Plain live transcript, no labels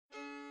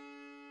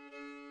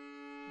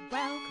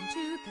Welcome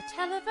to the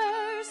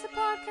Televerse, the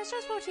podcast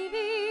just for TV.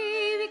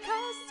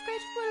 Because it's great,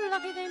 we're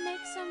lucky they make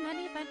so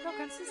many fine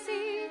programs to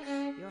see.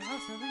 Your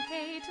hosts Noel and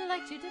Kate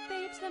like to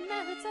debate the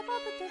merits of all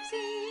that they've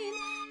seen.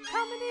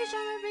 Comedy,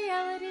 genre,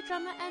 reality,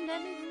 drama, and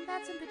anything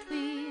that's in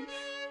between.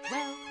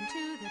 Welcome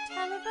to the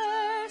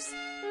Televerse.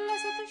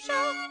 Let's get the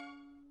show.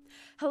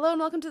 Hello and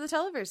welcome to the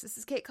Televerse. This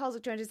is Kate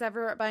Kulzick, joined as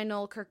ever by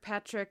Noel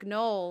Kirkpatrick.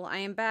 Noel, I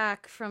am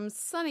back from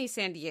sunny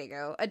San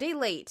Diego. A day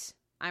late,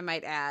 I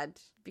might add,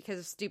 because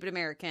of stupid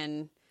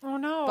American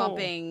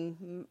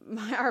bumping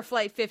our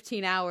flight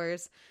 15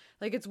 hours.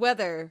 Like, it's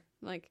weather.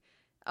 Like,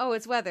 oh,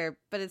 it's weather,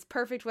 but it's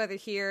perfect weather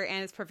here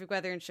and it's perfect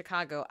weather in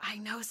Chicago. I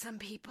know some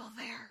people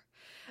there.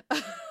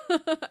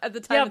 At the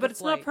time, yeah, of but the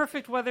it's flight. not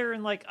perfect weather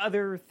and like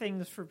other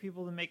things for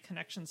people to make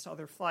connections to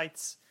other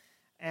flights,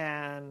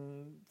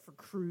 and for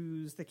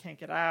crews that can't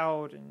get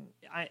out, and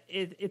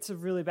it's a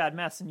really bad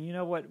mess. And you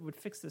know what would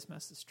fix this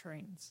mess is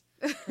trains.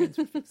 Trains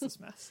would fix this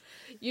mess.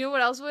 You know what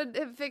else would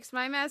have fixed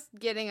my mess?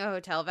 Getting a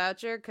hotel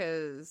voucher,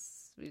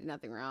 because we did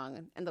nothing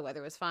wrong and the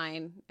weather was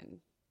fine.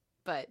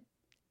 But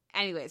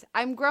anyways,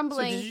 I'm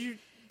grumbling. So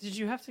did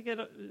you have to get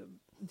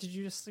did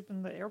you just sleep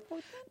in the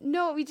airport then?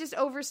 No, we just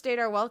overstayed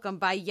our welcome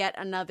by yet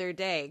another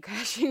day,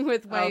 crashing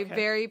with my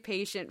very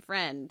patient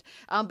friend.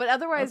 But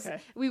otherwise,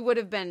 we would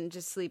have been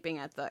just sleeping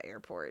at the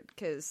airport,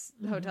 because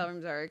hotel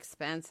rooms are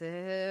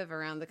expensive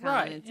around the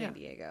con in San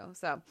Diego.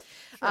 So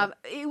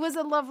it was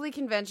a lovely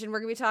convention. We're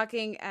going to be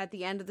talking at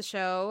the end of the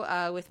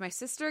show with my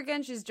sister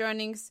again. She's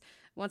joining us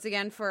once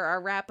again for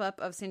our wrap-up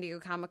of San Diego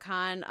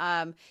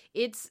ComicCon.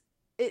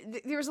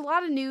 There's a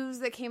lot of news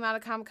that came out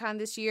of Comic-Con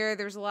this year.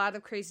 There's a lot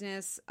of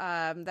craziness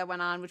that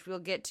went on, which we'll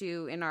get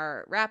to in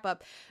our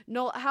wrap-up.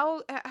 Noel,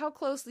 how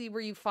closely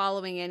were you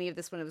following any of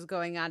this when it was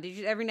going on? Did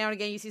you every now and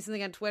again you see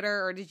something on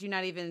Twitter, or did you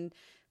not even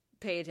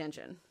pay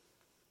attention?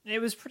 It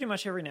was pretty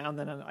much every now and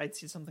then I'd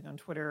see something on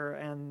Twitter,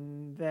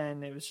 and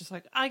then it was just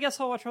like, I guess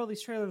I'll watch all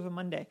these trailers on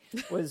Monday,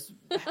 was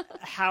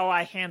how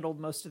I handled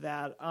most of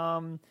that.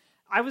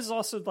 I was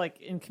also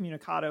like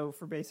incommunicado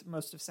for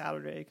most of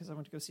Saturday because I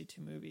went to go see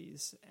 2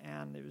 movies,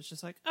 and it was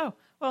just like, oh,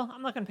 well,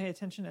 I'm not going to pay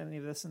attention to any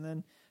of this. And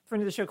then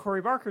friend of the show,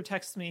 Corey Barker,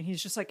 texts me, and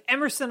he's just like,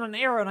 Emerson on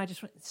Arrow, and I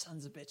just went,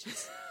 sons of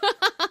bitches.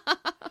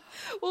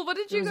 Well, what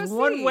did you go see?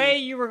 One way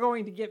you were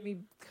going to get me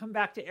come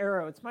back to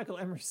Arrow. It's Michael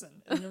Emerson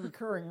in the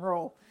recurring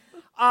role.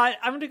 I'm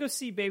going to go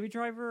see Baby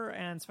Driver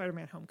and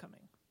Spider-Man: Homecoming.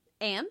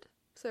 And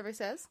so everybody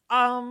says,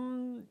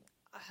 Baby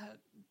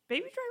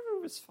Driver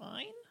was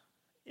fine.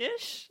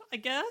 Ish, I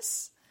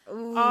guess.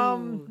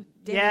 Ooh,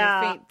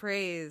 faint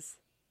praise.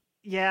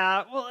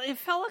 Yeah, well, it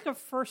felt like a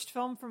first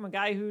film from a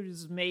guy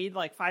who's made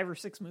like 5 or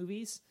 6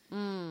 movies.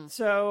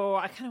 So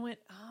I kind of went,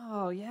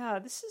 oh yeah,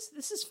 this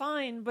is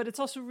fine, but it's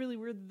also really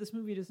weird that this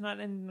movie does not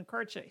end in a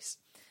car chase.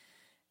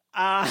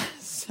 I'm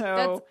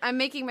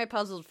making my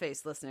puzzled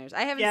face, listeners.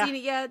 I haven't seen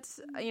it yet.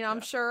 You know,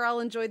 I'm sure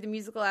I'll enjoy the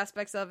musical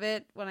aspects of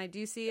it when I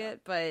do see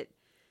it, but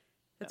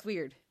it's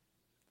weird.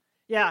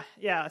 Yeah.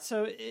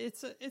 So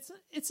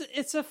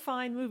it's a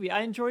fine movie.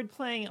 I enjoyed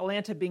playing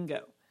Atlanta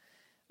Bingo.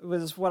 It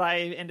was what I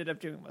ended up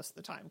doing most of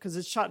the time, because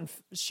it's shot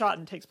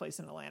and takes place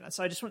in Atlanta.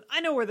 So I just went,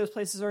 I know where those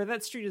places are.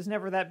 That street is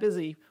never that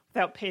busy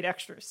without paid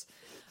extras.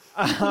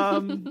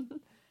 And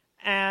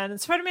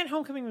Spider-Man: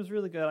 Homecoming was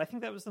really good. I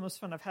think that was the most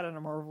fun I've had in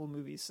a Marvel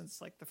movie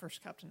since like the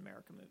first Captain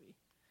America movie.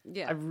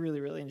 Yeah, I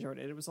really, really enjoyed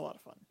it. It was a lot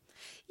of fun.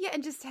 Yeah,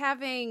 and just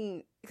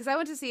having, because I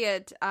went to see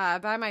it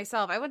by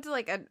myself. I went to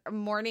like a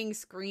morning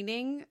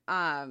screening,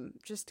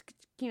 just,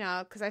 you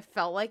know, because I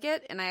felt like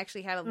it, and I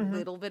actually had a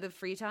little bit of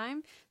free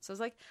time. So I was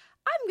like,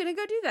 I'm going to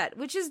go do that,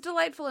 which is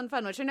delightful and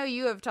fun, which I know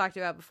you have talked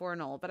about before,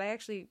 Noel, but I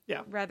actually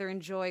rather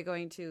enjoy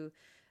going to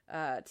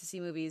see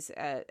movies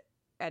at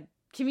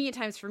convenient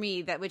times for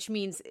me, which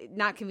means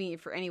not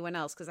convenient for anyone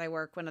else, because I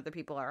work when other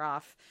people are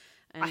off.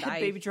 And I had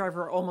Baby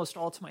Driver almost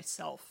all to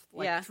myself.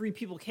 Like 3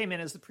 people came in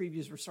as the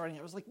previews were starting.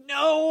 I was like,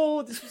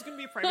 no, this was going to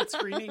be a private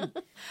screening. I love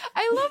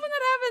when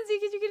that happens,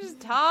 because you can just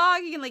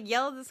talk. You can like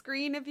yell at the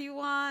screen if you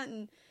want,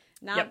 and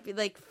not be,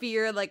 like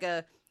fear like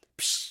a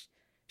psh,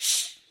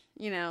 shh,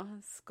 you know,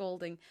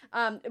 scolding.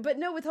 But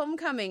no, with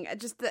Homecoming, it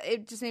just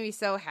made me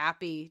so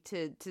happy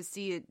to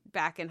see it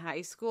back in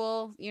high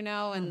school, you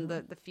know, and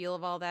the feel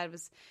of all that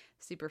was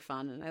super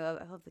fun, and I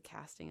love the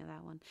casting of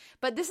that one.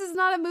 But this is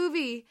not a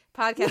movie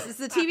podcast. It's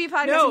a TV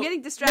podcast. I'm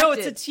getting distracted. No,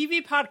 it's a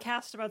TV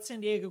podcast about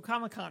San Diego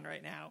Comic-Con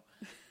right now.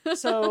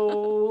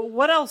 So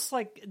what else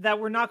like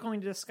that we're not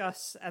going to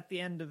discuss at the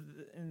end of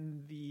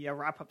in the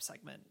wrap-up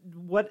segment?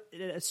 What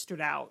stood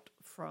out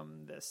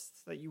from this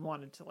that you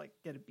wanted to like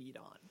get a beat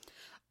on?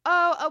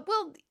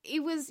 Well,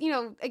 it was, you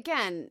know,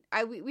 again,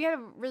 we had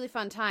a really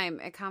fun time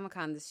at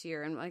Comic-Con this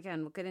year, and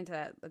again, we'll get into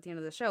that at the end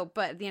of the show,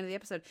 but at the end of the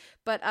episode.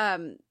 But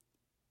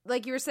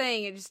like you were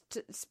saying, I just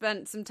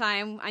spent some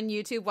time on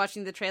YouTube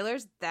watching the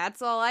trailers.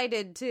 That's all I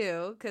did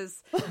too,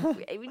 because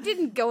we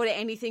didn't go to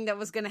anything that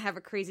was going to have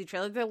a crazy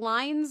trailer. The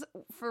lines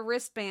for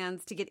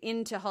wristbands to get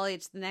into Hall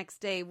H the next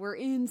day were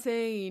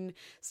insane,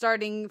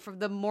 starting from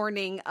the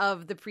morning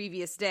of the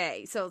previous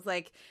day. So it's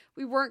like,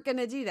 we weren't going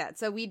to do that.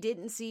 So we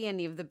didn't see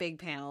any of the big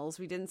panels.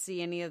 We didn't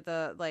see any of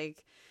the,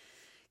 like,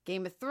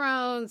 Game of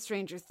Thrones,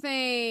 Stranger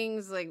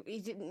Things, like we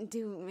didn't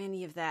do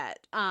any of that.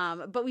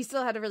 But we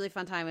still had a really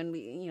fun time, and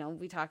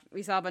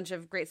we saw a bunch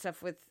of great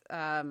stuff with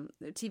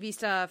TV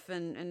stuff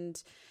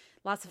and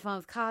lots of fun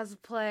with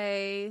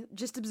cosplay,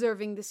 just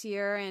observing this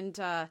year. And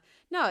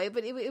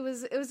it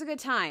was a good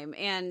time.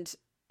 And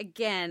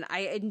again, I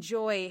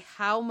enjoy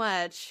how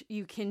much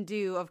you can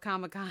do of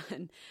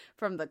Comic-Con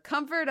from the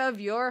comfort of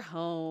your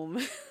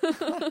home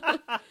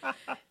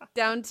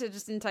down to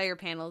just entire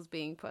panels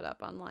being put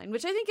up online,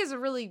 which I think is a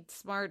really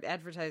smart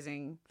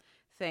advertising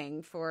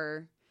thing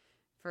for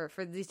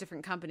these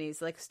different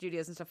companies like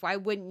studios and stuff. Why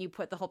wouldn't you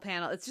put the whole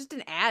panel? It's just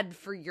an ad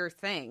for your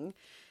thing.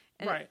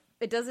 And right.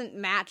 It doesn't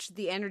match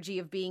the energy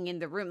of being in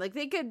the room. Like,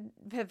 they could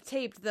have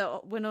taped the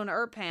Wynonna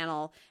Earp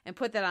panel and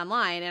put that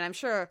online, and I'm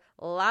sure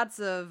lots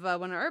of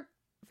Wynonna Earp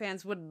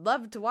fans would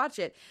love to watch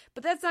it,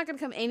 but that's not going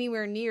to come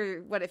anywhere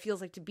near what it feels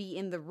like to be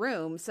in the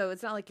room. So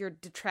it's not like you're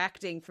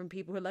detracting from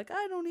people who are like,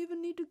 I don't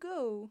even need to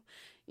go,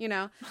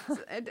 So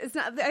it's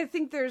not. I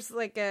think there's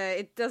like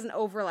it doesn't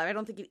overlap. I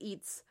don't think it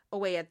eats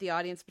away at the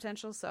audience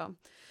potential. So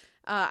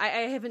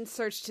I haven't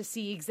searched to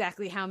see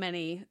exactly how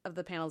many of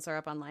the panels are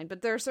up online,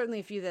 but there are certainly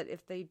a few that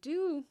if they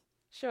do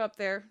show up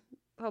there,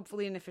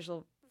 hopefully in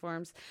official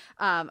forms,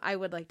 I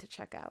would like to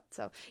check out.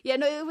 So yeah,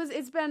 no,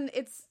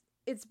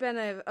 it's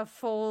been a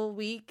full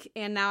week,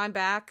 and now I'm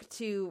back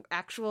to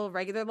actual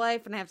regular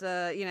life, and I have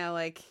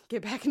to,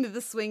 get back into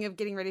the swing of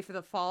getting ready for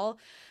the fall.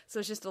 So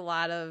it's just a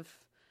lot of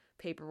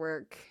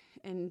paperwork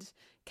and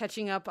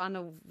catching up on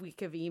a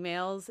week of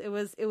emails. It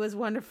was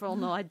wonderful.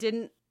 No, I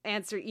didn't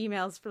answer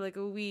emails for like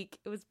a week.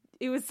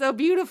 It was so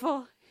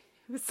beautiful.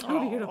 It was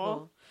so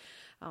beautiful.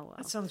 Oh, wow.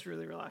 That sounds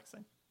really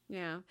relaxing.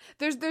 Yeah.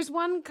 There's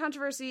one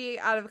controversy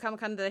out of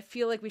Comic-Con that I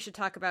feel like we should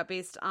talk about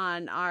based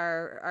on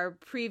our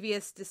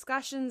previous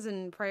discussions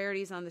and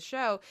priorities on the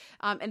show.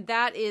 And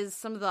that is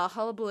some of the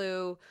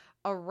hullabaloo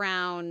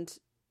around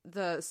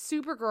the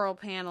Supergirl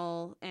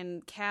panel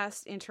and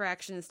cast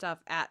interaction and stuff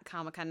at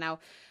Comic-Con. Now,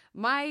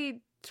 my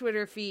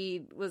Twitter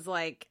feed was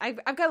like,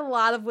 I've got a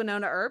lot of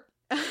Wynonna Earp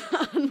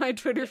on my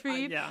Twitter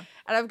feed, and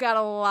I've got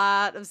a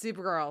lot of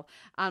Supergirl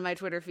on my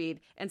Twitter feed,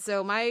 and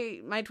so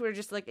my Twitter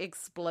just like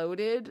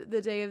exploded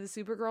the day of the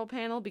Supergirl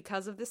panel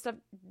because of this stuff.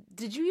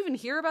 Did you even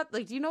hear about,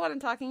 like, do you know what I'm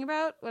talking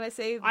about when I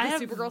say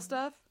Supergirl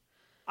stuff?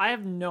 I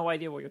have no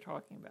idea what you're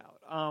talking about.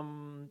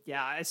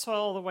 I saw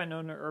all the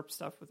Wynonna Earp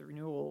stuff with the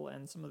renewal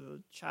and some of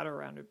the chatter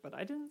around it, but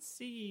I didn't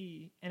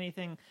see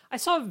anything. I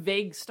saw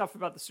vague stuff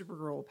about the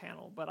Supergirl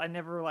panel, but I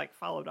never like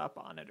followed up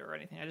on it or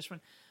anything. I just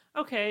went,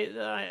 okay,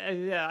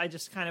 I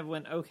just kind of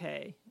went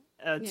okay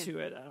to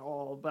it at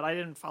all, but I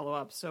didn't follow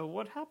up. So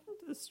what happened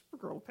to the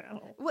Supergirl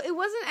panel? Well, it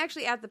wasn't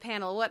actually at the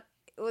panel.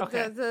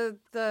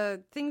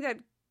 The thing that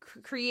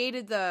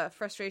created the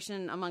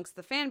frustration amongst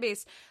the fan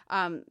base,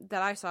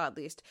 that I saw at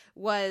least,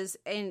 was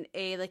in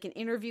an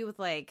interview with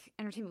like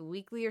Entertainment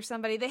Weekly or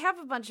somebody. They have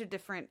a bunch of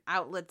different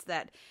outlets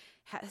that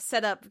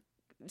set up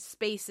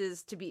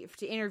spaces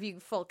to interview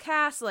full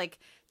cast. Like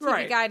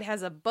TV Guide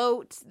has a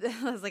boat,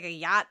 has like a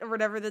yacht or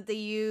whatever that they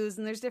use,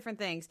 and there's different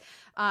things.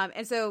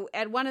 And so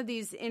at one of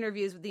these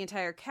interviews with the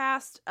entire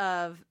cast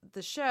of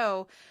the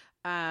show,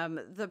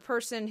 the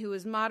person who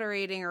was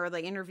moderating or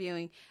like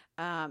interviewing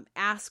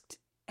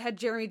had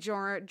Jeremy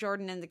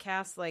Jordan and the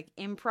cast like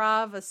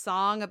improv a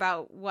song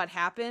about what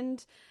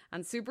happened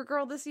on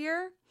Supergirl this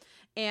year.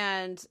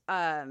 And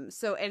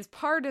so as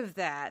part of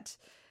that,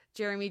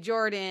 Jeremy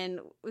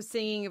Jordan was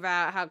singing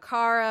about how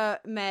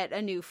Kara met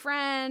a new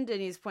friend, and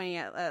he's pointing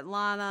at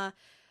Lena.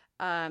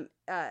 And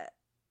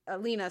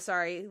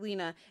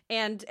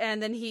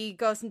then he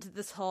goes into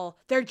this whole,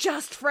 they're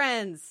just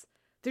friends.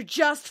 They're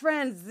just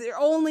friends. They're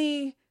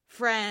only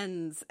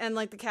friends. And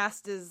like the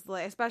cast is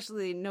like,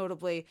 especially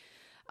notably,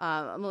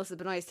 Melissa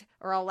Benoist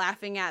are all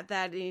laughing at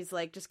that, and he's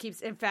like, just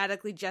keeps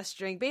emphatically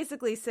gesturing,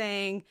 basically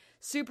saying,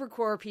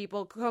 SuperCorp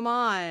people, come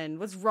on,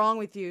 what's wrong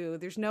with you?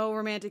 There's no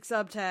romantic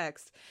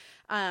subtext.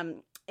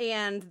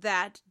 And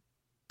that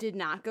did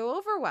not go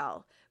over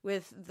well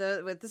with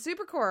the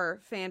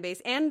SuperCorp fan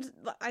base, and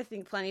I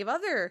think plenty of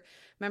other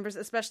members,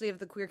 especially of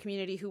the queer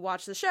community, who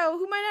watch the show,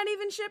 who might not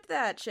even ship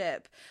that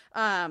ship.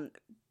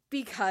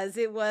 Because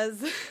it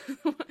was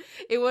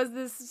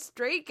this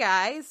straight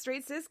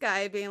cis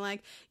guy being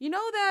like,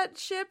 that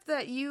ship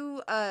that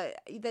you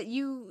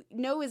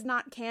is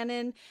not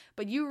canon,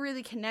 but you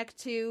really connect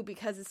to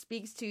because it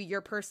speaks to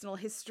your personal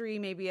history,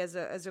 maybe as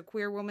a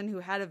queer woman who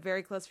had a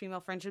very close female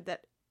friendship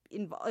that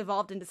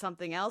evolved into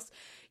something else.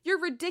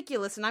 You're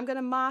ridiculous, and I'm going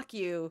to mock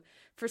you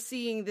for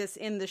seeing this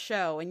in the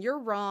show, and you're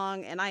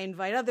wrong, and I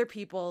invite other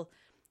people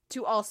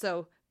to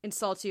also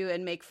insult you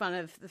and make fun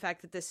of the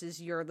fact that this is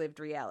your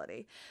lived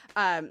reality.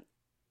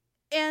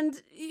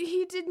 And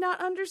he did not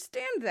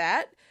understand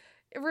that.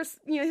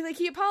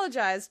 He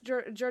apologized.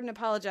 Jordan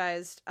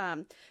apologized.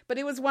 But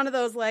it was one of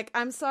those, like,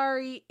 I'm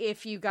sorry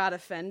if you got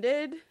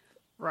offended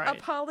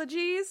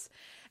apologies.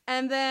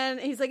 And then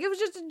he's like, it was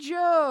just a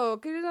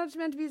joke. It was not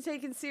meant to be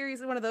taken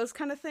seriously. One of those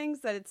kind of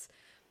things that it's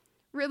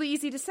really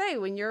easy to say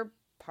when you're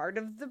part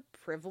of the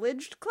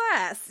privileged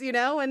class,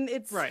 and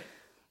it's right.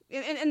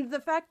 And the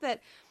fact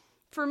that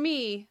for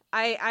me,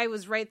 I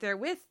was right there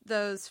with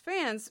those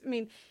fans. I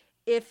mean,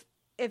 if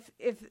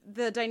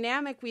the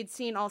dynamic we'd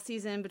seen all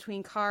season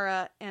between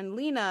Kara and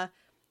Lena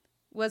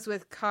was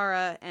with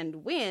Kara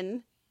and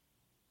Wynn,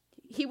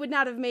 he would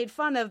not have made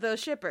fun of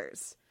those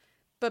shippers.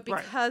 But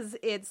because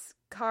it's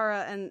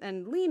Kara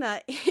and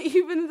Lena,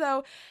 even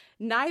though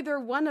neither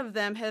one of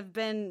them have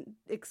been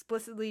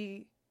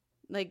explicitly,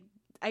 like,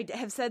 I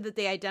have said that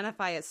they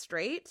identify as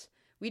straight,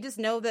 we just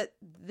know that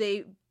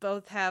they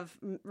both have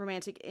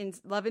romantic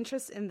love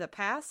interests in the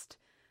past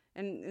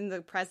and in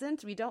the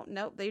present. We don't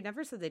know. They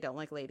never said they don't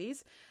like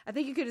ladies. I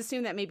think you could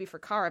assume that maybe for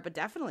Kara, but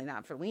definitely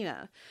not for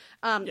Lena.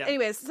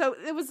 Anyways, so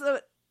it was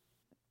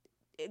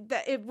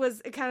it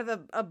was kind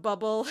of a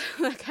bubble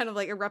that kind of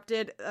like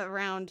erupted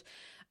around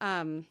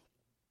a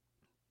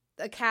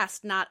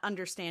cast not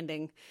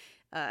understanding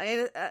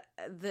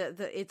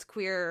its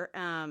queer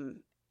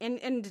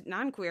and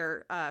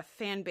non-queer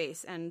fan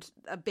base, and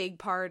a big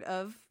part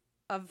of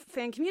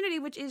fan community,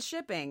 which is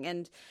shipping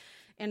and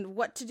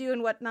what to do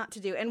and what not to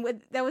do.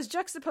 And that was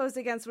juxtaposed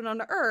against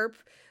Wynonna Earp,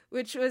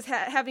 which was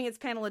having its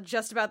panel at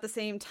just about the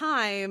same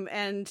time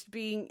and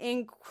being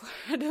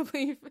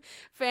incredibly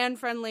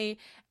fan-friendly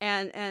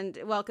and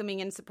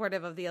welcoming and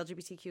supportive of the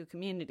LGBTQ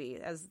community,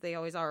 as they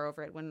always are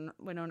over at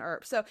Wynonna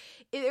Earp. So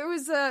it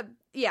was a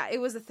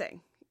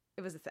thing.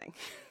 It was a thing.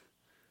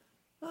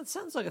 Well, it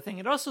sounds like a thing.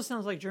 It also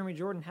sounds like Jeremy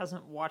Jordan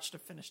hasn't watched a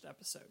finished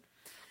episode.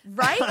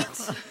 Right?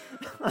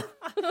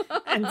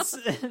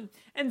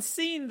 and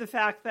seeing the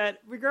fact that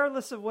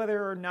regardless of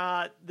whether or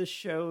not the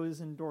show's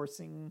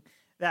endorsing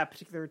that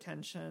particular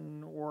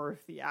tension or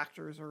if the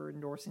actors are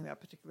endorsing that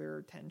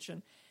particular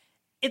tension,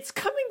 it's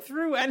coming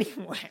through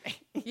anyway.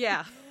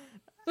 Yeah.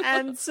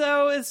 And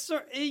so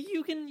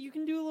you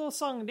can do a little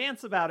song and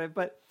dance about it,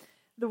 but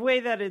the way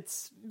that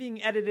it's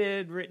being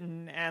edited,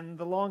 written, and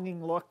the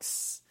longing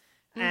looks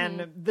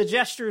and the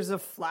gestures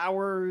of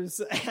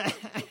flowers,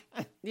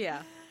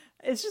 yeah,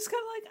 it's just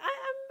kind of like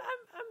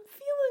I'm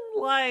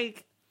feeling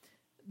like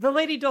the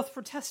lady doth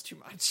protest too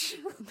much.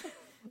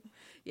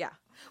 Yeah.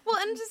 Well,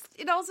 and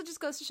it also just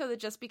goes to show that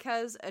just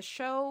because a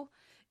show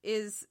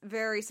is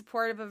very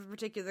supportive of a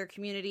particular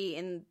community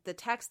in the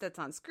text that's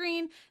on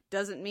screen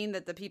doesn't mean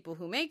that the people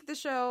who make the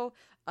show,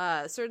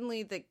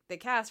 certainly the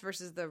cast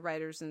versus the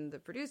writers and the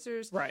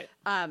producers, right,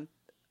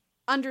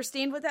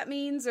 understand what that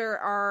means or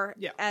are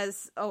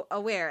as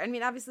aware. I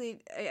mean, obviously,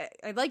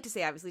 I'd like to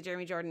say, obviously,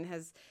 Jeremy Jordan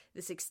has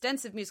this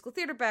extensive musical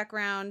theater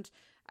background.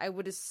 I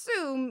would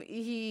assume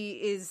he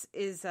is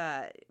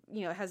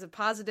has a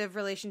positive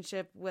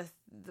relationship with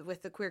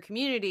the queer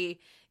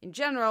community in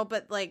general.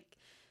 But like,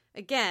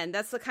 again,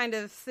 that's the kind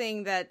of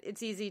thing that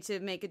it's easy to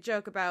make a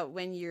joke about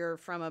when you're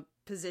from a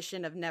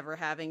position of never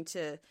having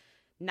to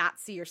not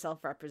see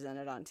yourself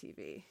represented on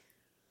TV.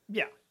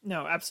 Yeah,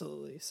 no,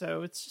 absolutely.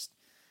 So it's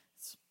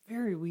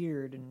very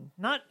weird and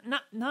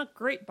not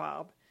great,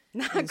 Bob.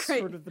 Not great.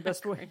 Sort of the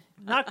best way.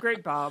 Not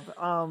great, Bob.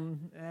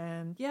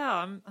 And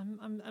yeah,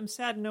 I'm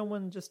sad no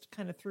one just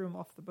kind of threw him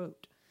off the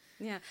boat.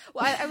 Yeah.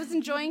 Well, I was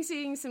enjoying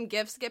seeing some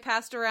GIFs get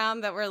passed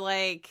around that were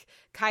like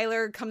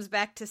Kyler comes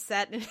back to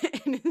set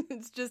and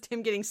it's just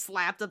him getting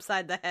slapped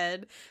upside the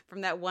head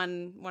from that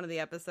one of the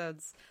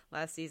episodes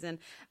last season.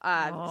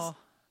 That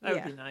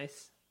would be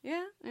nice.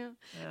 Yeah.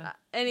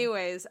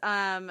 Anyways,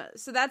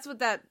 so that's what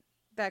that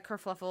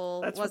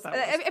kerfluffle was.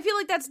 I feel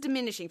like that's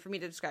diminishing for me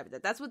to describe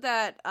it. That's what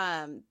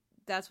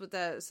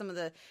some of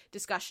the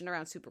discussion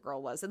around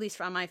Supergirl was, at least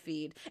on my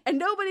feed. And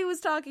nobody was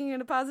talking in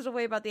a positive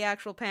way about the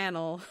actual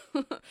panel,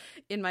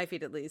 in my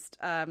feed at least.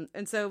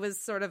 And so it was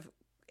sort of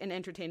an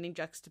entertaining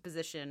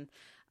juxtaposition.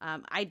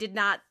 I did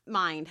not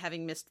mind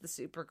having missed the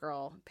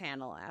Supergirl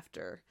panel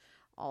after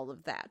all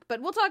of that.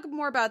 But we'll talk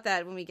more about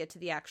that when we get to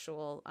the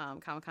actual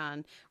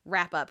ComicCon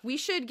wrap-up. We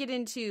should get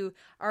into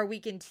our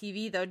week in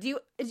TV, though.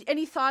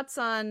 Any thoughts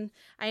on,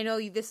 I know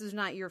this is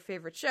not your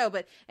favorite show,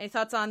 but any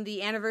thoughts on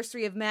the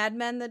anniversary of Mad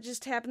Men that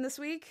just happened this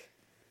week?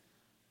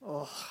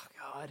 Oh,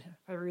 God.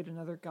 If I read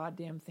another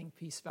goddamn think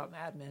piece about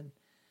Mad Men,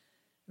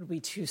 it'll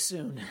be too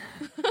soon.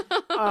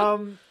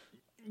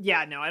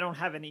 Yeah, no, I don't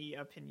have any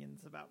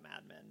opinions about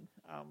Mad Men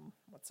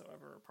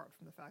whatsoever, apart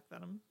from the fact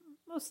that I'm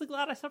mostly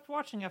glad I stopped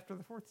watching after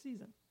the 4th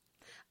season.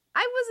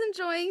 I was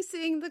enjoying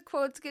seeing the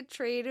quotes get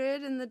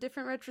traded and the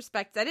different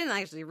retrospects. I didn't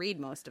actually read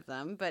most of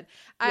them, but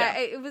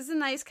it was a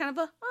nice kind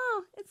of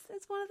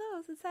it's one of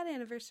those. It's that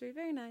anniversary.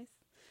 Very nice.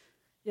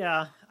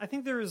 Yeah, I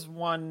think there was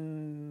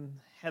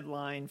one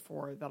headline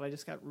for it that I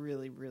just got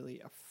really,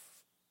 really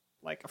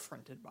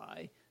affronted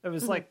by. It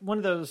was like one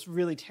of those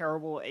really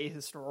terrible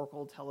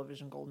ahistorical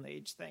television golden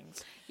age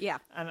things. Yeah.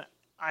 And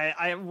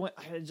I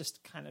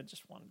just kind of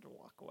just wanted to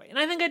walk away. And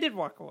I think I did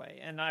walk away.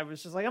 And I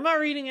was just like, I'm not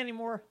reading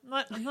anymore.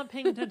 I'm not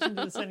paying attention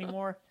to this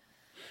anymore.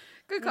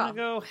 Good call. I'm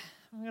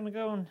going to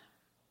go and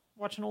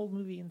watch an old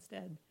movie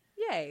instead.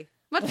 Yay.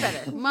 Much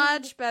better.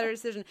 Much better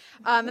decision.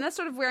 And that's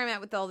sort of where I'm at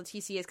with all the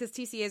TCAs, because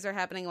TCAs are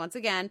happening once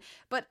again.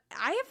 But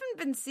I haven't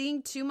been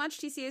seeing too much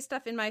TCA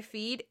stuff in my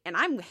feed, and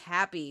I'm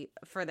happy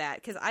for that,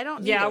 because I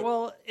don't need it.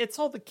 Well, it's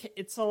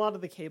a lot of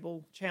the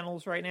cable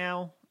channels right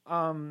now.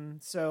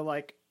 So,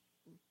 like,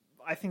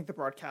 I think the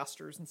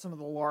broadcasters and some of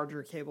the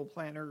larger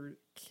cablers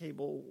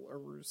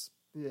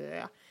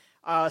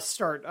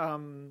start,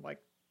 like,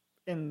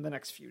 in the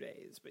next few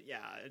days. But,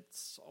 yeah,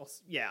 it's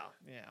also, yeah.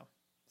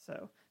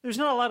 So there's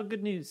not a lot of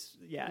good news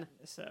yet.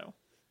 So,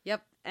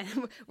 yep,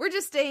 and we're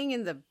just staying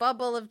in the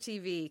bubble of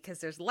TV because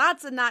there's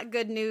lots of not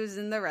good news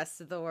in the rest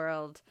of the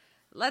world.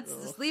 Let's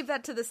just leave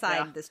that to the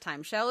side this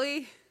time, shall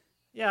we?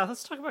 Yeah,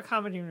 let's talk about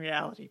comedy and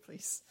reality,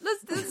 please.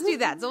 Let's do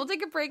that. So we'll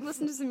take a break,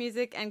 listen to some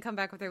music, and come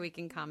back with our week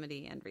in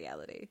comedy and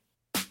reality.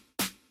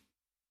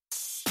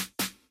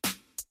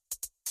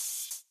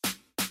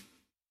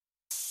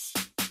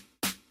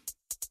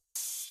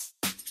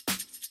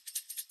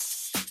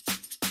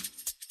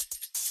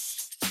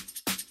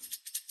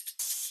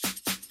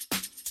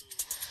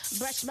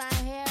 Brushed my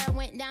hair,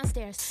 went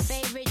downstairs.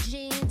 Favorite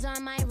jeans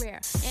on my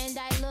rear. And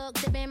I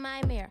looked up in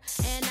my mirror.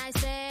 And I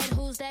said,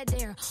 who's that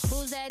there?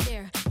 Who's that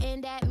there? In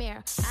that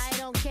mirror. I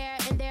don't care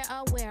and they're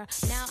aware.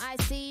 Now I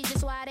see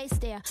just why they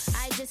stare.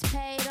 I just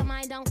pay them,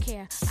 I don't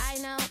care. I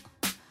know.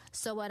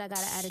 So what, I got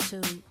an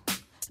attitude.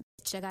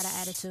 Bitch, I got an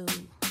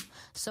attitude.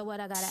 So what,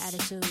 I got an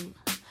attitude.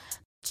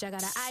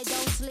 I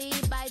don't sleep,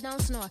 I don't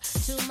snore.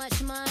 Too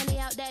much money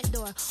out that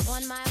door.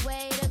 On my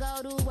way to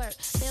go to work.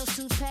 Bills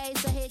to pay,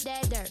 so hit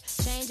that dirt.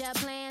 Change up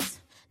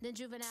plans, then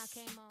Juvenile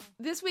came on.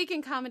 This week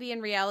in comedy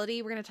and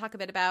reality, we're going to talk a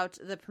bit about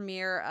the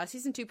premiere,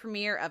 season 2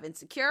 premiere of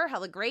Insecure,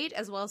 hella great,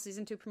 as well as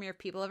season 2 premiere of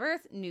People of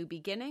Earth, New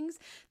Beginnings.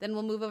 Then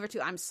we'll move over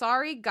to I'm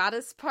Sorry,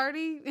 Goddess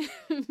Party.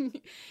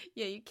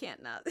 Yeah, you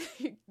can't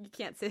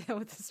say that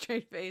with a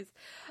straight face.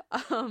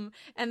 And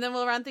then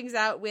we'll round things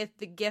out with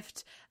The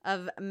Gift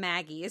of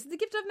Maggie. Is it The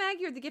Gift of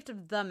Maggie or The Gift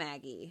of the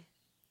Maggie?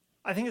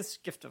 I think it's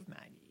Gift of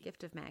Maggie.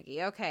 Gift of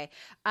Maggie. Okay.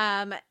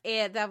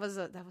 That was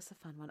a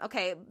fun one.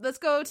 Okay, let's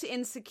go to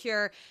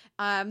Insecure.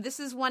 This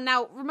is one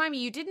now. Remind me,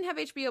 you didn't have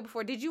HBO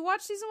before. Did you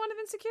watch season 1 of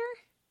Insecure?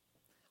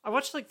 I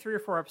watched like 3 or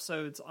 4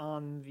 episodes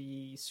on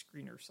the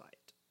screener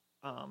site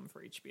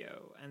for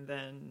HBO, and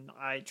then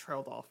I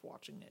trailed off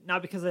watching it.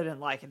 Not because I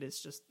didn't like it.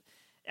 It's just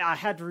I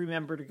had to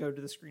remember to go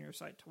to the screener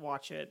site to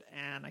watch it,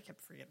 and I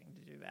kept forgetting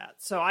to do that.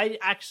 So I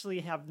actually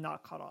have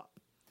not caught up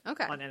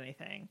on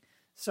anything.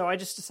 So I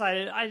just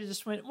decided,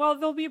 went, well,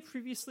 there'll be a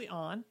previously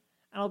on, and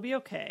I'll be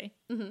okay.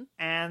 Mm-hmm.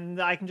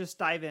 And I can just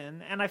dive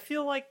in. And I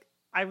feel like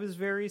I was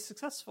very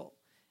successful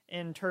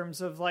in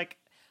terms of, like,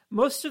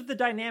 most of the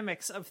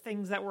dynamics of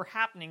things that were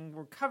happening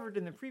were covered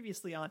in the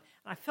previously on.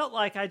 And I felt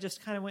like I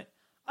just kind of went,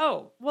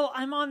 oh, well,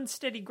 I'm on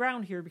steady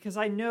ground here because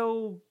I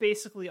know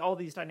basically all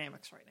these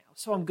dynamics right now.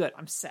 So I'm good.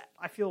 I'm set.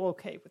 I feel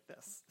okay with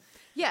this.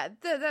 Yeah,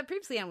 the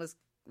previously on was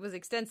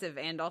extensive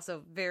and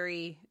also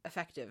very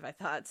effective, I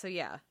thought. So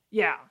yeah.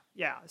 Yeah.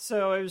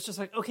 So it was just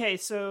like, okay,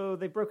 so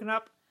they've broken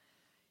up.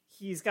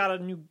 He's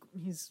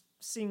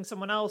seeing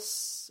someone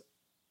else.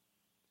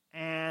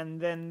 And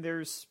then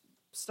there's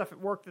stuff at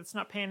work that's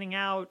not panning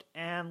out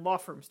and law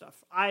firm stuff.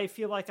 I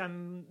feel like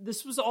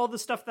this was all the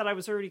stuff that I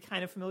was already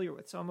kind of familiar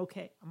with. So I'm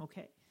okay.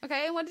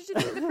 Okay. And what did you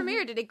think of the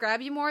premiere? Did it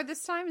grab you more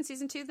this time in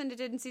season 2 than it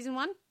did in season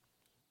 1?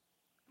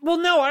 Well,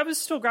 no, I was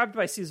still grabbed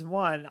by season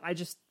 1. I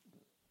just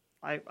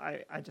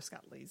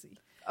got lazy.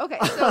 Okay,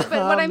 so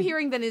but what I'm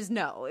hearing then is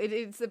no,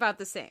 it's about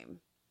the same.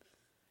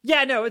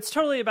 Yeah, no, it's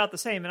totally about the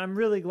same, and I'm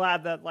really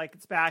glad that like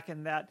it's back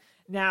and that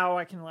now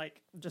I can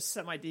like just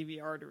set my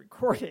DVR to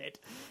record it,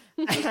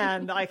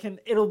 and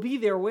it'll be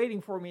there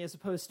waiting for me as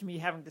opposed to me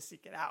having to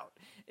seek it out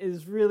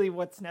is really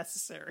what's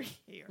necessary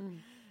here.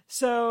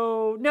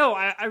 So no,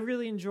 I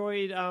really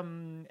enjoyed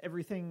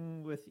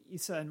everything with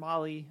Issa and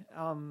Molly,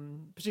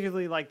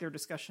 particularly like their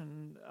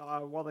discussion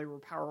while they were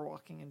power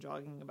walking and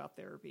jogging about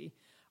therapy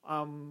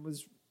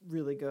was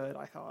really good,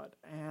 I thought.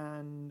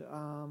 And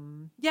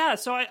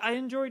so I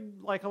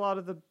enjoyed like a lot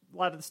of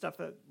the stuff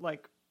that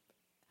like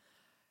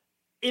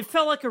it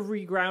felt like a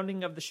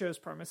regrounding of the show's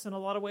premise in a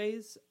lot of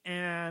ways,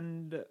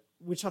 and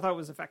which I thought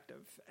was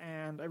effective,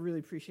 and I really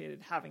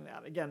appreciated having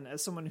that again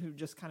as someone who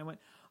just kind of went,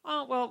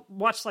 oh, well,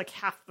 watched like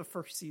half the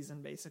first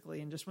season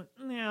basically and just went,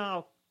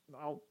 yeah,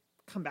 I'll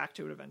come back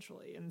to it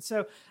eventually. And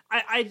so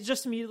I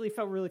just immediately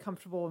felt really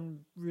comfortable and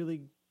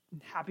really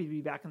happy to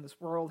be back in this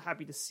world,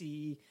 happy to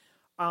see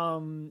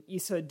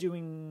Issa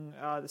doing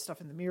the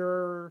stuff in the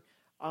mirror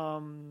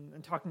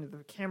and talking to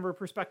the camera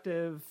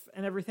perspective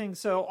and everything.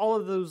 So all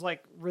of those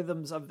like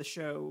rhythms of the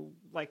show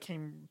like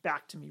came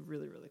back to me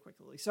really, really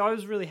quickly. So I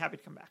was really happy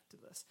to come back to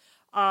this.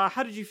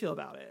 How did you feel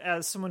about it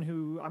as someone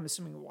who I'm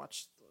assuming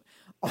watched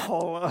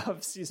all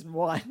of season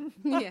 1.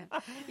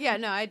 Yeah,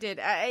 no, I did.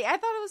 I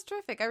thought it was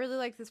terrific. I really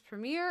liked this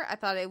premiere. I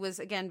thought it was,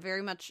 again,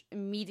 very much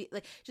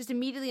immediately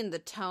in the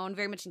tone,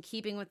 very much in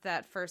keeping with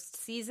that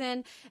first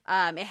season.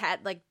 It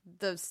had, like,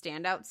 the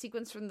standout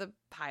sequence from the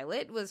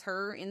pilot was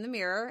her in the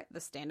mirror. The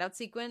standout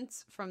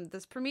sequence from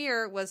this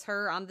premiere was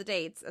her on the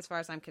dates, as far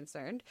as I'm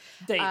concerned.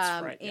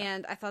 Right. Yeah.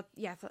 And I thought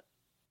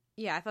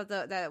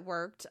that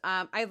worked.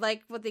 I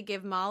like what they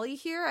give Molly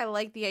here. I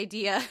like the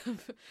idea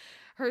of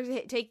her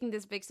taking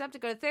this big step to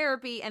go to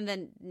therapy and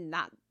then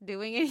not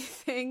doing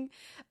anything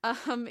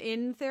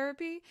in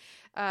therapy,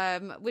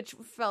 which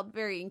felt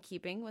very in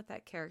keeping with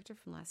that character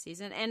from last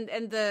season.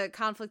 And the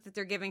conflict that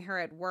they're giving her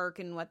at work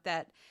and what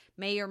that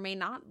may or may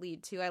not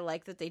lead to. I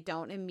like that they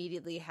don't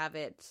immediately have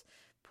it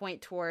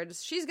point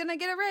towards she's going to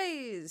get a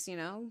raise,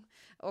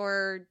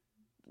 or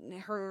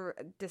her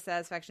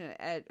dissatisfaction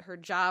at her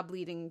job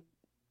leading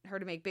her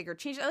to make bigger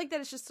changes. I like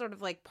that it's just sort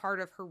of like part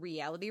of her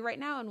reality right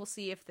now, and we'll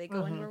see if they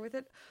go anywhere with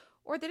it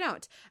or they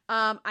don't.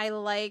 I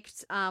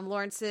liked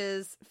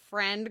Lawrence's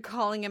friend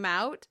calling him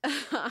out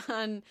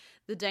on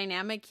the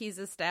dynamic he's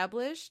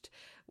established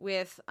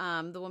with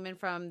the woman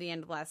from the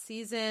end of last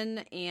season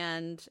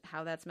and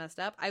how that's messed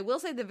up. I will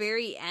say the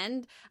very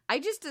end, I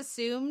just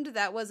assumed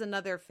that was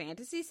another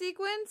fantasy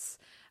sequence,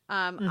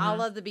 a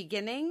la the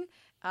beginning,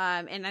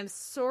 and I'm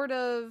sort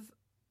of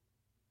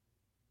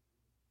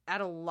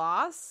at a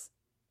loss.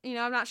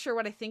 I'm not sure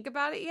what I think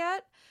about it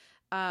yet,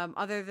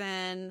 other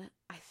than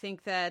I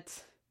think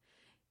that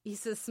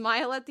Issa's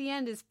smile at the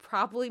end is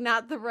probably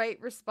not the right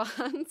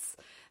response.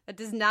 That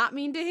does not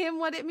mean to him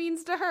what it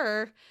means to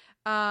her.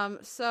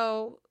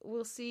 So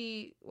we'll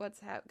see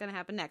what's going to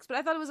happen next. But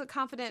I thought it was a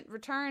confident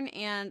return,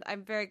 and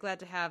I'm very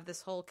glad to have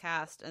this whole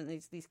cast and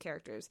these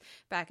characters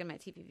back in my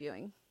TV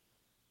viewing.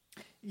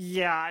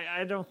 Yeah,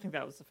 I don't think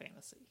that was a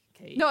fantasy,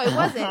 Kate. No, it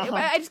wasn't.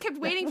 I just kept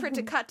waiting for it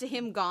to cut to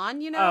him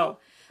gone, Oh,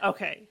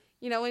 okay.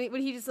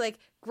 When he just, like,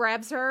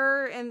 grabs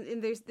her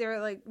and they're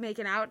like,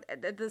 making out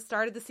at the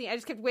start of the scene. I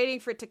just kept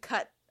waiting for it to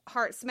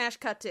smash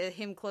cut to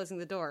him closing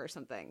the door or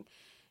something,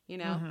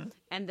 And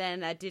then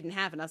that didn't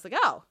happen. I was like,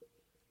 oh,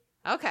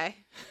 okay.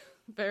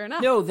 Fair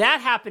enough. No, that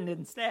happened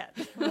instead.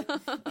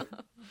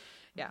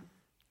 Yeah.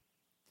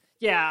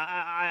 Yeah,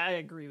 I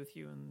agree with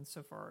you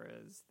insofar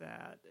as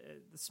that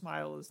the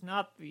smile is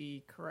not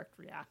the correct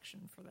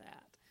reaction for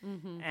that.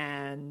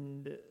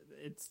 And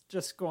it's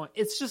just going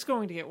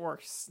to get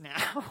worse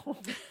now.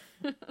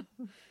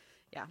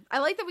 Yeah. I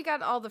like that we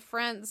got all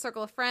the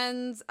circle of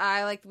friends.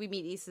 I like that we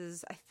meet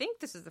Issa's, I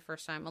think this is the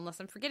first time, unless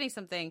I'm forgetting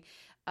something,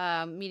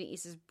 meeting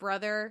Issa's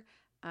brother.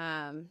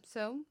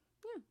 So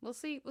yeah, we'll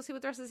see what the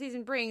rest of the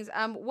season brings.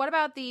 What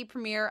about the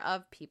premiere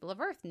of People of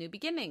Earth, New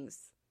Beginnings?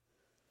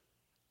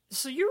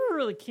 So you were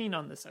really keen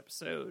on this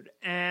episode,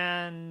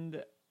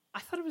 and I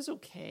thought it was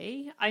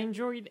okay. I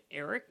enjoyed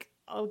Eric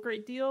a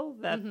great deal.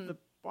 That the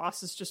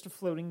boss is just a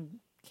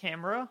floating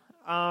camera,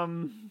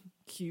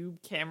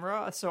 cube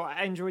camera. So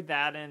I enjoyed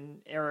that,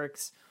 and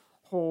Eric's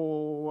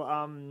whole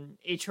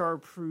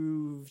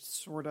HR-approved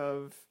sort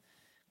of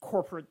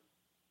corporate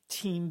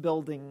team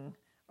building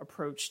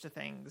approach to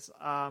things.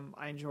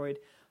 I enjoyed,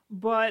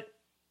 but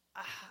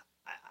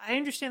I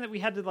understand that we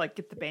had to like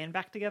get the band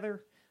back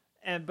together.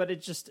 But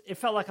it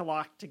felt like a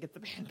lot to get the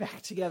band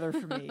back together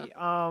for me.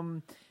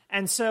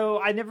 And so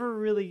I never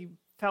really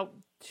felt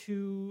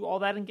all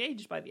that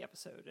engaged by the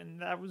episode.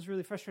 And that was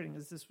really frustrating,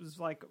 because this was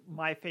like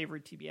my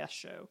favorite TBS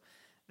show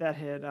that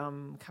had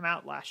come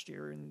out last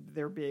year, and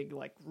their big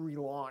like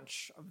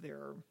relaunch of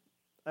their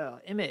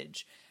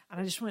image. And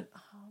I just went, oh,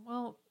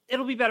 well,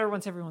 it'll be better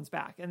once everyone's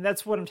back. And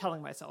that's what I'm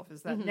telling myself,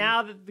 is that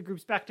now that the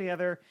group's back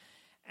together,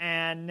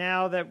 and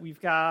now that we've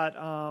got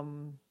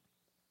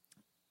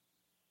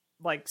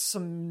like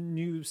some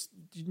new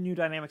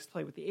dynamics to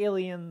play with the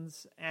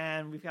aliens,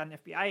 and we've got an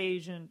FBI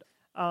agent.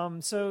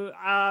 So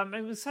I'm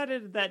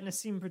excited that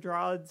Nassim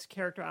Pedrad's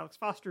character Alex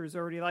Foster is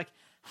already like,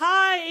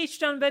 "Hi,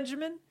 H. John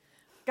Benjamin,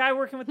 guy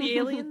working with the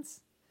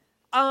aliens."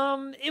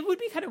 It would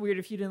be kind of weird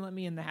if you didn't let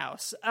me in the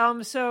house.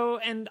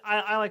 And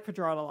I like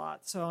Pedrad a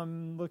lot, so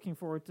I'm looking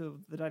forward to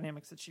the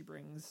dynamics that she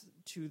brings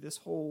to this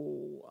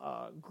whole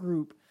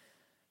group.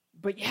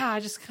 But yeah, I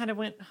just kind of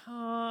went,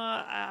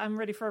 I'm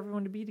ready for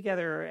everyone to be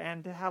together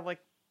and to have like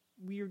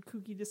weird,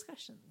 kooky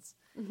discussions.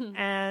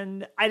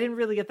 And I didn't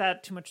really get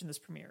that too much in this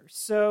premiere.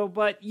 So,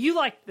 but you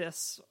liked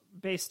this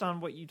based on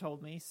what you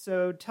told me.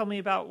 So tell me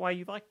about why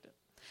you liked it.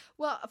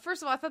 Well,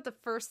 first of all, I thought the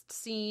first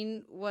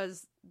scene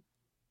was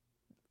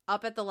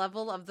up at the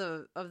level of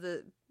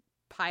the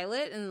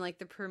pilot and like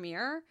the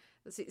premiere,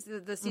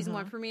 the season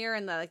 1 premiere,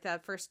 and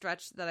that first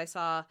stretch that I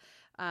saw.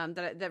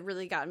 That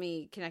really got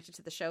me connected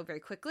to the show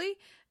very quickly.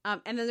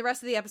 And then the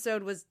rest of the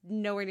episode was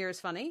nowhere near as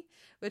funny,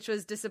 which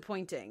was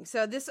disappointing.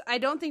 So I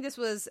don't think this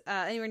was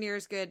anywhere near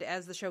as good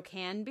as the show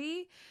can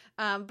be.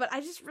 But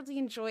I just really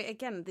enjoy,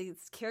 again, these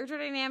character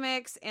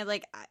dynamics, and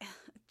like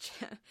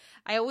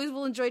I always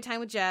will enjoy time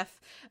with Jeff.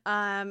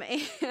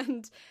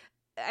 And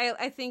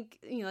I think,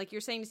 like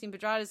you're saying, Nassim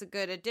Pedrad is a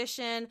good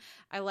addition.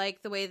 I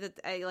like the way that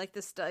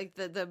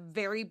the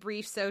very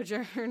brief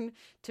sojourn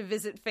to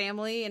visit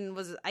family, and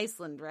was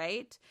Iceland,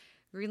 right?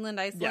 Greenland,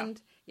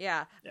 Iceland.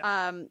 Yeah.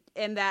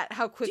 And that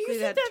how quickly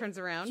that turns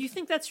around. Do you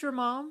think that's your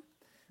mom?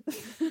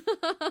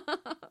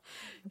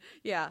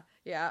 Yeah.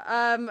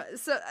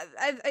 So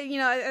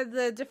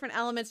the different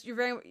elements. You're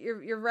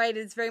right.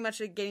 It's very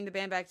much a getting the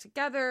band back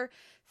together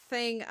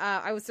thing.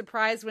 I was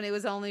surprised when it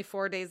was only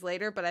 4 days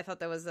later, but I thought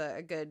that was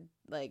a good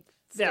thing.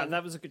 Yeah,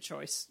 that was a good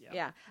choice.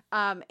 Yeah.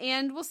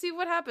 And we'll see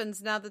what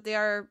happens now that they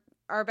are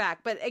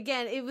back. But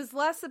again, it was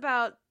less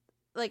about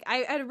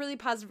I had a really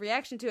positive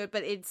reaction to it,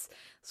 but it's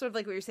sort of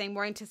like what you're saying,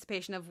 more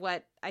anticipation of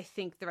what I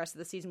think the rest of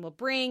the season will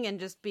bring, and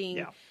just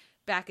being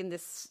back in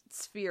this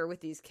sphere with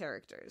these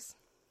characters.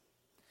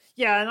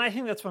 Yeah, and I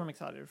think that's what I'm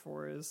excited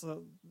for, is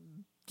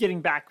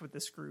getting back with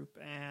this group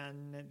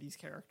and these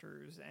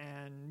characters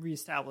and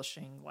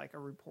reestablishing a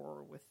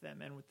rapport with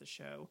them and with the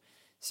show.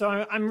 So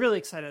I'm really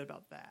excited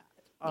about that.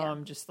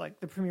 Just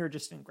the premiere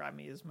just didn't grab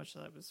me as much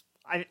as I was.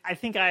 I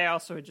think I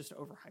also had just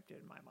overhyped it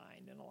in my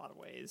mind in a lot of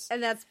ways.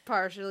 And that's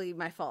partially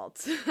my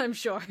fault, I'm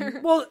sure.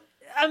 Well,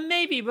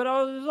 maybe, but it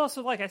was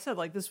also, like I said,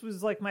 this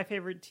was my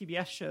favorite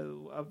TBS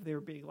show of their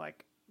big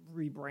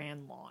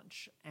rebrand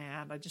launch.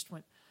 And I just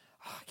went,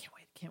 oh, I can't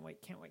wait.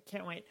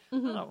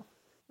 Mm-hmm. Oh,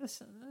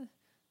 this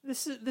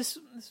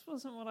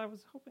wasn't what I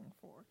was hoping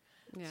for.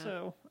 Yeah.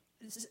 So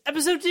this is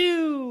episode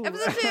 2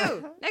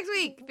 next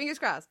week, fingers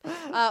crossed.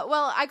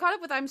 Well, I caught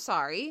up with I'm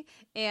Sorry,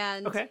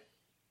 and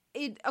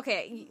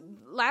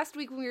last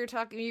week when we were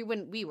talking,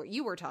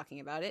 you were talking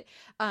about it,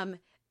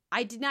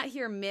 I did not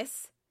hear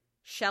Miss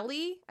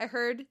Shelley. I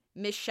heard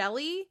Miss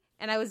Shelley,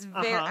 and I was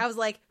I was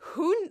like,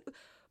 who?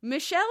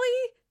 Miss Shelley?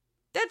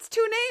 That's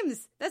 2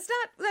 names. That's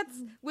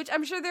which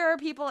I'm sure there are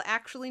people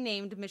actually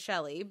named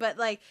Michelle, but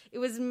it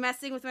was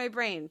messing with my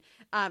brain.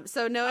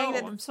 So knowing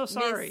that I'm so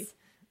sorry.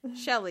 Miss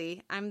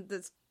Shelley, I'm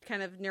this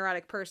kind of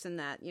neurotic person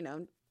that,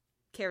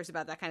 cares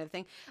about that kind of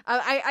thing.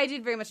 I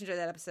did very much enjoy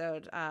that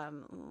episode.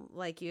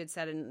 Like you had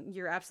said, and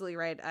you're absolutely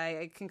right.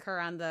 I concur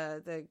on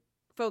the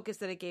focus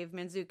that it gave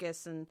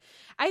Mantzoukas, and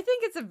I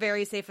think it's a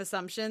very safe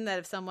assumption that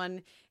if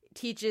someone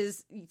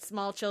teaches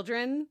small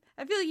children,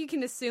 I feel like you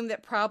can assume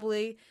that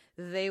probably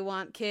they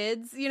want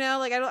kids,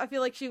 I feel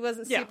like she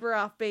wasn't super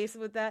off base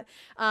with that.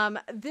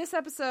 This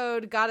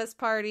episode, Goddess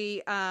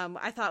Party,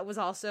 I thought was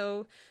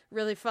also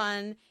really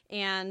fun.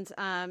 And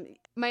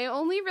my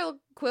only real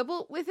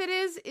quibble with it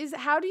is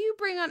how do you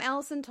bring on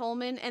Allison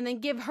Tolman and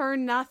then give her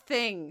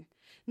nothing?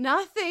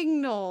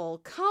 Nothing, Noel.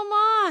 Come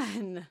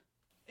on.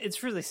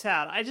 It's really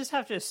sad. I just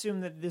have to assume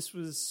that this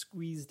was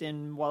squeezed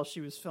in while she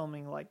was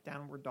filming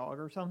Downward Dog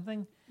or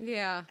something.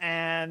 Yeah.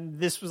 And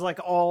this was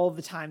all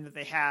the time that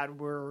they had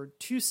were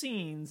 2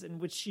 scenes in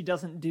which she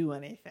doesn't do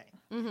anything.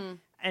 Mm-hmm.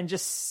 And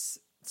just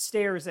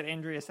stares at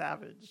Andrea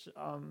Savage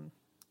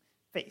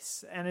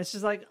face. And it's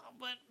just but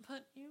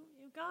you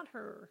got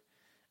her.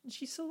 And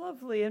she's so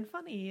lovely and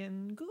funny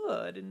and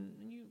good. And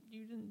you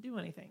didn't do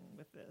anything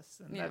with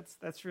this. And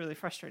that's really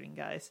frustrating,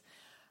 guys.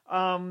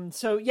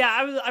 So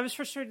yeah, I was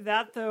frustrated with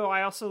that, though.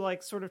 I also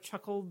sort of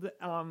chuckled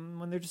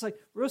when they're just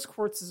rose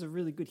quartz is a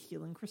really good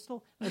healing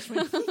crystal. I just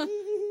went,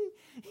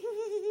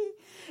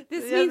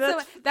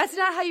 that's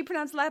not how you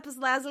pronounce lapis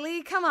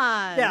lazuli. Come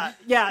on.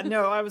 Yeah.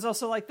 No, I was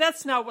also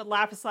that's not what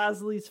lapis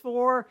lazuli's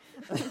for.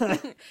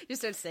 You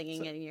start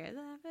singing and you're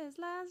lapis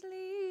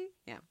lazuli.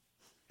 Yeah.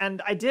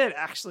 And I did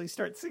actually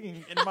start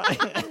singing in my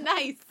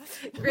nice,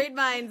 great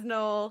minds,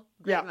 Noel.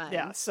 Great minds.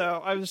 Yeah.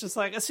 So I was just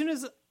as soon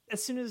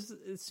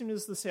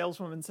as the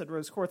saleswoman said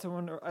rose quartz,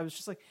 I was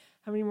just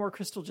how many more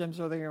crystal gems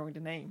are they going to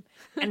name?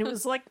 And it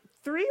was 3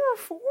 or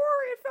 4.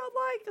 It felt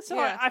like. So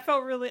yeah. I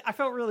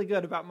felt really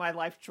good about my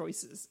life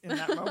choices in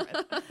that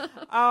moment.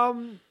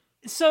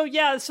 So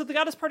the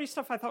Goddess Party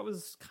stuff I thought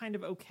was kind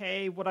of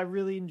okay. What I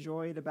really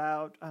enjoyed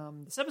about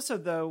this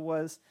episode, though,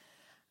 was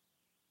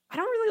I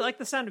don't really like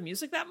the Sound of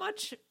Music that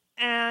much,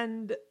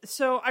 and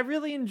so I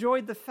really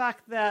enjoyed the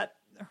fact that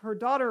her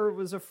daughter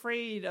was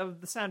afraid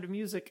of the Sound of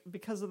Music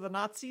because of the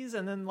Nazis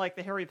and then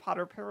the Harry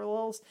Potter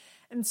parallels.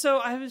 And so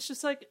I was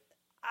just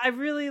I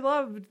really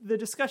loved the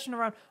discussion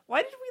around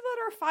why did we let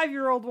our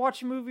 5-year-old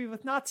watch a movie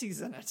with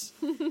Nazis in it?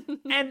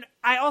 And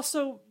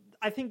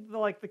I think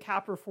the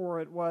capper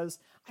for it was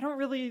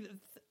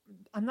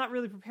I'm not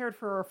really prepared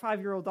for our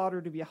 5-year-old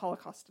daughter to be a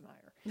Holocaust denier.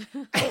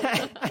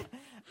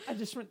 I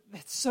just went,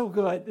 that's so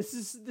good. This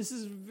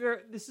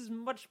is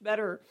much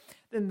better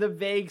than the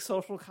vague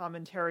social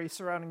commentary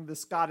surrounding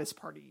this Goddess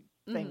Party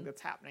thing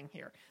that's happening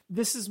here.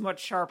 This is much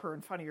sharper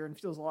and funnier and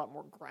feels a lot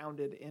more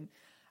grounded in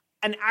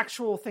an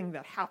actual thing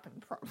that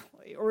happened,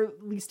 probably, or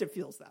at least it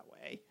feels that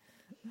way.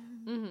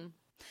 Mm-hmm.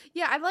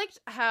 Yeah, I liked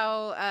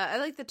how I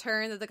like the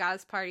turn that the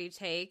Goddess Party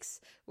takes,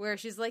 where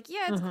she's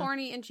it's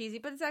corny and cheesy,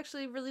 but it's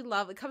actually really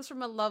lovely. It comes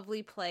from a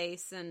lovely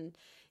place, and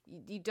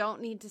you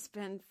don't need to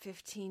spend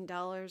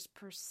 $15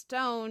 per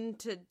stone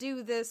to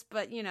do this,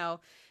 but you know,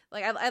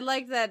 like I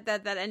like that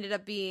ended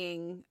up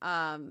being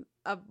a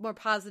more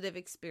positive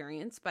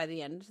experience by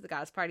the end of the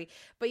Goddess Party.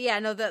 But yeah,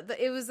 no,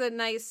 it was a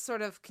nice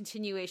sort of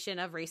continuation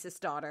of Racist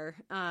Daughter,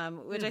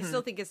 which I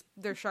still think is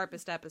their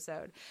sharpest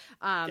episode.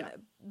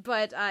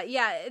 But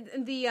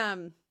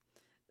the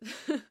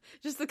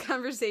just the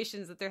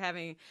conversations that they're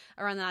having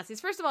around the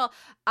Nazis. First of all,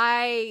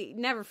 I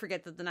never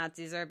forget that the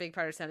Nazis are a big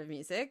part of Sound of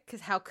Music,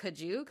 because how could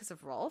you? Because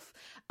of Rolf.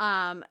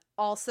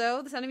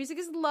 Also, the Sound of Music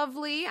is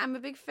lovely. I'm a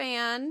big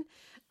fan.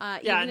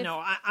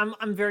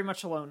 I'm very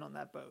much alone on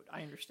that boat.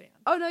 I understand.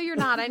 Oh no, you're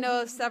not. I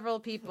know of several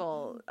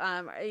people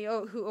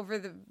who over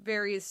the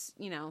various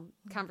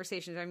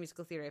conversations around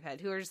musical theater I've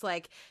had who are just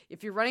like,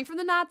 if you're running from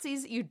the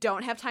Nazis, you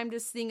don't have time to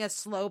sing a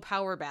slow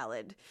power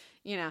ballad.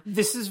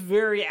 This is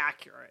very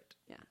accurate.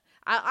 Yeah,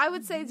 I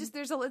would say just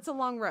it's a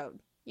long road.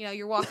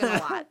 You're walking a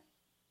lot.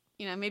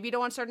 Maybe you don't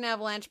want to start an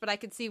avalanche, but I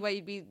could see why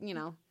you'd be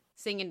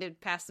singing to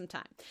pass some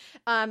time.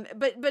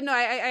 But no,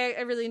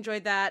 I really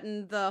enjoyed that,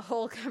 and the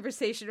whole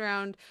conversation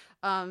around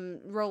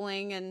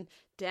Rolling and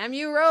damn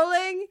you,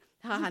 Rolling.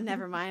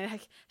 Never mind. I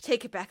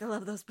take it back. I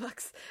love those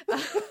books,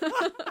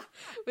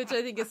 which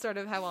I think is sort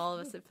of how all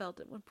of us have felt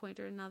at one point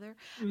or another.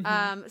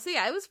 So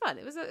yeah, it was fun.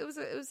 It was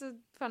a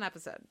fun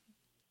episode.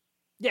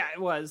 Yeah,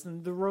 it was,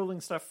 and the rolling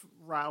stuff,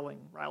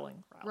 rolling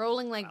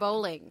like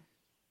bowling.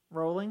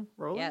 Rolling.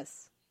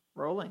 Yes,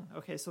 rolling.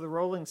 Okay, so the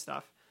rolling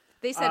stuff.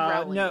 They said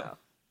rolling. No. Though.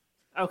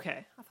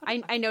 Okay,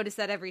 I noticed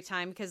that every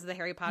time because of the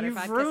Harry Potter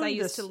podcast I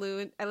used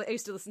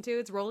to listen to.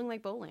 It's rolling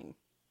like bowling.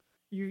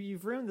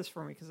 You've ruined this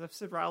for me because I've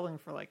said rolling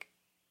for like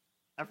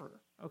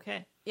ever.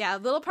 Okay. Yeah, a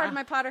little part of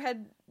my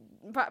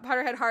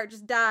Potterhead heart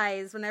just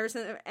dies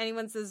whenever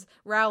anyone says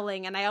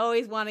rowling, and I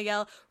always want to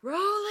yell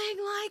rolling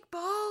like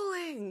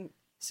bowling.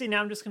 See,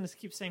 now I'm just going to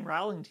keep saying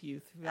rowling to you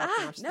throughout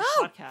the rest of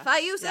the podcast.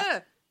 Fight you,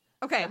 sir.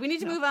 Okay, we need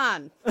to move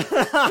on.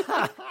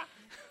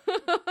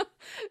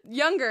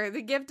 Younger,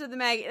 the gift of the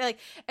Maggie. Like,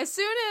 as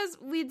soon as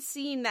we'd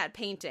seen that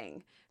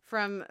painting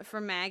from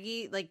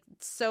Maggie, like,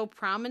 so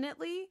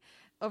prominently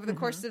over the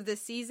course of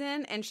this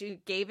season, and she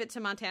gave it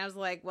to Montana, I was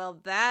like, well,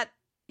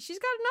 she's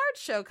got an art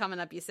show coming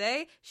up, you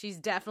say? She's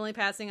definitely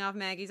passing off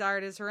Maggie's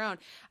art as her own.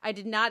 I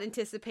did not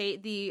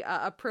anticipate the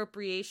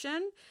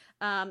appropriation,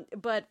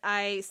 but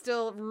I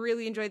still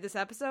really enjoyed this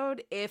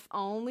episode, if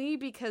only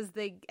because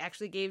they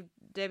actually gave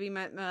Debbie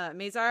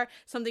Mazar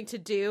something to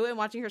do, and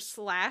watching her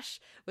slash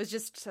was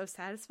just so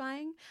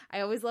satisfying.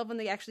 I always love when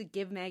they actually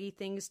give Maggie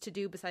things to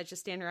do besides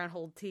just stand around,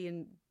 hold tea,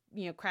 and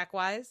crack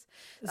wise.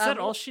 Is that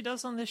all she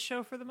does on this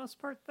show for the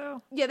most part,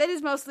 though? Yeah, that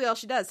is mostly all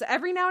she does. So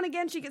every now and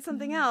again she gets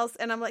something else,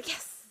 and I'm like,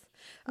 yes.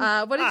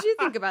 What did you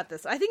think about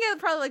this? I think I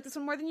probably like this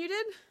one more than you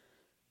did.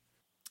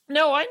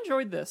 No, I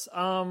enjoyed this.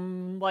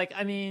 The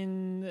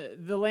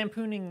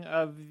lampooning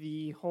of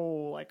the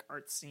whole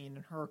art scene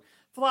and her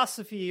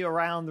philosophy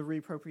around the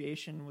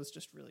reappropriation was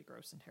just really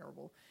gross and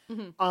terrible.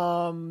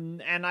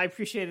 And I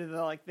appreciated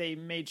that they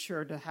made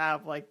sure to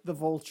have the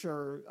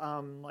Vulture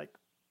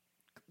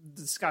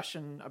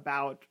discussion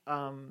about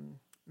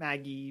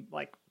Maggie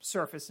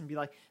surface and be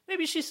like,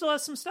 maybe she still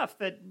has some stuff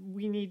that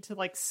we need to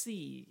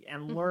see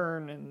and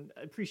learn and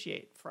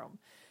appreciate from.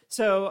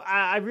 So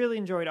I really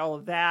enjoyed all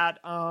of that.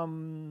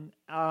 And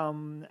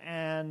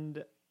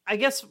I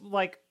guess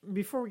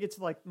before we get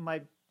to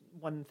my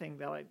one thing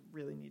that I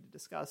really need to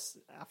discuss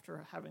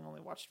after having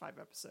only watched 5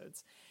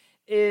 episodes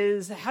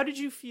is, how did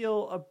you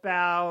feel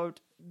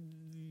about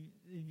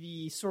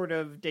the sort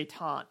of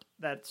detente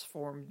that's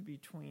formed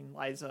between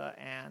Liza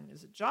and,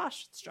 is it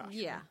Josh? It's Josh.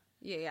 Yeah.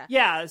 Right?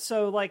 Yeah.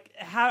 So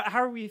how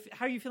are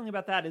you feeling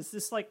about that? Is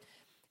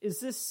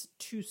this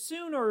too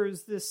soon, or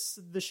is this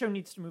the show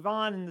needs to move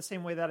on in the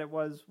same way that it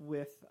was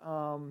with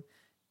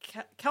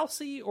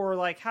Kelsey,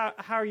 or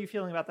how are you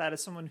feeling about that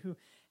as someone who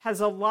has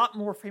a lot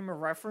more frame of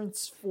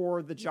reference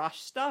for the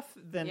Josh stuff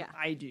than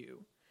I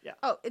do? Yeah.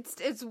 Oh,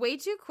 it's way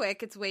too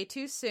quick. It's way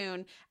too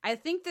soon. I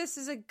think this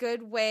is a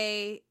good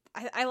way.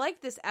 I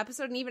like this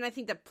episode, and even I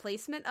think the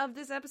placement of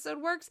this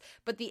episode works,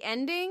 but the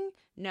ending,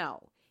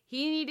 no.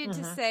 He needed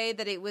to say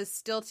that it was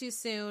still too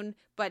soon,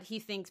 but he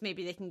thinks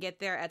maybe they can get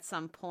there at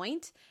some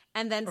point,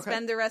 and then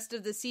spend the rest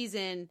of the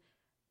season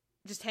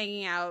just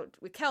hanging out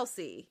with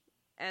Kelsey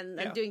and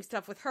doing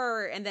stuff with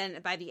her, and then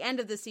by the end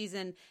of the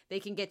season they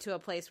can get to a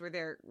place where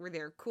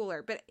they're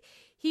cooler. But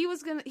he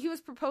was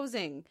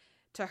proposing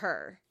to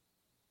her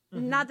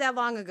not that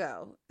long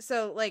ago,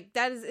 so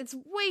it's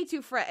way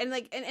too fresh, and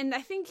and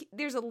I think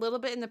there's a little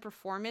bit in the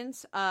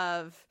performance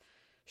of,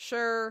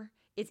 sure,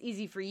 it's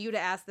easy for you to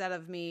ask that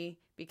of me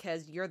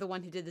because you're the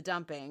one who did the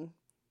dumping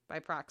by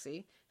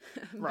proxy,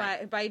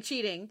 by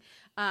cheating.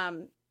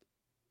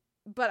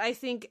 But I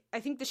think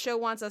the show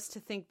wants us to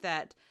think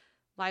that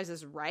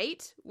Liza's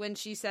right when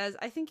she says,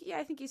 I think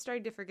he's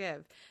starting to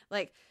forgive.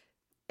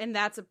 And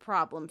that's a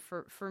problem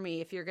for me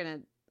if you're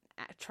going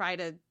to try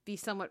to be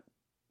somewhat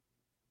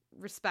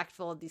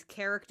respectful of these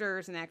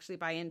characters and actually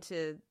buy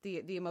into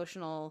the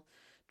emotional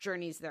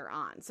journeys they're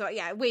on. So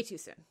yeah, way too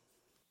soon.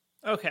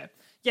 Okay.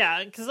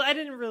 Yeah, because I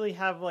didn't really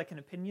have like an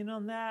opinion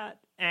on that.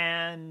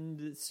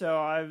 And so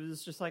I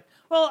was just like,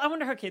 well, I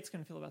wonder how Kate's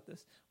going to feel about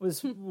this,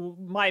 was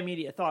my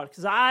immediate thought.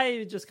 Because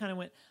I just kind of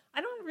went,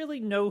 I don't really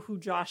know who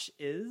Josh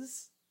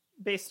is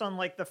based on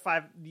like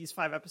these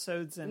 5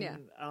 episodes.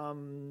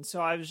 And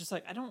so I was just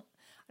like, I don't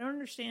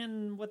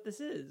understand what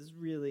this is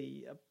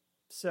really.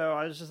 So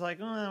I was just like,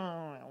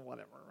 oh,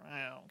 whatever.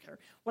 I don't care.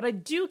 What I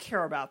do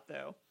care about,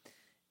 though,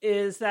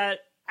 is that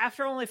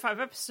after only 5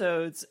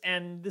 episodes,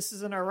 and this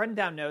is in our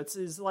rundown notes,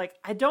 is like,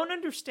 I don't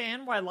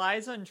understand why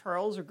Liza and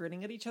Charles are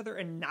grinning at each other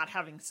and not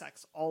having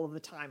sex all of the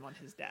time on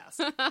his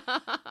desk.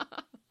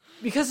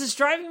 Because it's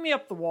driving me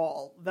up the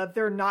wall that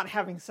they're not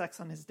having sex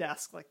on his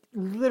desk, like,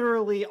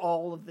 literally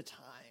all of the time.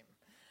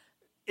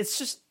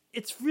 It's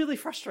really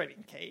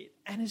frustrating, Kate.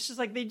 And it's just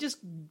like, they just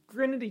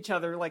grin at each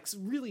other, like,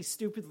 really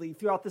stupidly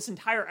throughout this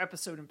entire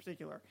episode in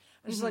particular.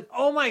 And it's like,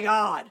 oh my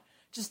God,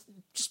 just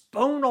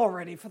bone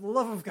already, for the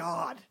love of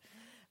God.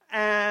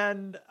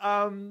 And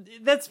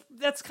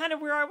that's kind of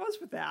where I was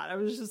with that. I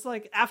was just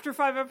like, after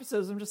 5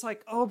 episodes, I'm just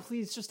like, oh,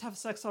 please just have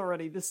sex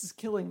already. This is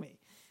killing me.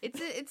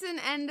 It's an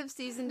end of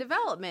season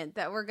development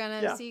that we're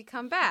gonna see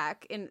come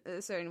back in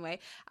a certain way.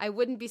 I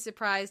wouldn't be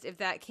surprised if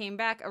that came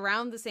back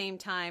around the same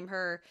time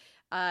her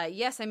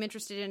yes, I'm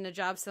interested in a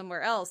job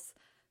somewhere else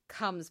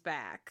comes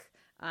back.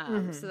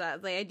 So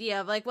that the idea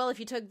of like, well,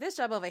 if you took this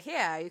job over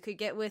here, you could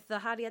get with the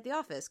hottie at the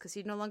office because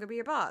he'd no longer be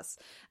your boss.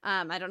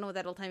 I don't know what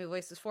that old timey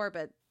voice is for,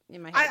 but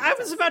in my head, I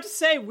was about to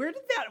say, where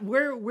did that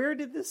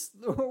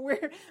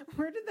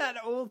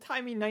old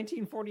timey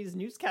 1940s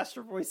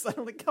newscaster voice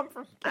suddenly come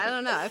from? I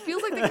don't know. It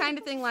feels like the kind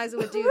of thing Liza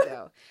would do,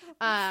 though.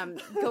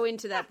 Go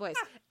into that voice,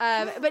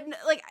 but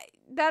like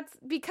that's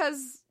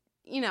because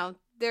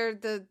they're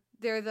the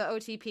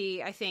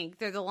OTP. I think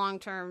they're the long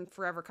term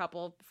forever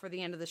couple for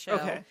the end of the show.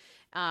 Okay.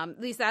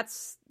 At least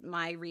that's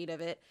my read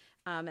of it,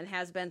 and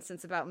has been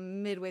since about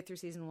midway through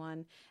season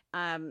 1.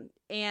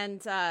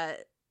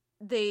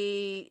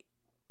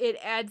 It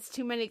adds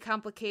too many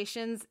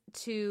complications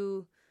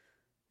to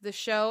the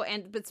show,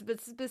 but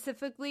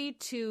specifically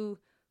to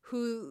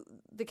who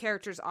the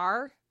characters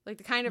are. Like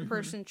the kind of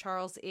person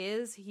Charles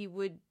is, he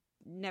would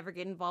never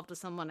get involved with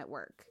someone at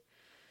work.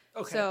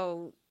 Okay.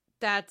 So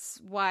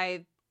that's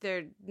why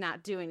they're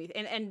not doing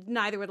anything. And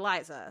neither would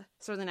Liza,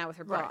 certainly not with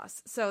her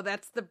boss. So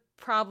that's the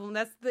problem.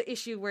 That's the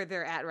issue where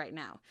they're at right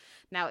now.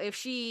 Now, if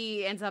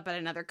she ends up at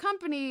another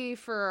company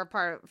for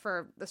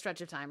a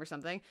stretch of time or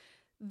something,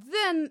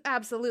 then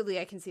absolutely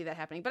I can see that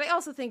happening. But I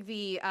also think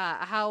the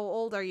how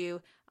old are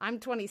you? I'm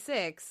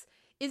 26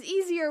 is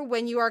easier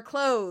when you are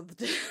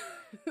clothed,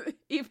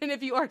 even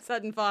if you are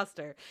Sutton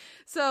Foster.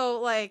 So,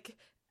 like,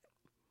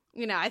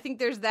 I think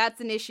that's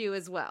an issue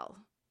as well.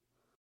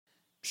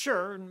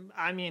 Sure.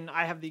 I mean,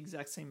 I have the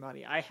exact same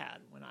body I had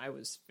when I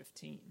was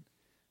 15.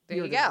 There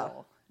you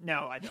go.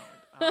 No, I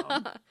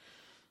don't.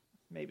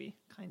 Maybe,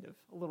 kind of,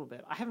 a little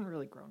bit. I haven't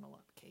really grown a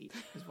lot, Kate,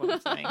 is what I'm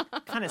saying.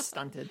 Kind of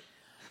stunted.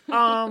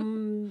 Yeah,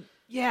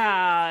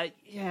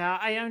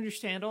 I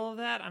understand all of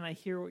that, and I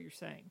hear what you're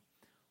saying.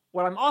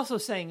 What I'm also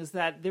saying is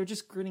that they're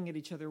just grinning at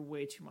each other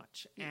way too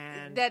much,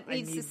 and that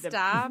needs to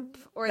stop,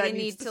 or they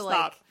need to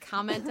like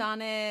comment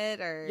on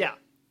it, or yeah.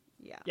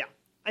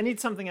 I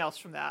need something else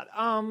from that.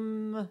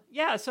 So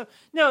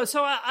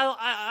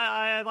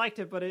I liked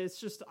it, but it's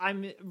just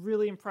I'm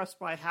really impressed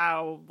by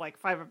how like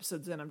 5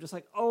 episodes in, I'm just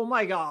like, oh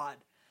my God,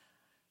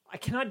 I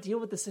cannot deal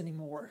with this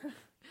anymore.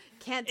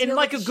 Can't deal in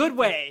like with a good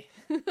way.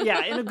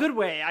 Yeah, in a good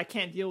way. I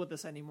can't deal with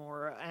this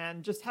anymore.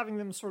 And just having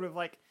them sort of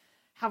like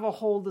have a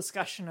whole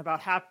discussion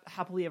about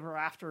happily ever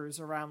afters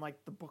around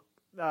like the book,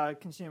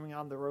 continuing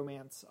on the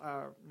romance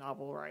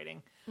novel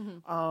writing.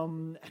 And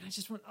I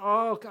just went,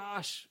 oh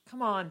gosh,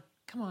 come on.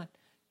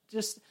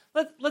 Just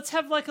let's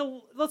have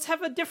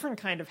a different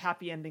kind of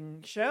happy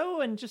ending show,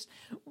 and just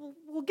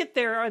we'll get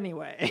there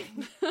anyway.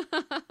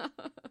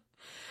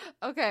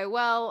 Okay,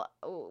 well,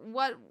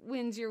 what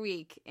wins your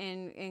week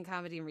in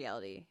comedy and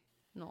reality,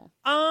 Noel?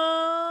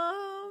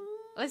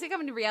 I say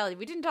comedy and reality.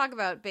 We didn't talk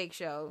about baking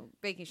show.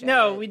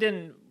 No, we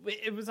didn't.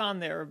 It was on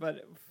there,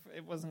 but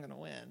it wasn't going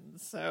to win.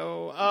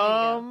 So,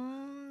 I'll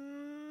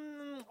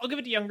give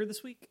it to Younger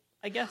this week,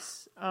 I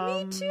guess.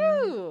 Me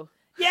too.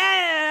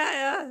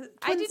 Yeah,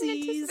 I didn't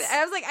anticipate.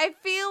 I was like, I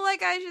feel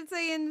like I should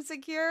say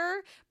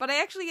Insecure, but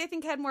I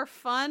think had more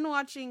fun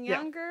watching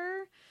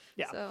Younger.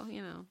 Yeah. So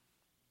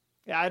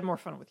Yeah, I had more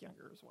fun with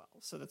Younger as well,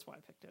 so that's why I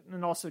picked it.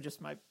 And also just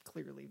my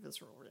clearly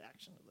visceral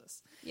reaction to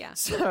this. Yeah.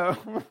 So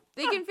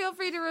they can feel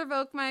free to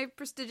revoke my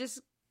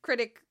prestigious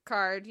critic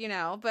card,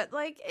 but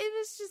like it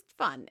was just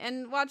fun.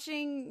 And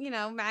watching,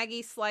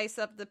 Maggie slice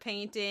up the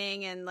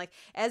painting, and like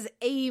as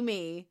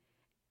Amy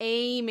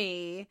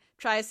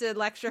tries to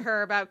lecture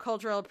her about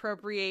cultural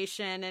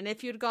appropriation, and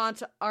if you'd gone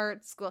to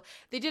art school,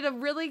 they did a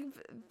really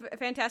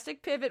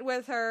fantastic pivot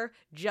with her,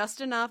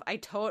 just enough.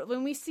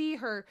 When we see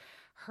her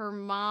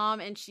mom,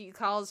 and she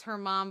calls her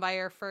mom by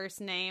her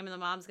first name, and the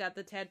mom's got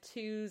the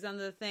tattoos on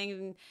the thing,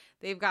 and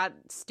they've got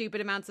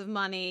stupid amounts of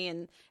money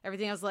and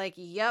everything. I was like,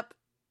 yep,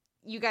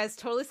 you guys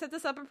totally set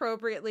this up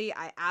appropriately.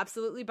 I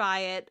absolutely buy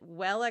it.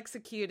 Well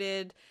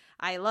executed.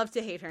 I love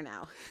to hate her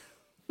now.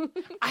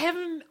 I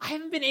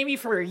haven't been Amy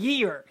for a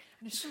year.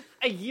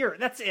 A year.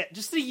 That's it.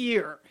 Just a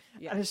year.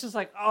 Yeah. And it's just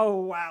like,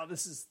 oh wow,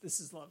 this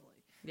is lovely.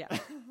 Yeah.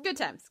 Good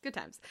times. Good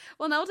times.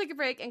 Well, now we'll take a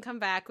break and come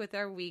back with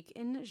our week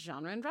in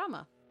genre and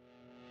drama.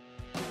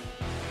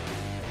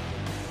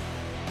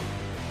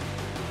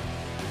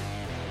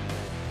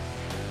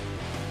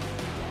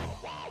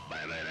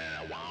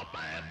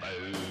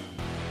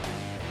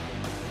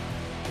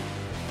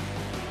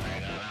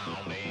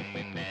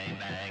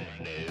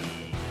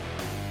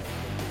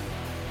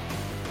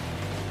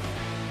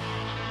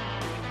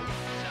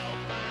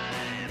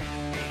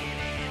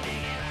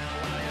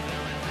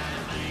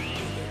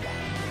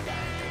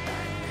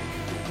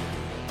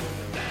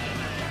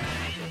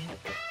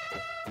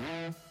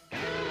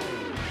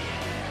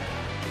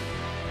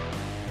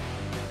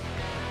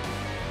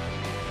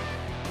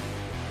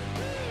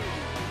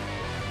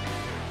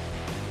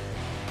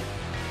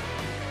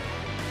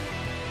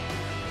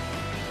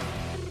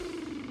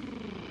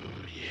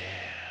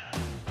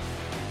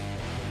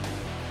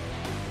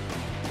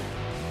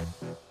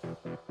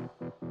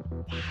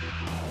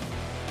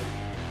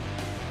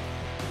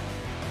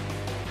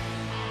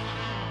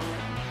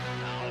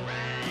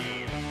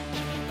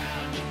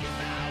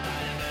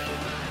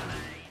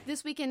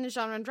 This week in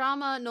genre and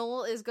drama,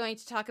 Noel is going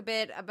to talk a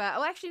bit about,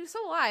 oh, actually, so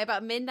will I,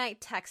 about Midnight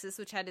Texas,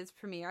 which had its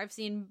premiere. I've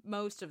seen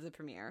most of the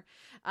premiere.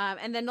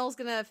 And then Noel's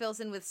going to fill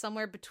us in with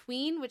Somewhere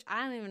Between, which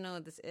I don't even know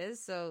what this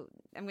is, so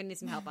I'm going to need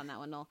some help on that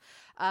one, Noel.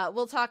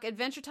 We'll talk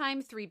Adventure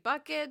Time, 3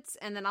 Buckets,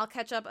 and then I'll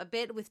catch up a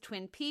bit with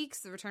Twin Peaks,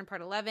 The Return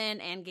Part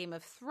 11, and Game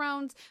of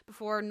Thrones,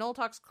 before Noel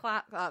talks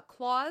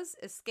Claws,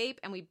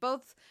 Escape, and we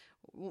both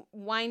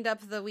wind up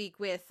the week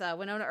with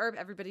Wynonna Earp,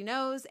 Everybody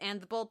Knows, and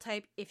The Bold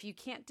Type, If You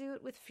Can't Do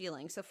It With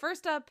Feeling. So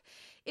first up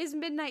is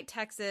Midnight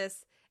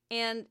Texas,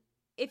 and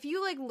if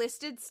you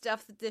listed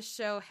stuff that this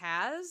show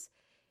has,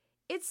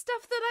 it's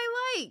stuff that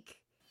I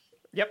like.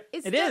 Yep,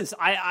 it is.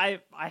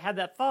 I had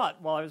that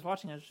thought while I was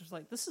watching. I was just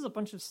like, this is a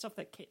bunch of stuff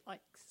that Kate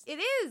likes.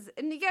 It is,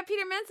 and you got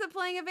Peter Mensah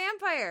playing a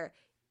vampire.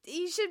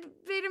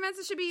 Peter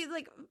Mensah should be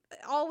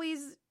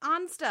always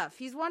on stuff.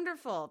 He's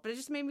wonderful, but it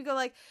just made me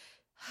go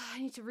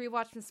I need to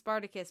rewatch some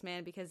Spartacus,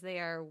 man, because they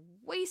are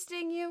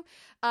wasting you.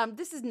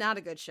 This is not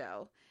a good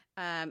show.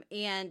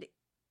 And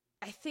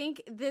I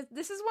think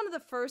this is one of the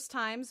first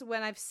times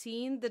when I've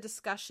seen the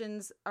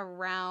discussions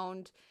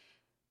around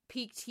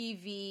peak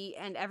TV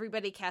and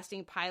everybody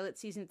casting pilot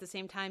season at the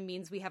same time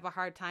means we have a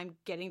hard time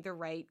getting the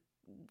right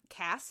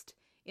cast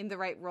in the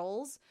right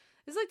roles.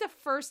 This is the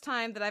first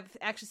time that I've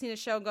actually seen a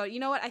show and go, you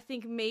know what? I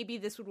think maybe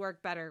this would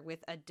work better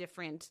with a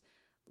different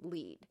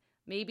lead.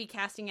 Maybe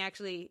casting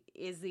actually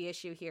is the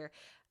issue here.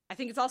 I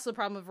think it's also a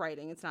problem of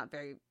writing. It's not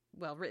very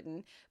well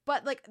written.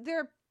 But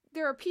there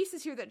are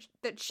pieces here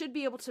that should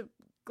be able to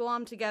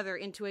glom together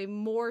into a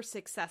more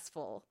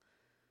successful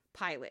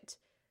pilot.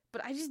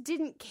 But I just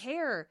didn't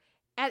care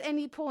at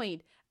any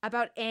point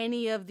about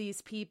any of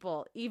these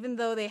people, even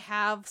though they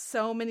have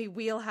so many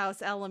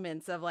wheelhouse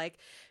elements of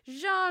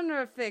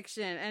genre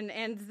fiction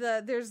and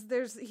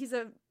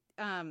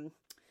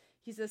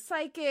he's a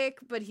psychic,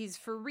 but he's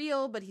for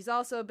real, but he's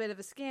also a bit of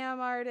a scam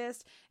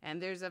artist.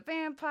 And there's a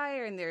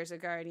vampire, and there's a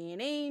guardian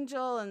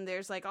angel, and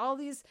there's all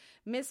these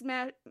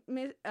mishmash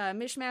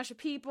of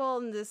people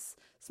in this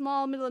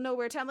small middle of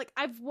nowhere town.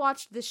 I've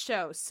watched this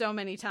show so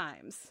many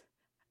times.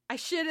 I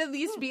should at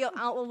least be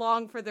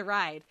along for the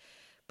ride,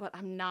 but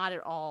I'm not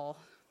at all.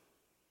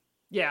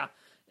 Yeah.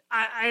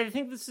 I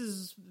think this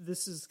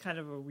is kind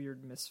of a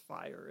weird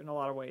misfire in a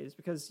lot of ways,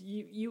 because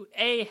you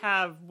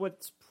have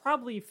what's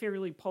probably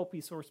fairly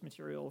pulpy source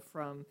material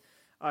from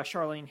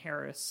Charlaine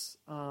Harris,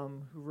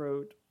 who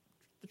wrote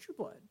the True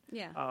Blood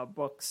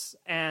books,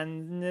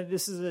 and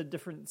this is a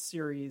different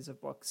series of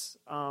books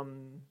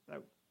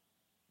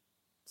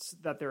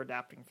that they're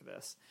adapting for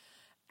this.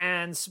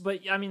 But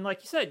I mean,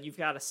 like you said, you've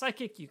got a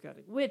psychic, you've got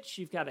a witch,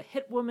 you've got a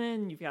hit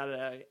woman, you've got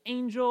an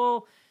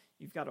angel.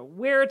 You've got a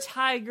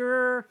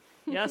were-tiger.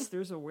 Yes,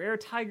 there's a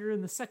were-tiger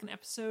in the second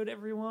episode,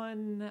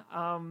 everyone.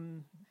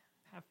 And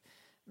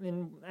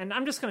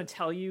I'm just going to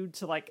tell you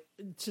to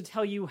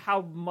tell you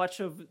how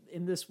much of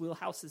in this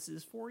wheelhouse this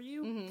is for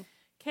you. Mm-hmm.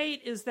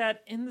 Kate, is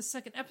that in the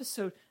second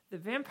episode, the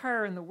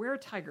vampire and the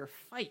were-tiger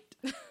fight.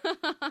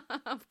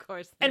 Of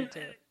course they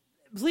do.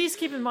 Please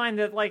keep in mind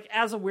that,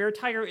 as a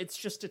were-tiger, it's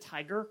just a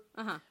tiger.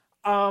 Uh-huh.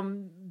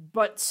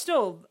 But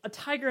still, a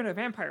tiger and a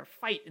vampire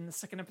fight in the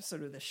second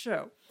episode of this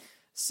show.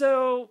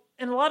 So,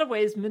 in a lot of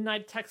ways,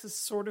 Midnight Texas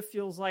sort of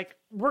feels like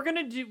we're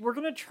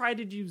gonna try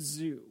to do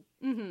Zoo,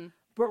 mm-hmm.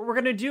 but we're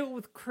gonna do it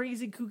with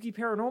crazy, kooky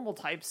paranormal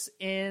types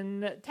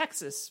in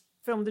Texas,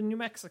 filmed in New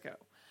Mexico,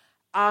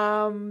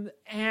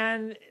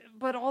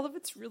 but all of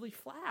it's really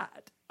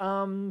flat.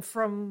 From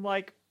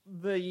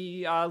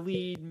the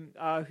lead,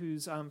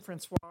 who's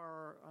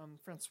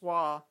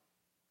Francois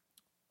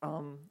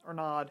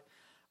Arnaud,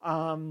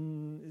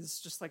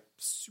 is just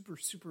super,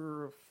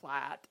 super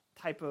flat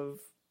type of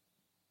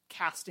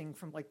casting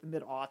from the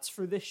mid-aughts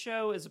for this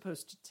show, as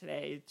opposed to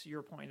today, to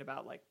your point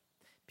about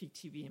peak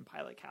TV and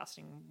pilot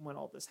casting when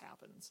all this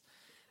happens.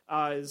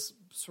 Is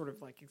sort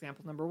of like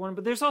example number one.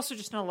 But there's also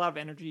just not a lot of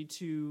energy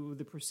to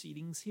the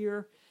proceedings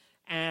here.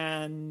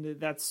 And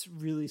that's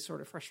really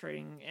sort of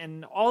frustrating.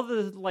 And all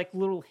the like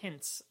little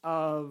hints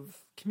of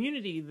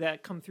community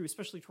that come through,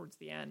 especially towards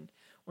the end,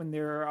 when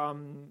they're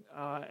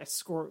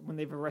when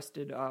they've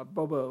arrested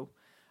Bobo,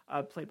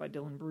 played by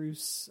Dylan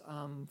Bruce,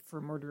 for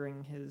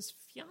murdering his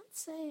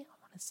fiance. I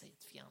want to say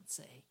it's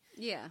fiance.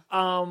 Yeah.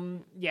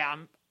 Yeah,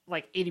 I'm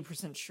like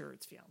 80% sure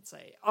it's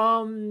fiance.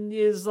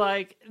 Is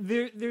like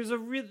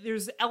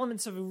there's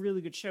elements of a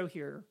really good show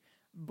here.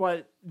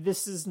 But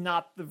this is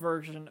not the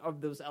version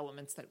of those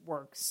elements that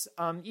works.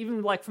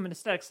 Even like from an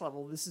aesthetics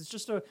level, this is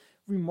just a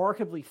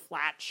remarkably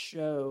flat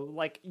show.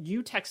 Like,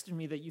 you texted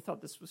me that you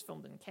thought this was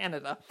filmed in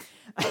Canada.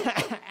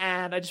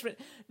 And I just went,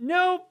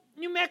 nope,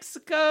 New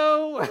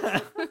Mexico.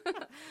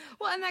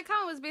 Well, and that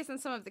comment was based on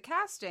some of the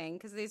casting,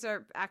 because these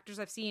are actors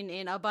I've seen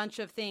in a bunch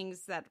of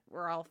things that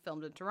were all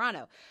filmed in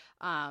Toronto,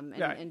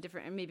 and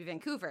different, and maybe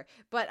Vancouver.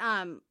 But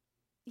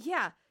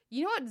yeah,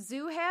 you know what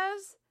Zoo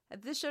has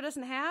that this show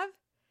doesn't have?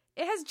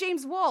 It has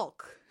James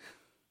Wolk.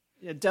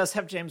 It does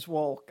have James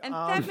Wolk. And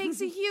that makes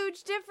a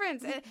huge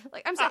difference. And,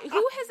 like, I'm sorry,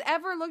 who has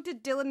ever looked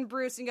at Dylan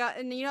Bruce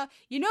and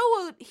you know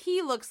what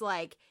he looks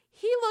like?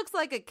 He looks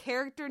like a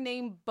character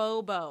named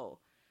Bobo.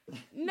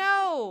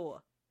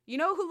 No. You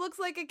know who looks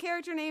like a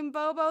character named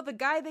Bobo? The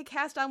guy they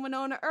cast on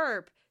Wynonna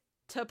Earp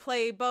to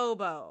play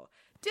Bobo.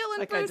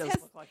 Dylan Bruce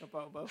has look like a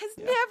Bobo. Has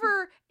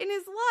never in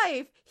his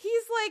life.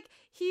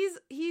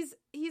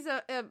 He's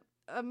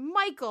a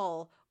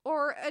Michael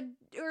or a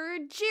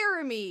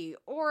Jeremy,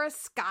 or a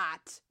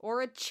Scott,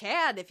 or a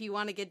Chad, if you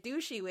want to get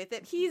douchey with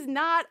it. He's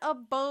not a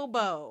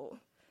Bobo.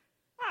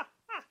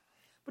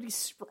 But he's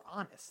super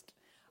honest.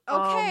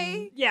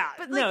 Okay. Yeah.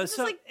 But like, no,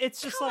 so like,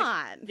 it's just come like,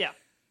 on. Yeah.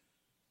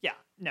 Yeah.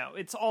 No,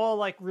 it's all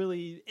like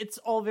really, it's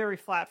all very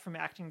flat from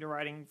acting to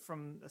writing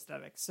from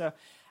aesthetics. So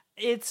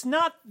it's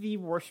not the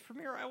worst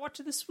premiere I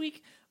watched this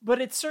week,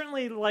 but it's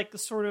certainly like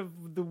sort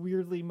of the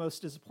weirdly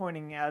most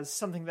disappointing, as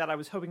something that I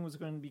was hoping was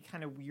going to be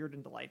kind of weird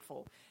and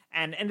delightful,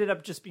 and ended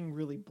up just being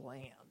really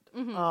bland.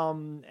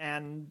 Mm-hmm.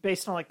 And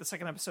based on like the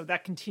second episode,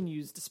 that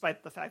continues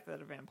despite the fact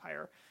that a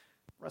vampire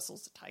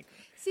wrestles a tiger.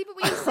 See, but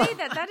when you say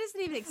that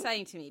isn't even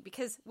exciting to me,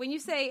 because when you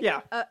say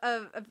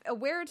a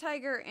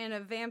were-tiger and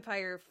a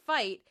vampire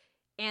fight,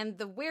 and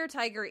the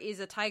were-tiger is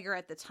a tiger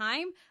at the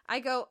time, I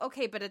go,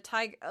 okay, but a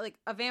tiger, like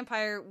a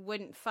vampire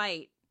wouldn't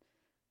fight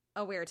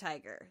a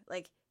were-tiger.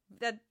 Like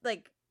that,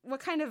 like what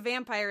kind of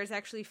vampire is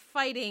actually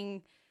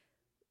fighting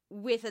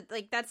with it?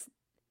 Like that's,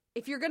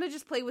 if you're gonna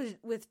just play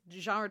with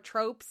genre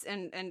tropes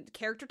and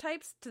character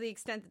types to the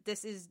extent that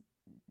this is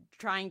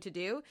trying to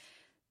do,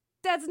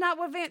 that's not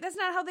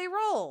how they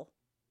roll.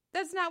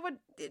 That's not what,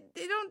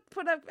 they don't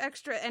put up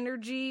extra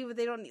energy.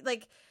 They don't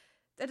like.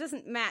 That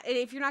doesn't matter.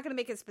 If you're not going to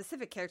make a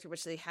specific character,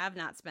 which they have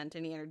not spent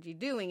any energy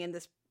doing in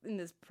this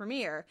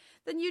premiere,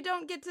 then you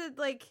don't get to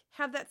like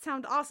have that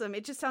sound awesome.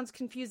 It just sounds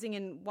confusing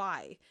and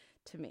why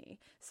to me.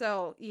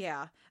 So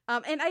yeah.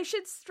 And I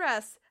should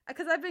stress,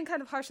 because I've been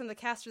kind of harsh on the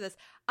cast for this,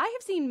 I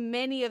have seen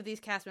many of these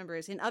cast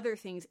members in other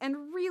things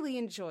and really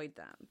enjoyed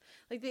them.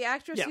 Like the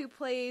actress who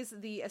plays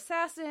the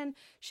assassin,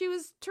 she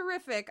was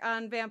terrific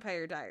on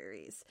Vampire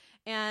Diaries.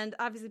 And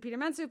obviously Peter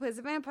Mensa, who plays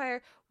the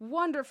vampire,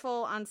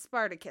 wonderful on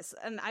Spartacus.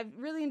 And I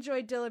really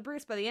enjoyed Dylan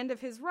Bruce by the end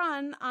of his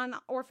run on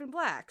Orphan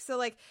Black. So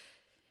like,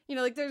 you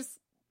know, like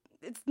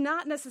it's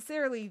not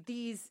necessarily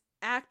these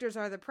actors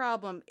are the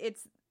problem.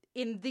 It's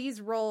in these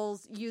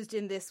roles used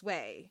in this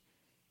way.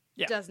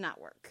 Does not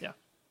work. Yeah.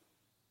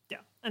 Yeah.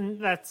 And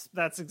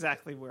that's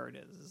exactly where it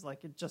is. It's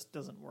like, it just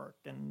doesn't work.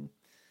 And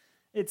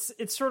it's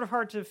sort of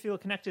hard to feel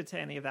connected to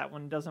any of that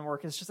when it doesn't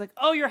work. It's just like,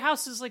 oh, your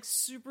house is like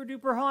super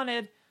duper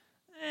haunted.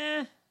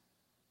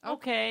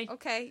 Okay.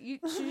 Okay. You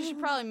should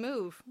probably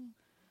move.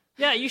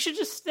 Yeah, you should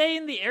just stay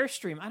in the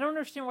Airstream. I don't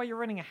understand why you're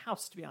renting a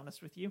house, to be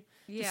honest with you.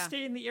 Yeah. Just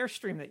stay in the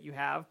Airstream that you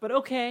have. But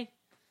okay.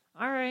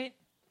 All right.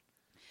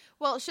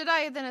 Well, should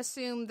I then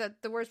assume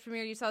that the worst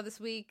premiere you saw this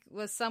week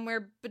was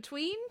somewhere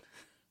between?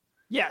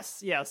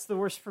 Yes. The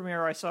worst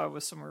premiere I saw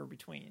was somewhere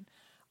between.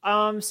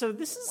 So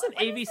this is an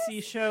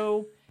ABC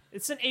show.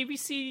 It's an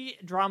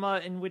ABC drama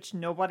in which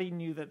nobody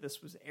knew that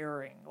this was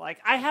airing. Like,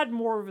 I had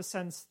more of a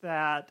sense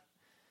that,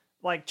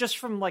 like, just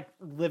from, like,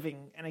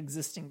 living and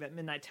existing, that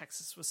Midnight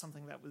Texas was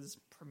something that was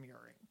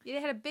premiering. It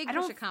had a big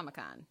push at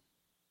ComicCon.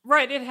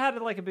 Right, it had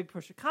like a big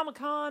push at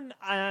ComicCon,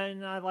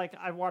 and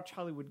I watched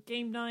Hollywood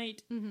Game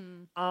Night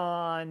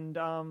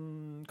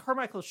on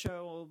Carmichael's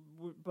show,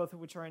 both of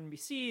which are on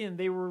NBC, and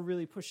they were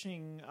really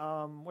pushing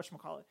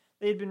whatchamacallit.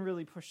 They had been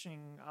really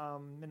pushing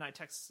Midnight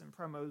Texas in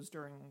promos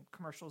during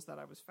commercials that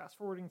I was fast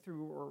forwarding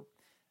through, or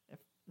if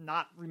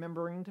not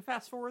remembering to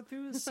fast forward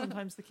through, as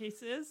sometimes the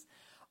case is.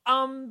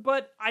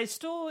 But I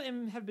still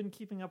have been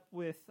keeping up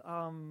with,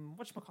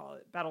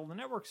 Battle of the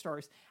Network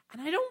Stars,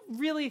 and I don't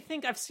really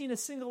think I've seen a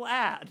single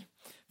ad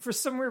for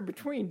Somewhere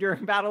Between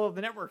during Battle of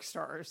the Network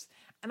Stars.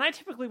 And I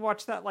typically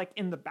watch that, like,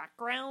 in the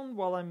background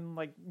while I'm,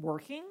 like,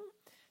 working.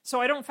 So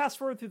I don't fast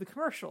forward through the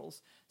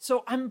commercials.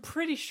 So I'm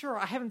pretty sure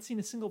I haven't seen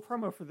a single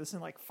promo for this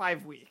in like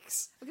 5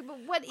 weeks. Okay, but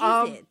what is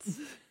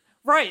it?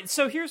 Right.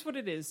 So here's what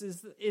it is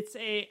it's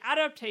a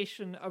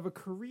adaptation of a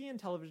Korean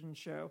television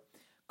show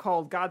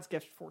called God's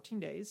Gift 14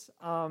 Days.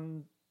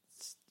 And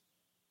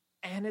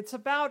it's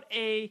about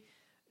a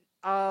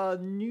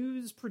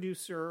news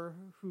producer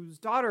whose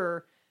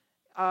daughter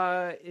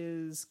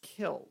is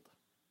killed.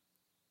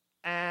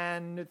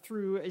 And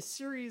through a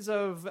series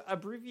of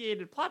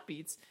abbreviated plot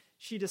beats,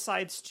 she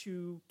decides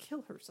to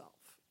kill herself.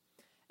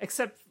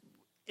 Except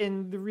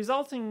in the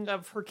resulting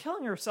of her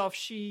killing herself,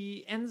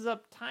 she ends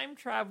up time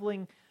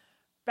traveling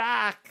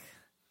back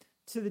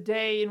to the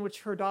day in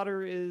which her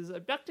daughter is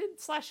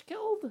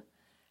abducted/killed,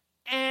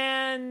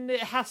 and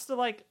it has to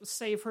like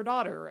save her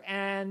daughter.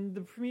 And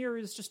the premiere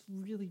is just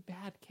really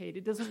bad, Kate.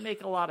 It doesn't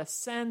make a lot of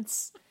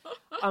sense.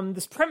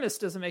 This premise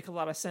doesn't make a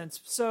lot of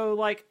sense. So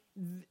like,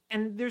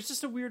 and there's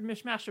just a weird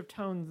mishmash of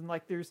tones, and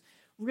like there's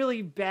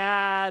really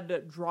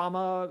bad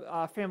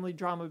drama, family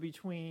drama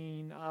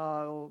between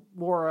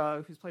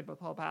Laura, who's played by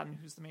Paul Patton,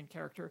 who's the main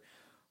character,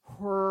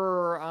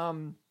 her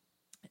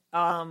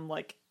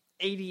like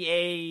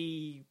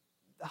ADA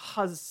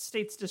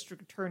state's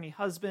district attorney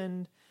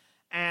husband,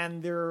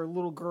 and their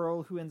little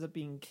girl who ends up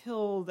being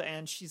killed,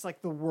 and she's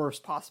like the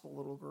worst possible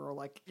little girl.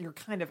 Like, you're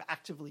kind of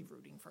actively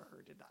rooting for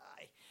her to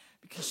die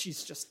because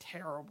she's just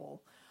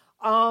terrible.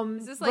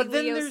 Is this like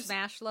Leo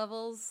Smash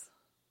levels?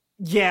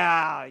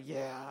 Yeah.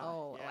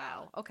 Oh, yeah.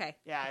 wow. Okay.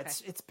 Yeah, okay.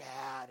 It's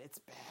bad. It's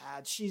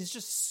bad. She's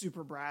just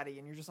super bratty,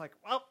 and you're just like,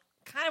 well,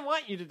 kind of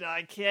want you to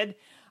die, kid.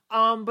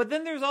 But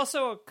then there's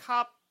also a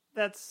cop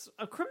that's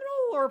a criminal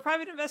or a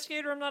private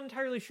investigator, I'm not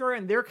entirely sure,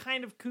 and they're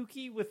kind of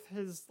kooky with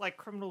his like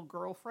criminal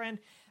girlfriend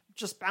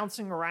just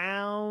bouncing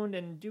around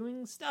and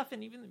doing stuff,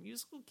 and even the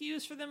musical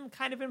cues for them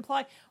kind of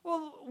imply,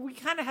 well, we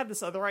kind of had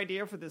this other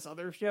idea for this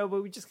other show,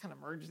 but we just kind of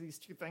merged these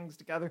two things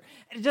together,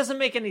 and it doesn't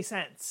make any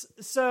sense.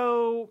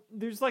 So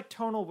there's like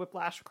tonal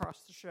whiplash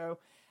across the show,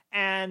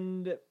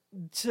 and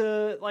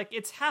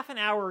it's half an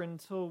hour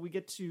until we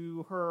get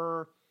to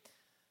her,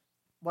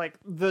 like,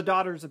 the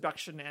daughter's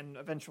abduction and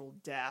eventual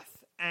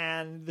death,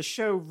 and the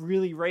show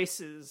really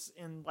races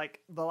in like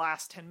the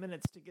last 10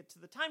 minutes to get to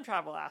the time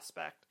travel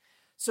aspect,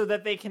 so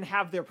that they can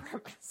have their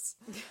premise.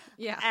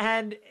 Yeah.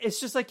 And it's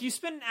just like, you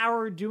spend an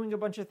hour doing a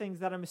bunch of things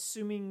that I'm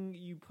assuming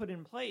you put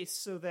in place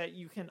so that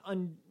you can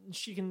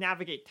she can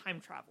navigate time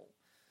travel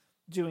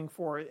doing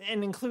for it.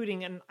 And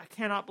including, and I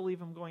cannot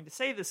believe I'm going to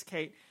say this,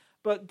 Kate,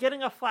 but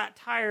getting a flat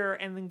tire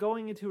and then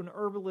going into an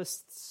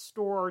herbalist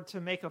store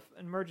to make an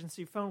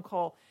emergency phone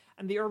call.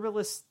 And the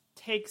herbalist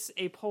takes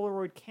a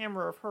Polaroid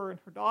camera of her and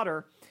her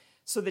daughter,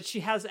 so that she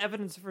has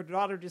evidence of her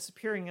daughter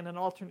disappearing in an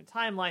alternate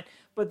timeline.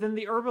 But then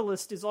the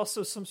herbalist is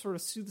also some sort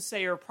of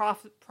soothsayer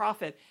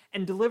prophet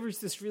and delivers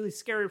this really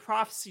scary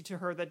prophecy to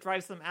her that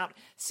drives them out.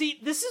 See,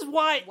 this is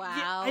why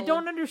I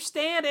don't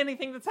understand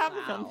anything that's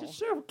happening on the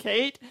show,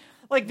 Kate.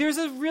 Like, there's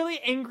a really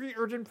angry,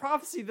 urgent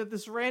prophecy that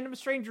this random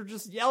stranger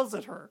just yells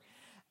at her.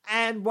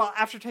 And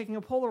after taking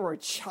a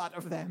Polaroid shot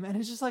of them, and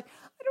it's just like,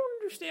 I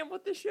don't understand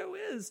what this show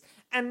is.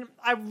 And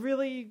I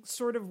really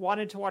sort of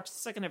wanted to watch the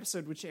second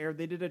episode, which aired.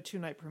 They did a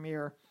 2-night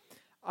premiere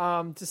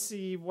to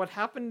see what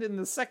happened in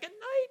the second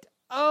night.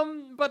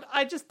 But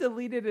I just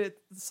deleted it,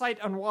 sight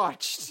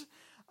unwatched,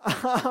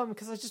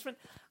 because I just went,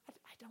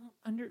 I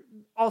don't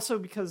also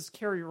because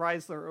Carrie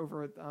Reisler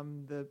over at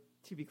the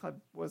TV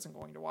Club wasn't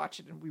going to watch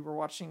it, and we were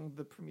watching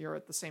the premiere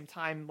at the same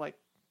time, like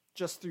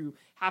just through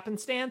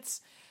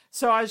happenstance.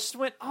 So I just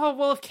went, oh,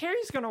 well, if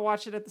Carrie's going to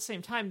watch it at the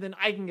same time, then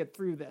I can get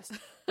through this.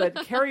 But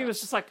Carrie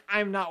was just like,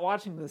 I'm not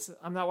watching this.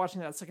 I'm not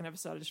watching that second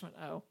episode. I just went,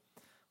 oh,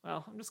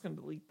 well, I'm just going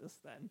to delete this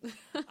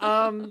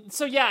then.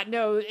 So yeah,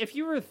 no, if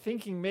you were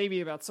thinking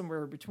maybe about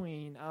somewhere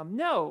between,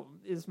 no,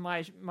 is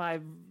my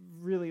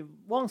really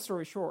long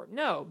story short.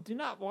 No, do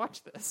not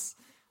watch this.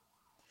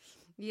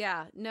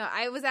 Yeah, no,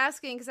 I was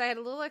asking because I had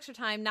a little extra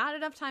time, not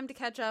enough time to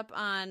catch up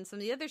on some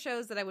of the other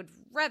shows that I would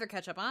rather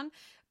catch up on,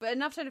 but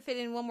enough time to fit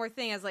in one more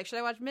thing. I was like, should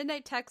I watch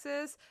Midnight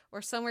Texas or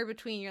somewhere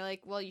between? You're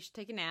like, well, you should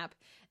take a nap.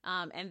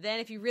 And then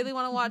if you really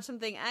want to watch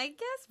something, I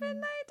guess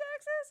Midnight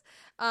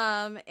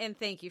Texas. And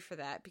thank you for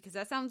that, because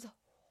that sounds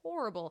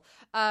horrible.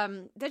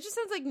 That just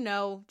sounds like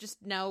no,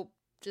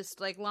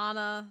 just like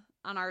Lana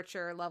on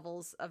Archer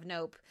levels of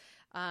nope.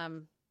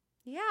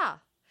 Yeah.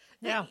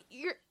 Yeah.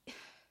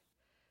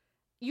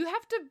 You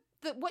have to,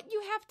 what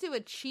you have to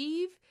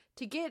achieve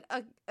to get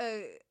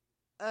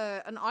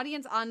an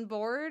audience on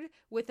board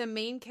with a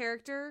main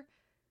character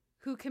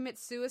who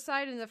commits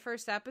suicide in the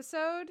first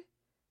episode,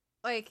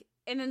 like,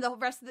 and then the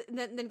rest of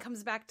then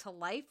comes back to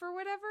life or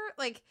whatever.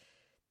 Like,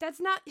 that's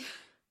not.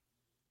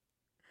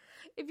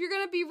 If you're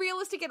gonna be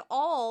realistic at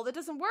all, that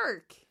doesn't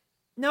work.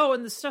 No,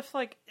 and the stuff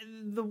like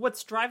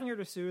what's driving her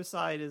to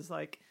suicide is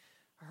like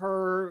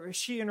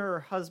she and her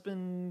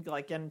husband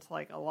like get into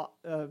like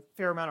a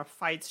fair amount of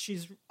fights.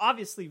 She's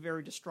obviously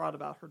very distraught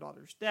about her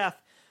daughter's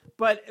death,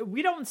 but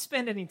we don't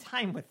spend any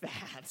time with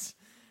that.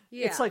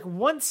 Yeah. It's like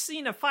one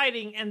scene of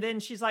fighting, and then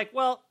she's like,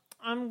 well,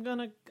 I'm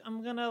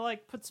gonna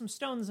like put some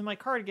stones in my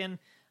cardigan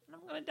and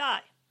I'm gonna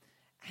die.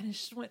 And it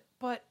just went,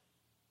 but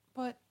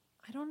I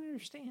don't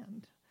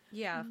understand.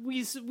 Yeah.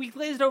 We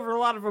glazed over a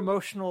lot of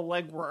emotional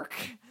legwork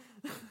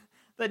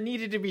that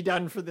needed to be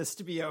done for this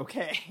to be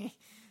okay.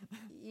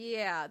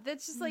 Yeah,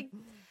 that's just like,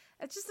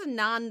 it's just a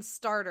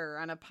non-starter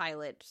on a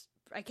pilot.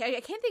 I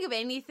can't think of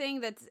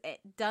anything that's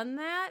done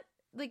that.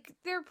 Like,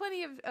 there are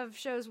plenty of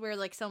shows where,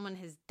 like, someone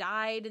has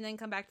died and then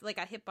come back to, like,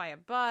 got hit by a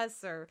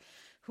bus or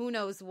who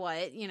knows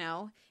what, you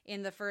know,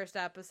 in the first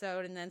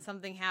episode, and then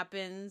something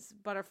happens,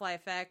 butterfly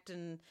effect,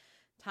 and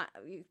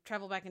you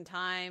travel back in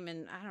time,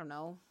 and I don't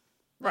know.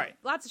 Like, right.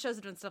 Lots of shows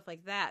have done stuff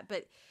like that,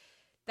 but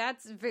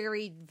that's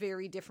very,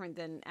 very different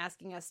than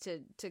asking us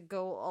to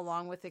go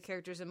along with the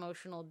character's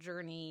emotional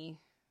journey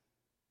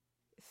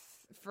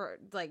for,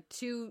 like,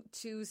 to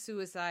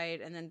suicide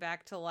and then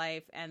back to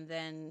life and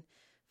then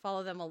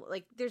follow them.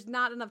 Like, there's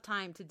not enough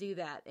time to do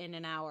that in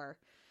an hour,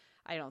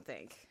 I don't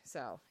think.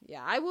 So,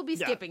 yeah, I will be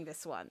skipping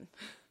this one.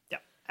 Yeah,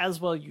 as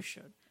well you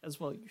should.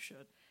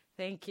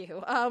 Thank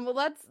you.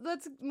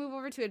 Let's move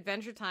over to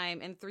Adventure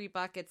Time and 3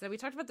 Buckets. And we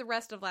talked about the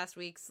rest of last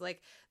week's,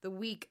 like, the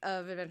week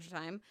of Adventure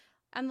Time.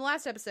 And the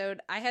last episode,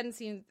 I hadn't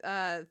seen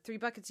 3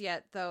 Buckets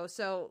yet, though.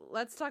 So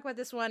let's talk about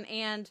this one.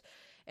 And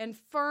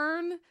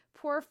Fern,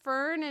 poor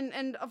Fern,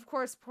 and of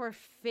course, poor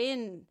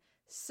Finn.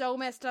 So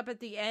messed up at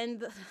the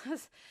end.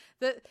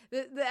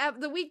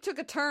 The week took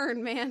a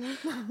turn, man.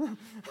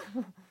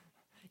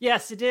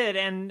 Yes, it did.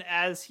 And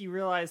as he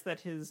realized that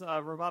his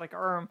robotic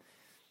arm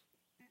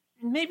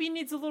maybe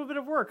needs a little bit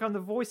of work on the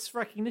voice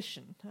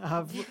recognition,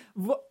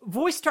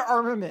 voice to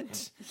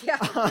armament.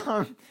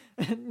 Yeah,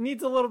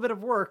 needs a little bit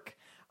of work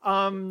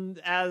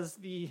as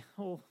the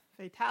whole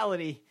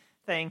fatality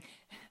thing.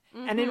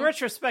 Mm-hmm. And in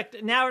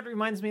retrospect, now it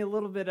reminds me a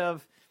little bit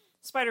of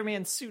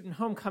Spider-Man's suit in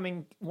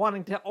Homecoming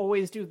wanting to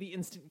always do the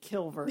instant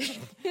kill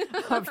version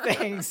of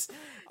things.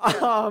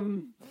 How did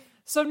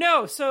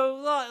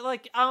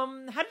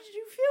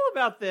you feel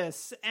about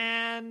this?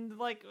 And,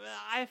 like,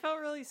 I felt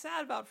really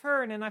sad about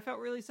Fern, and I felt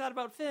really sad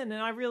about Finn,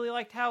 and I really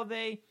liked how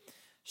they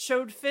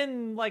showed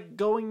Finn, like,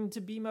 going to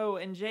BMO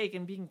and Jake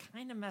and being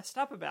kind of messed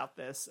up about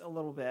this a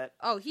little bit.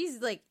 Oh, he's,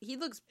 like, he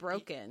looks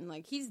broken.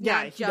 Like, he's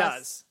not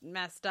just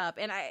messed up.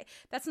 And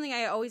that's something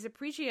I always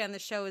appreciate on the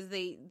show is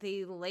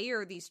they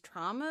layer these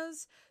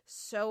traumas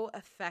so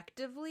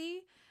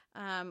effectively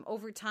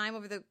over time,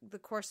 over the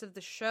course of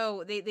the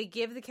show. They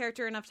give the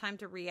character enough time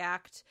to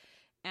react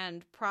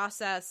and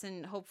process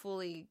and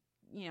hopefully,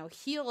 you know,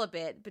 heal a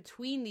bit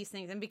between these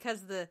things. And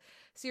because the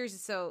series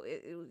is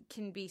it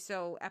can be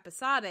so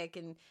episodic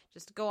and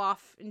just go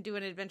off and do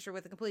an adventure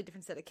with a completely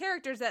different set of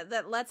characters,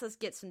 that lets us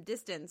get some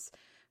distance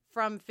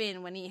from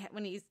Finn when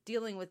he's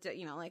dealing with,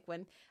 you know, like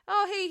when,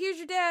 oh, hey, here's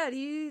your dad,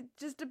 he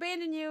just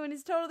abandoned you and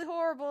he's totally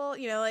horrible,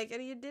 you know, like,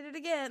 and he did it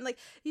again. Like,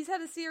 he's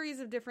had a series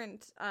of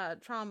different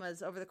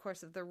traumas over the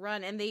course of the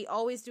run, and they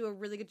always do a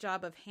really good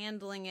job of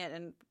handling it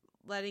and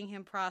letting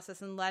him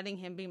process and letting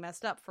him be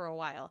messed up for a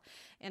while.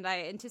 And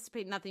I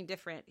anticipate nothing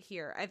different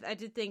here. I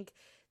did think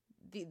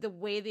the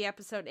way the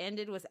episode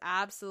ended was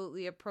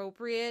absolutely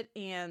appropriate,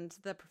 and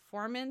the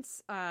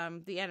performance,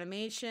 the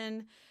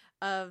animation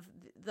of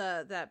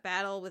that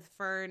battle with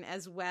Fern,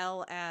 as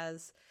well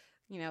as,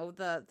 you know,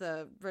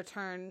 the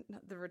return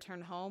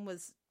home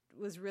was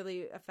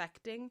really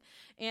affecting.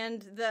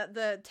 And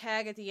the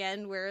tag at the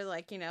end where,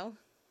 like, you know,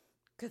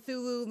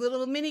 Cthulhu,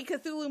 little mini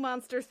Cthulhu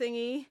monster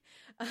thingy,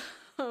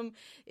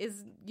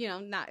 is, you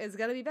know, is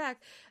gonna be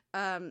back.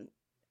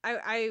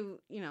 I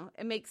you know,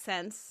 it makes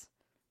sense.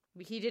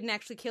 He didn't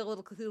actually kill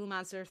little Cthulhu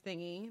monster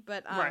thingy,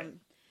 but right.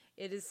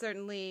 It is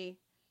certainly,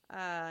 you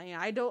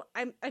know,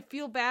 I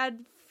feel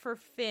bad for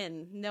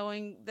Finn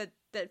knowing that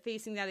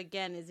facing that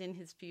again is in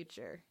his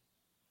future.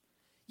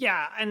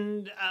 Yeah,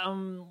 and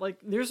like,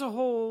 there's a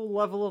whole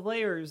level of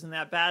layers in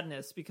that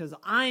badness, because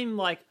I'm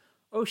like,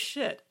 oh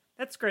shit,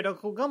 that's Great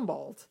Uncle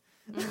Gumbald.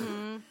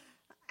 Mm-hmm.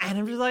 And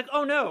I'm just like,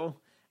 oh no,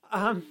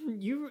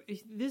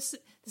 this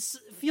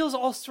feels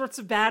all sorts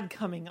of bad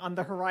coming on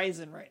the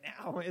horizon right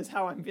now, is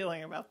how I'm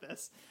feeling about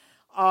this.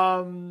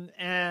 But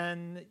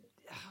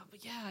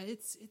yeah,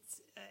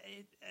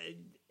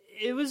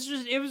 it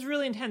was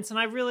really intense, and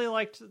I really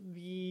liked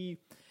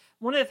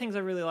one of the things I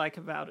really like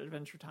about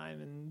Adventure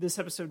Time, and this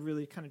episode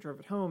really kind of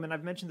drove it home, and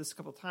I've mentioned this a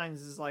couple of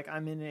times, is like,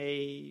 I'm in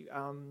a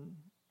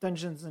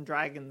Dungeons and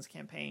Dragons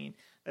campaign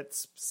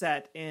that's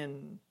set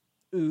in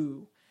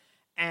Ooh,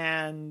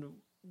 and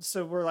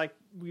so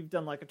we've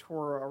done like a tour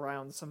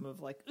around some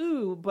of like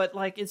Ooh, but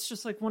like, it's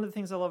just like, one of the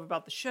things I love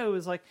about the show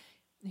is like,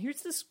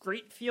 here's this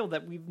great field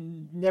that we've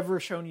never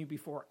shown you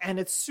before, and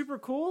it's super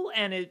cool,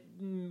 and it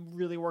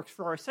really works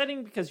for our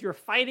setting because you're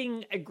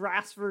fighting a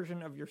grass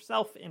version of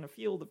yourself in a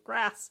field of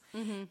grass,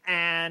 mm-hmm.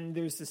 and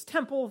there's this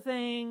temple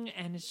thing,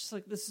 and it's just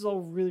like, this is all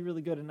really,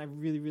 really good, and I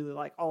really, really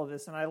like all of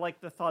this, and I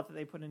like the thought that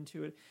they put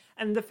into it,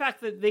 and the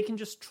fact that they can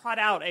just trot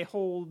out a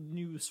whole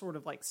new sort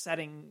of like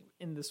setting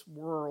in this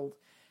world,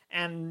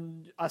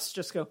 and us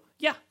just go,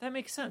 yeah, that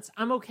makes sense.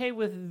 I'm okay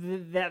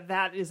with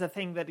that is a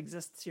thing that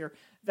exists here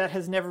that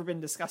has never been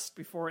discussed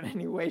before in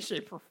any way,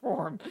 shape, or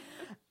form.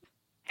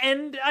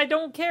 And I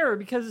don't care,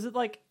 because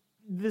like,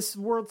 this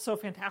world's so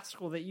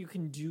fantastical that you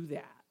can do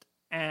that.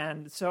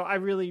 And so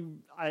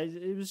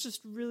it was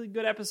just a really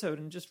good episode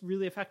and just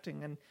really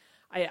affecting. And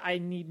I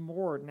need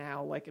more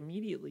now, like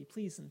immediately,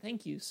 please and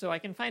thank you, so I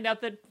can find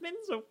out that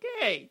Finn's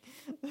okay.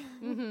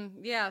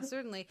 Mm-hmm. Yeah,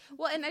 certainly.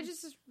 Well, and I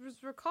just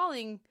was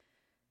recalling,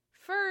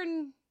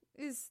 Fern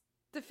is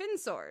the Finn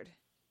sword.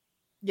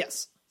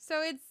 Yes.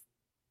 So it's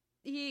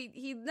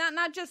he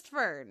not just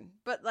Fern,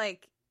 but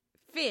like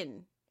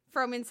Finn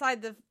from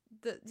inside the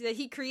that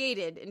he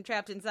created and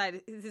trapped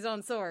inside his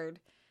own sword,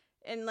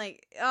 and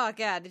like, oh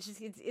god,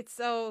 it's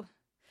so.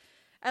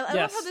 I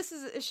love how this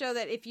is a show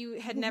that if you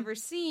had never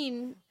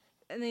seen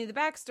any of the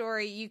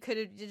backstory, you could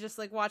have just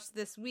like watched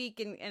this week,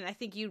 and I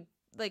think you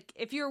like,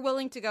 if you're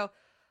willing to go,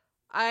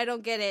 I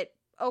don't get it,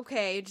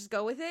 okay, just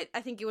go with it,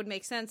 I think it would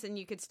make sense and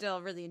you could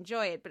still really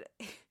enjoy it. But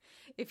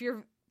if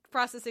you're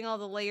processing all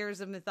the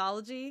layers of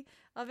mythology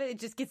of it, it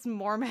just gets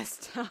more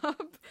messed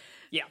up.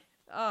 Yeah.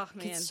 Oh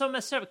man, it's so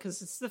messed up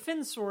because it's the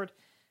Finn sword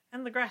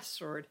and the grass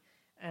sword,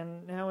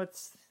 and now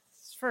it's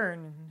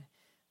Fern,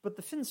 but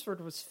the Finn sword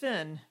was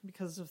Finn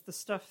because of the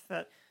stuff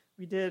that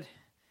we did.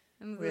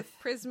 And with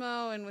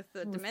Prismo and with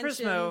the dimensions.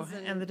 Prismo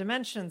and the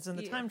dimensions and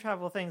the time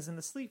travel things and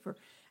the sleeper.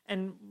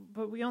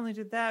 But we only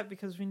did that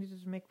because we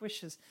needed to make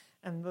wishes.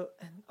 And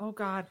oh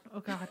god,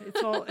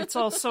 it's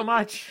all so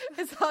much.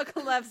 It's all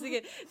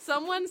collapsing.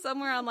 Someone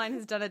somewhere online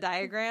has done a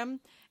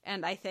diagram,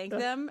 and I thank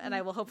them, and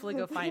I will hopefully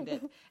go find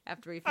it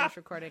after we finish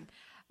recording.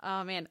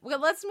 Oh man. Well,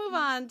 let's move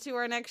on to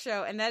our next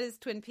show, and that is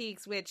Twin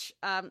Peaks, which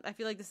I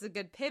feel like this is a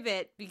good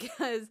pivot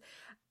because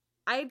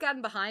I had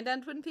gotten behind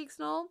on Twin Peaks,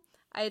 Noel.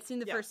 I had seen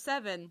the first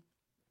 7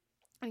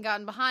 and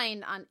gotten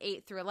behind on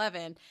 8 through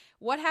 11.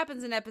 What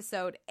happens in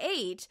episode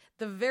 8,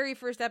 the very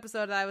first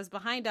episode that I was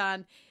behind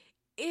on,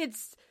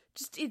 it's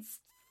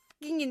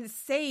fucking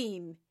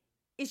insane.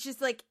 It's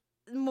just like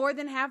more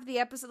than half the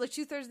episode, like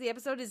 2/3 of the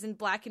episode is in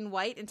black and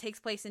white and takes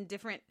place in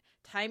different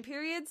time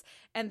periods.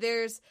 And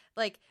there's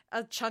like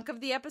a chunk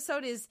of the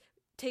episode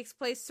takes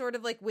place sort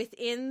of like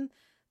within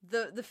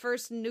the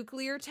first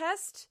nuclear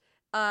test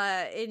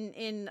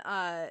in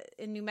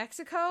New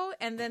Mexico.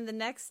 And then the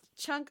next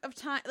chunk of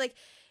time, like,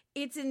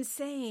 it's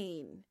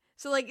insane.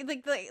 So like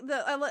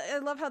I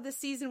love how this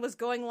season was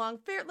going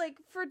along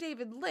for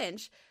David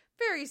Lynch,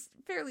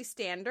 fairly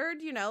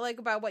standard, you know, like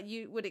about what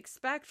you would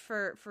expect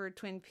for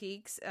Twin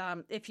Peaks.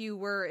 If you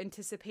were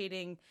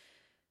anticipating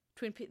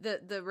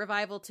the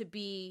revival to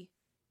be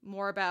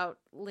more about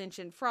Lynch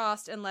and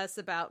Frost and less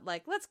about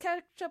like, let's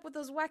catch up with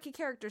those wacky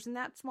characters in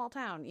that small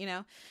town, you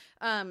know?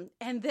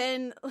 And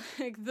then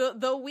like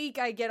the week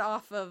I get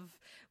off of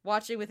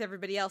watching with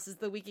everybody else is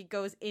the week it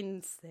goes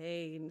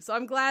insane. So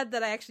I'm glad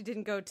that I actually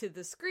didn't go to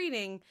the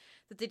screening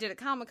that they did at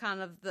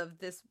ComicCon of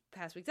this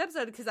past week's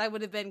episode, because I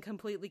would have been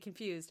completely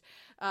confused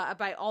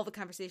by all the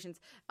conversations.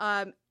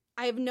 I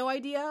have no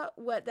idea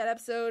what that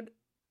episode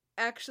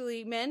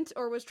actually meant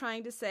or was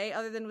trying to say,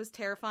 other than it was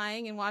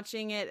terrifying, and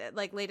watching it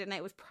like late at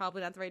night was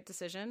probably not the right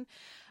decision.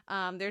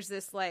 There's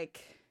this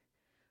like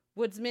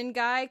woodsman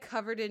guy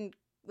covered in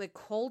like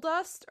coal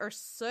dust or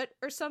soot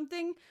or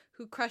something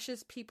who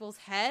crushes people's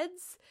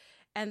heads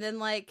and then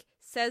like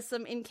says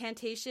some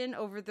incantation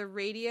over the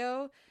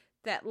radio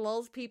that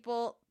lulls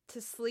people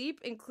to sleep,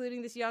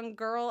 including this young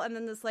girl. And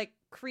then this like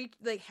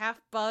like half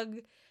bug,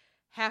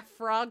 half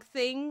frog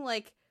thing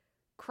like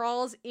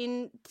crawls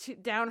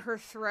down her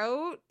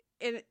throat,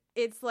 and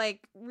it's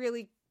like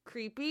really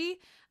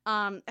creepy.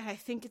 And I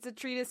think it's a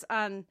treatise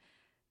on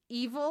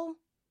evil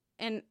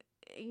and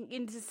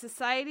into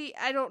society.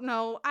 I don't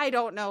know.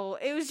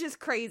 It was just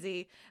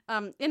crazy.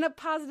 In a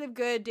positive,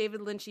 good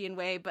David Lynchian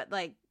way, but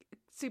like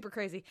super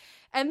crazy.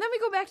 And then we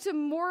go back to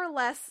more or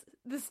less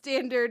the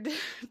standard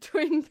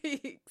Twin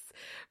Peaks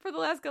for the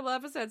last couple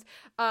episodes.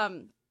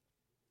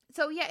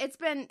 So yeah,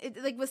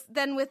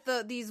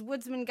 with these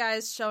woodsman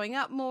guys showing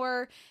up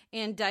more,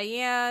 and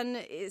Diane,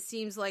 it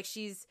seems like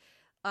she's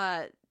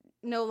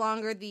no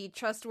longer the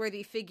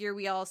trustworthy figure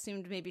we all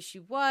assumed maybe she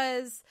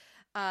was.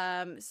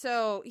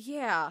 So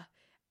yeah,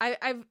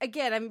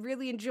 I'm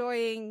really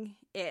enjoying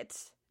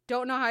it.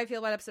 Don't know how I feel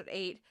about episode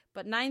 8,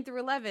 but 9 through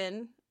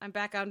 11, I'm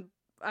back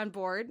on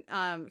board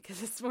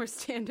because it's more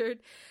standard,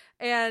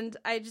 and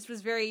I just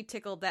was very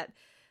tickled that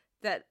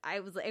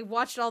I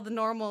watched all the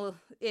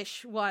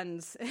normal-ish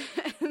ones,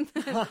 and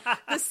then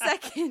the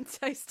second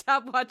I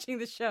stop watching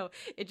the show,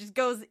 it just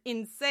goes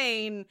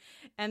insane,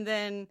 and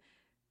then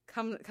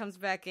comes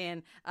back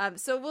in.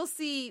 So we'll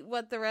see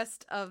what the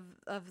rest of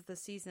the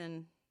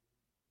season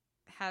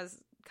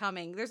has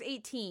coming. There's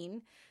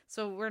 18,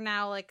 so we're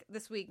now like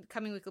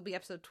coming week will be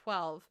episode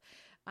 12.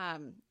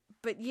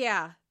 But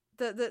yeah,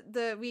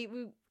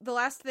 the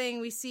last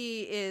thing we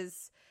see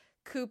is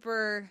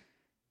Cooper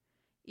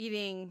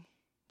eating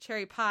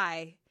cherry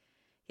pie.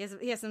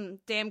 He has some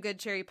damn good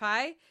cherry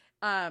pie.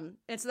 And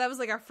so that was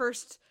like our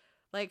first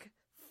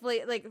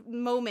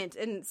moment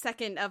and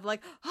second of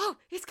like, oh,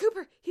 it's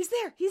Cooper. He's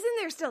there. He's in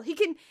there still.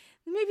 Maybe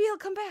he'll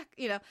come back,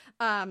 you know?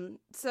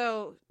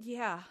 So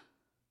yeah.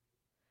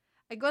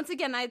 Once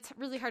again, it's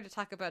really hard to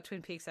talk about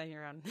Twin Peaks on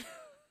your own.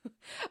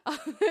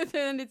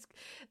 And it's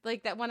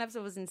like that one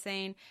episode was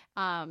insane.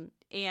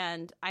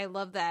 And I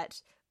love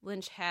that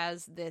Lynch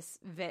has this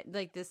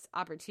this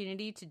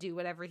opportunity to do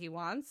whatever he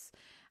wants.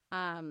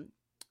 And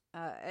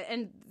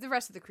the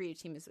rest of the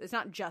creative team it's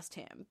not just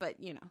him, but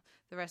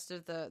the rest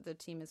of the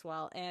team as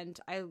well. And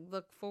I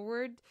look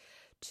forward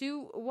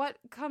to what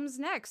comes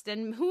next.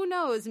 And who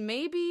knows,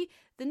 maybe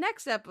the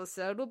next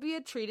episode will be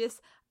a treatise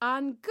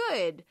on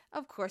good.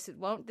 Of course it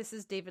won't. This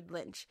is David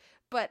Lynch.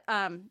 But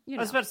I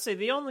was about to say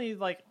the only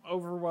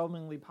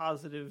overwhelmingly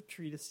positive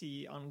treatise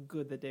on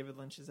good that David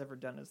Lynch has ever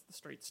done is The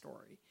Straight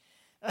Story.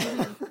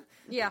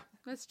 Yeah,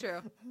 that's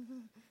true.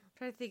 I'm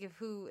trying to think of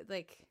who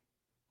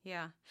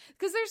yeah,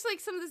 because there's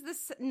some of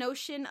this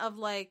notion of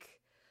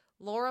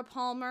Laura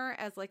Palmer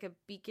as a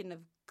beacon of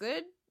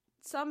good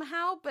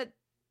somehow, but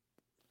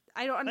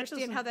I don't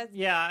understand how that.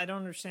 Yeah, I don't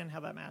understand how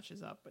that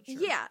matches up. But sure.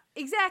 Yeah,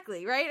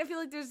 exactly. Right. I feel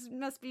like there's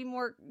must be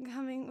more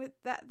coming with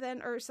that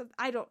then, or something.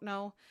 I don't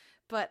know,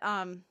 but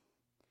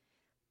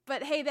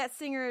hey, that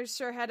singer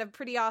sure had a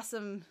pretty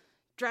awesome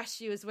dress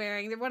she was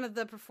wearing. One of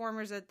the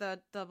performers at the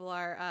Double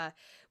R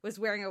was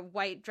wearing a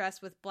white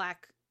dress with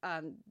black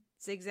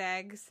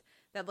zigzags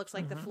that looks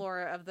like the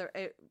floor of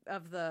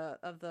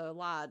the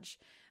lodge.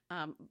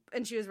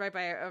 And she was right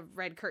by a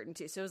red curtain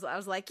too. So I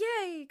was like,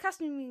 yay,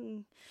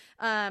 costuming.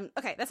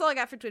 Okay, that's all I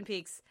got for Twin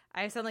Peaks.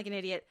 I sound like an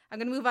idiot. I'm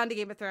going to move on to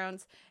Game of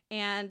Thrones,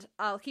 and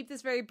I'll keep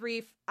this very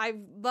brief. I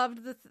loved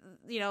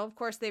of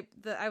course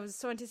I was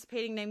so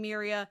anticipating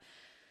Nymeria.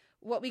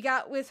 What we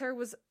got with her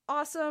was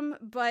awesome,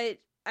 but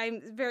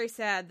I'm very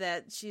sad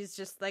that she's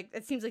just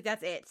it seems like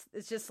that's it.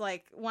 It's just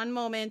one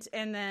moment,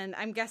 and then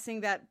I'm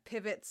guessing that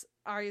pivots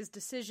Arya's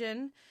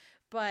decision,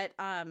 but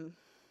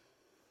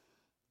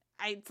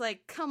it's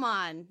come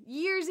on,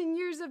 years and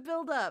years of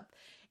build up,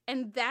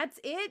 and that's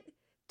it.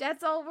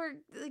 That's all we're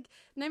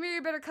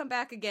Nymeria better come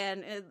back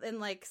again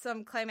in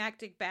some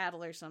climactic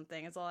battle or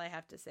something. Is all I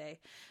have to say.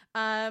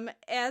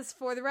 As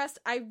for the rest,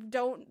 I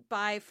don't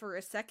buy for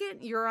a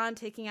second Euron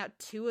taking out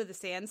 2 of the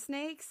Sand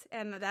Snakes,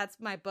 and that's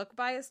my book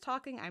bias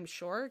talking, I'm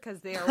sure, because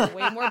they are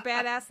way more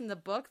badass in the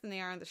book than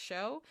they are on the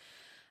show.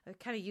 They're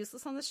kind of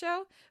useless on the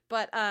show,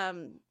 but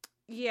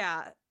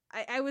yeah.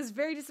 I was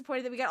very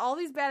disappointed that we got all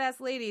these badass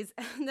ladies,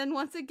 and then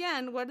once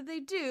again, what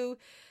do?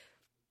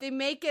 They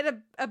make it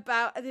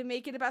about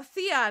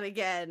Theon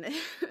again.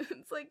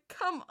 It's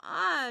come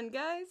on,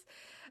 guys.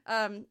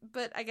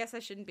 But I guess I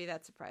shouldn't be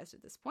that surprised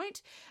at this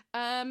point.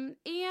 And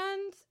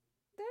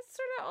that's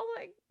sort of all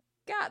I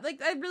got.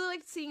 I really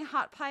liked seeing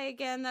Hot Pie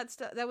again.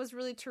 That was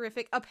really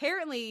terrific.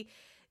 Apparently,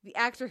 the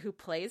actor who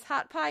plays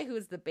Hot Pie, who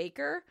is the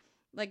baker,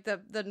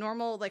 the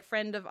normal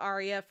friend of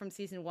Arya from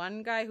season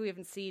 1 guy who we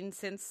haven't seen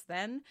since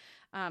then,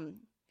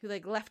 who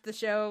left the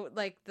show,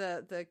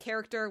 the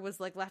character was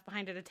left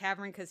behind at a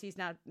tavern because he's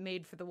not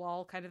made for the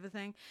wall kind of a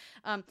thing.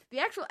 The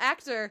actual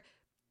actor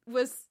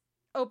was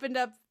opened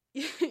up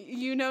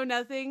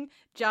nothing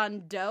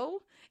John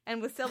Doe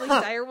and was selling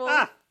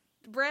direwolf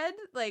bread,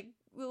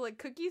 little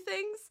cookie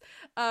things,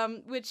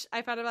 which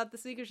I found out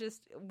this week, which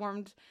just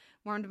warmed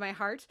my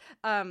heart.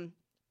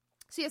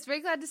 So yes,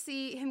 very glad to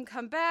see him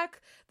come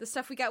back. The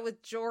stuff we got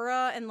with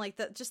Jorah and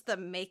just the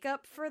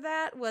makeup for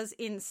that was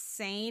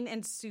insane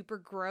and super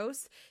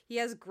gross. He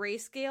has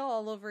grayscale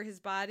all over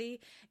his body,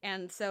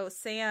 and so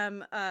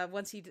Sam,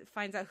 once he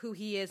finds out who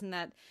he is and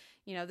that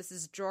this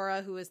is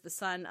Jorah, who is the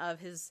son of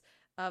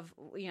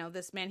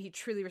this man he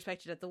truly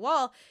respected at the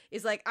Wall,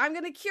 is I'm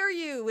gonna cure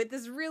you with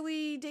this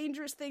really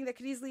dangerous thing that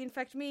could easily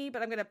infect me,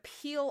 but I'm gonna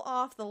peel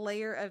off the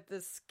layer of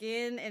the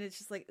skin, and it's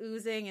just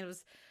oozing, and it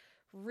was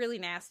really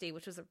nasty,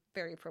 which was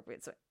very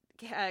appropriate. So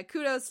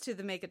kudos to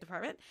the makeup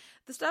department.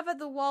 The stuff at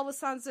the Wall with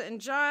Sansa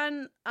and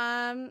Jon,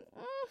 okay.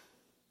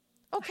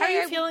 How are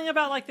you feeling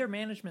about their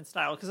management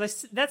style?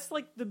 Because that's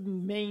the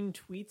main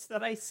tweets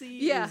that I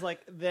see is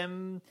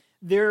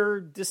their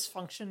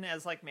dysfunction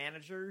as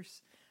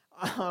managers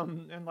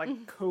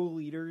and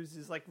co-leaders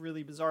is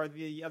really bizarre.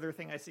 The other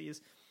thing I see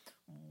is,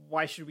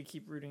 why should we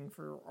keep rooting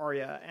for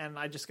Arya? And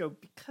I just go,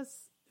 because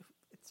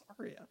it's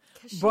Arya.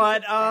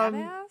 But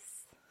badass.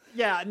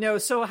 Yeah, no,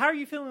 so how are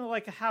you feeling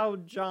how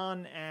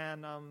Jon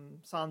and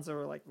Sansa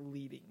are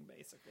leading,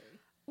 basically?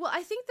 Well,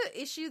 I think the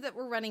issue that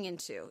we're running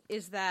into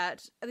is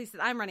that, at least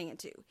that I'm running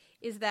into,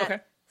 is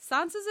that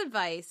Sansa's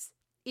advice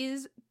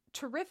is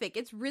terrific.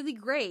 It's really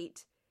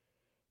great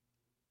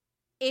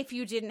if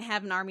you didn't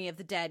have an army of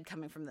the dead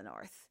coming from the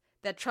north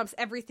that trumps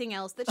everything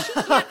else that she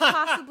can't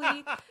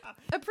possibly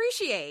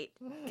appreciate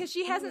because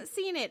she hasn't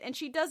seen it and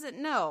she doesn't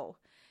know.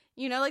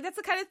 That's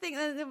the kind of thing.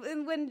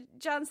 And when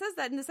Jon says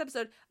that in this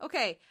episode,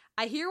 okay,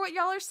 I hear what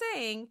y'all are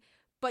saying,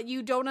 but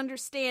you don't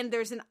understand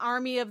there's an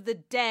army of the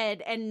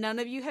dead and none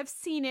of you have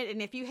seen it.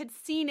 And if you had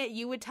seen it,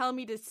 you would tell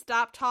me to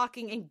stop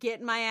talking and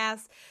get my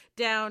ass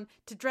down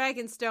to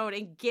Dragonstone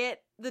and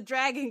get the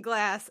dragon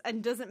glass.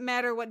 And doesn't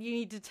matter what you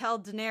need to tell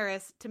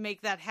Daenerys to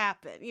make that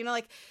happen.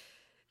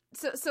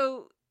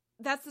 So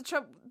that's the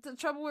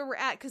trouble where we're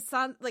at. Cause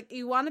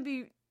you want to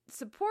be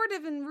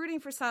supportive and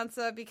rooting for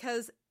Sansa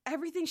because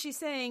everything she's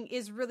saying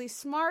is really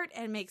smart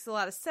and makes a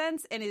lot of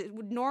sense, and it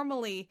would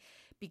normally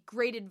be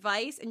great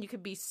advice and you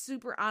could be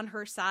super on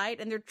her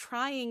side, and they're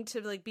trying to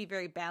like be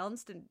very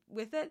balanced and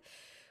with it.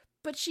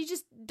 But she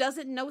just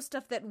doesn't know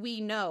stuff that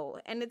we know,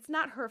 and it's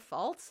not her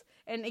fault.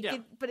 And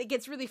but it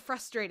gets really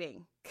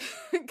frustrating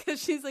because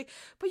she's like,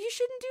 "But you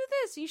shouldn't do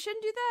this, you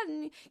shouldn't do that,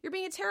 and you're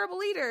being a terrible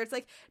leader." It's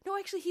like, no,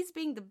 actually, he's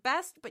being the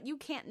best, but you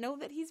can't know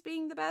that he's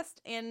being the best,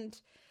 and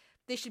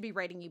they should be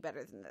writing you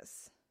better than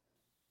this.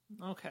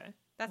 Okay,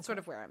 that's sort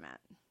of where I'm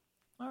at.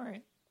 All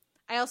right.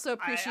 I also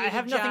appreciate. I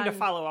have nothing to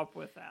follow up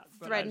with that.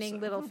 Threatening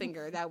little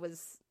finger, that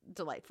was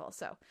delightful.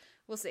 So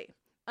we'll see.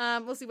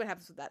 We'll see what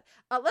happens with that.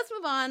 Let's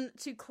move on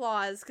to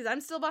Claws, because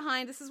I'm still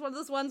behind. This is one of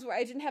those ones where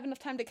I didn't have enough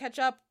time to catch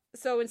up,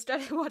 so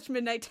instead I watched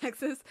Midnight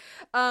Texas.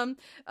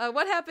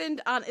 What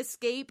happened on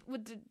Escape?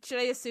 Should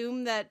I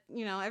assume that,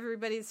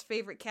 everybody's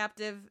favorite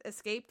captive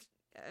escaped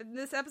in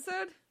this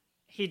episode?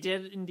 He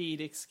did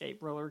indeed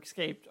escape. Roller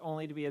escaped,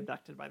 only to be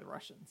abducted by the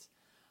Russians.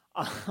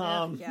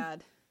 Oh,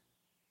 God.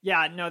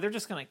 Yeah, no, they're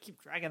just going to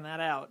keep dragging that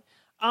out.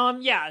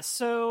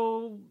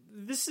 So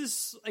this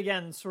is,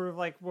 again, sort of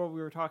like what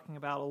we were talking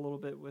about a little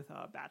bit with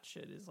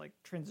Batshit, is like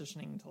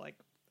transitioning to like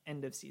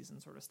end of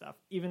season sort of stuff,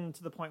 even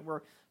to the point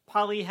where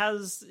Polly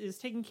is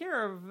taking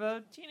care of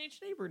a teenage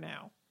neighbor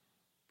now.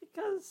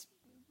 Because,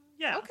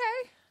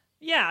 Okay.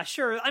 Yeah,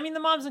 sure. I mean, the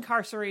mom's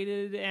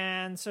incarcerated,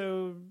 and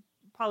so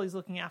Polly's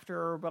looking after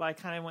her, but I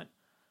kind of went,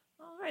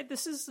 all right,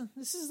 this is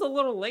a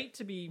little late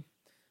to be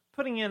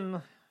putting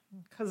in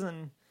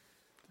cousin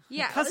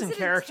character. Is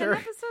it a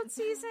 10-episode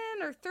season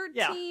or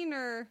 13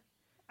 or?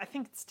 I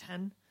think it's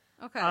 10.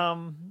 Okay.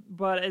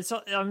 But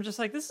I'm just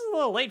like, this is a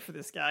little late for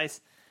this,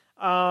 guys.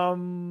 So I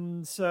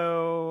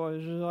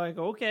was just like,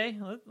 okay,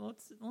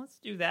 let's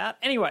do that.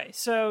 Anyway,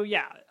 so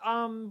yeah.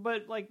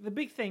 But like the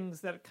big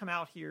things that come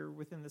out here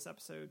within this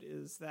episode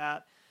is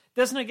that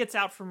Desna gets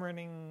out from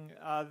running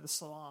the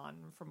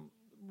salon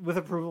with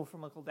approval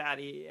from Uncle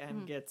Daddy,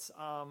 and gets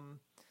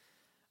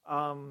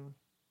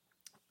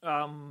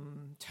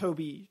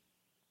Toby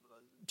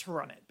to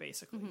run it,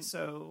 basically.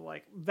 So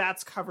like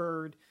that's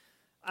covered.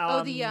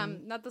 Not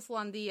the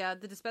salon,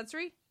 the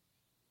dispensary.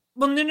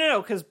 Well,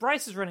 no, because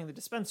Bryce is running the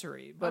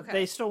dispensary, but okay.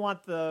 they still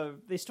want the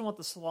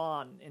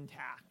salon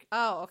intact.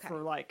 Oh, okay.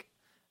 For like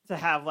to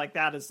have like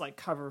that as like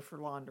cover for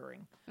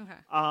laundering. Okay.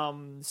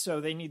 So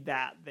they need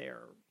that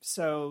there.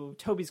 So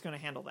Toby's going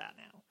to handle that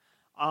now.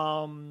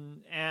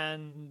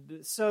 And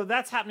so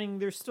that's happening.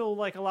 There's still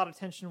like a lot of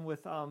tension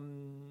with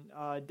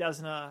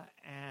Desna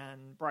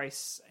and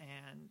Bryce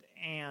and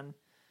Anne.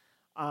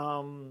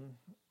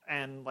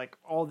 And like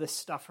all this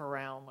stuff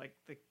around like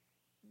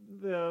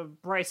the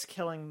Bryce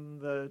killing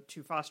the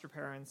two foster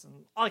parents, and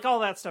like all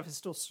that stuff is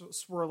still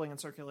swirling and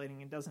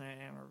circulating, and Desna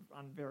and Anne are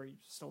on very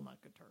still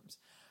not good terms.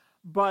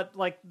 But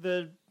like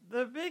the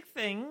big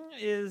thing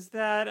is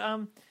that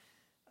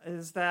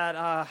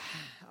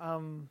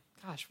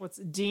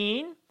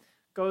Dean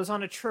goes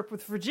on a trip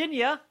with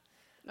Virginia.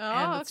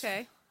 Oh,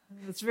 okay.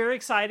 It's very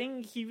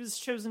exciting. He was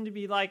chosen to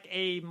be like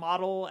a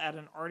model at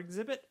an art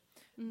exhibit.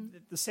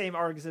 The same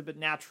art exhibit,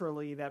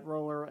 naturally, that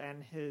Roller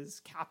and his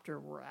captor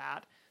were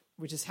at,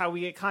 which is how we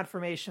get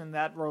confirmation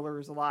that Roller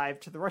is alive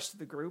to the rest of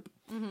the group.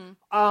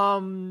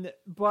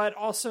 But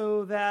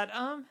also that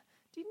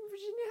Dean and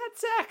Virginia had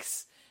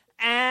sex.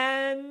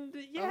 And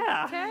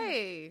yeah.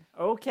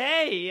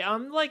 Okay.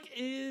 Like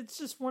it's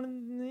just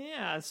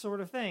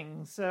sort of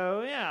thing.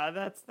 So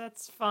yeah,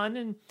 that's fun.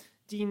 And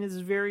Dean is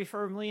very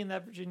firmly in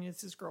that Virginia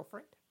is his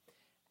girlfriend.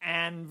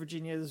 And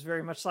Virginia is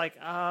very much like,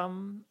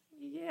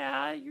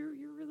 yeah,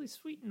 you're really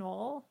sweet and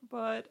all,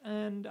 but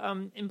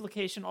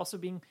implication also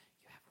being you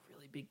have a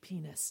really big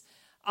penis.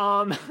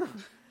 But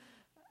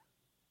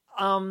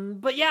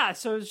yeah,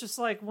 so it's just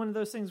like one of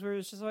those things where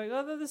it's just like,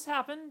 oh, this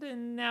happened,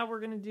 and now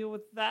we're going to deal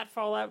with that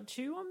fallout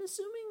too. I'm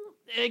assuming,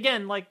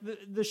 again, like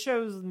the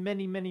show's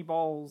many, many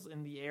balls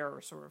in the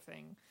air sort of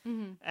thing.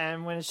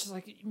 And when it's just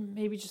like,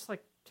 maybe just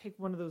like take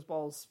one of those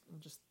balls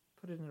and just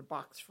put it in a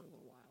box for a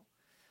little while.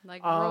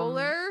 Like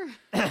Roller?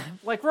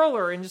 Like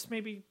Roller, and just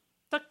maybe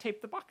duct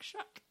tape the box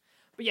shut.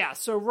 But yeah,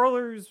 so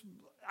Roller's,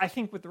 I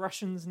think, with the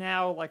Russians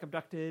now, like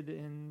abducted,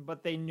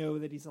 but they know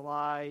that he's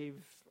alive.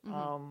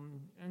 And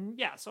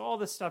yeah, so all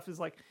this stuff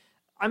is like,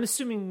 I'm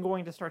assuming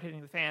going to start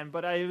hitting the fan,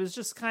 but it was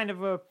just kind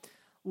of a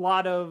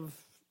lot of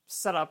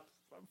setup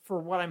for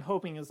what I'm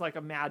hoping is like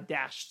a mad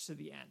dash to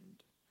the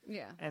end.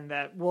 Yeah. And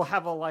that we'll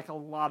have a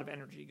lot of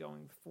energy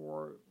going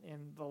for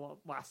in the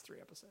last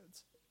 3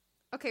 episodes.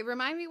 Okay,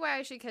 remind me why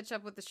I should catch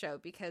up with the show,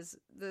 because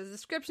the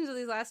descriptions of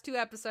these last 2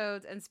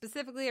 episodes, and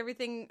specifically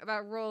everything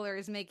about Roller,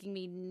 is making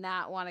me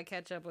not want to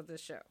catch up with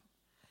this show.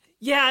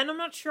 Yeah, and I'm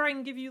not sure I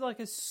can give you like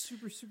a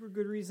super, super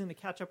good reason to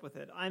catch up with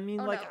it. I mean,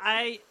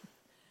 I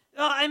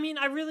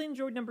really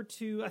enjoyed number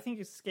 2. I think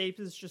Escape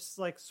is just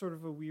like sort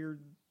of a weird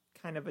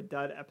kind of a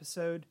dud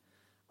episode.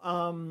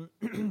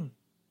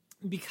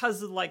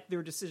 Because of like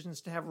their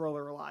decisions to have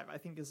Roller alive, I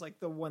think is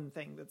like the one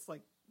thing that's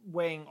like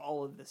weighing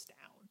all of this down.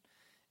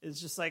 It's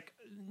just like,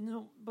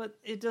 no, but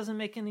it doesn't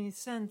make any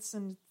sense,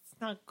 and it's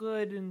not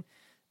good, and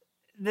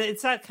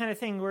it's that kind of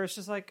thing where it's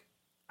just like,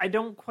 I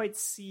don't quite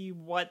see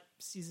what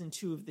season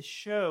 2 of the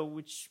show,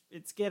 which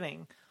it's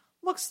getting,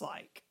 looks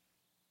like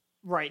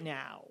right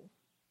now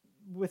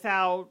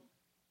without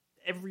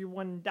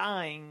everyone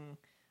dying.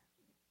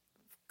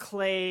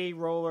 Clay,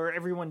 Roller,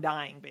 everyone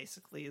dying,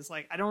 basically, is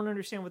like, I don't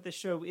understand what this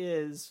show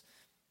is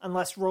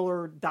unless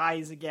Roller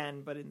dies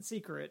again, but in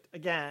secret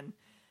again.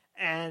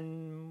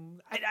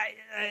 And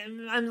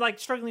I'm like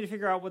struggling to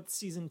figure out what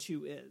season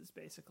 2 is,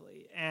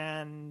 basically.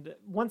 And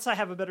once I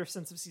have a better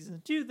sense of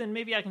season 2, then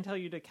maybe I can tell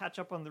you to catch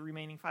up on the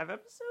remaining 5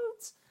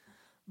 episodes.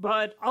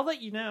 But I'll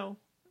let you know.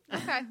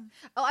 Okay.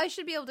 Oh, I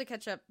should be able to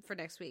catch up for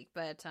next week,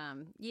 but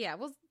yeah,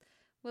 we'll see.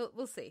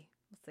 We'll see.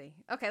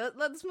 Okay,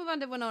 let's move on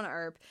to Wynonna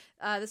Earp.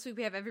 This week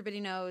we have Everybody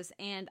Knows,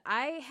 and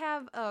I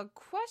have a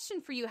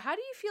question for you. How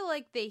do you feel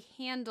like they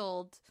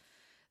handled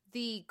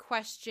the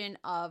question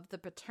of the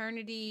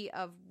paternity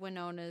of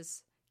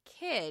Wynonna's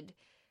kid?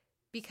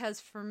 Because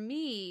for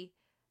me,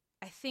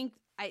 I think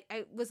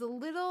I was a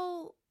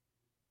little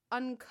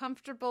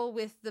uncomfortable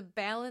with the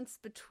balance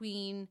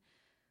between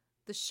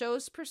the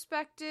show's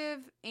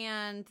perspective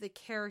and the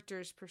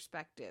character's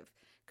perspective.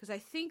 Because I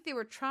think they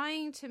were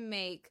trying to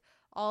make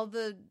all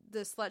the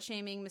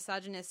slut-shaming,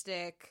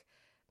 misogynistic,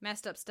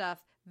 messed up stuff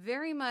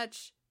very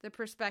much the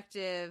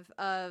perspective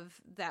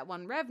of that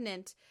one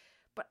Revenant.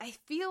 But I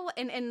feel,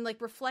 and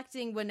like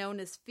reflecting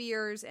Wynonna's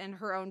fears and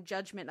her own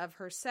judgment of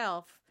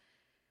herself,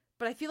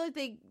 but I feel like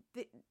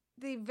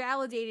they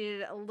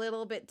validated it a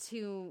little bit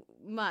too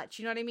much.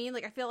 You know what I mean?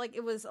 Like, I feel like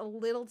it was a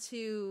little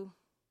too...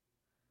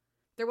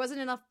 There wasn't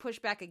enough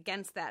pushback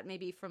against that,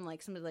 maybe from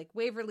like somebody like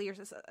Waverly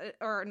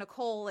or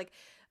Nicole, like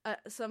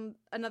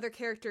another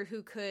character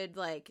who could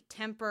like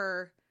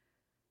temper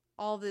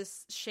all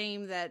this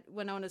shame that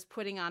Wynonna's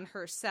putting on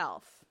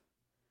herself.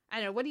 I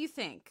don't know. What do you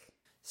think?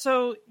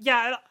 So,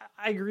 yeah,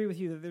 I agree with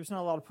you that there's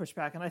not a lot of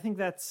pushback, and I think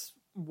that's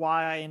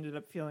why I ended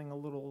up feeling a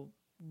little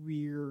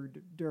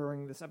weird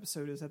during this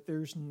episode, is that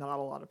there's not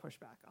a lot of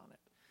pushback on it.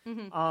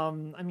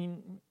 Mm-hmm. I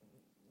mean,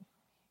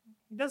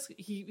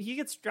 he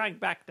gets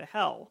dragged back to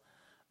hell,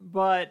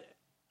 but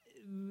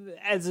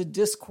as a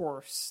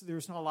discourse,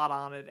 there's not a lot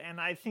on it, and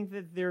I think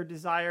that their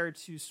desire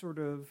to sort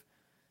of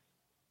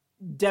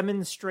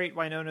demonstrate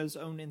Wynonna's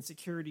own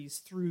insecurities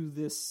through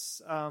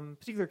this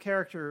particular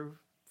character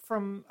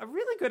from a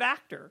really good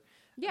actor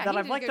that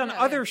I've liked on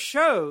other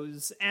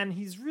shows, and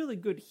he's really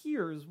good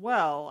here as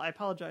well. I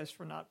apologize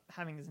for not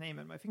having his name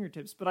at my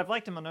fingertips, but I've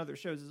liked him on other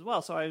shows as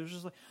well, so I was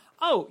just like,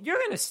 oh, you're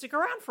going to stick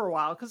around for a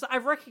while because I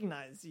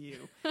recognize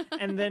you.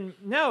 And then,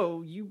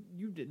 no, you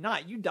did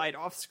not. You died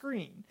off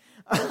screen.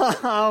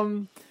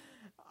 So,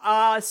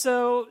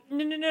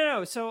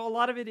 no. So a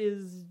lot of it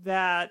is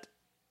that...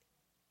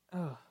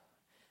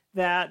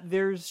 that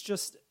there's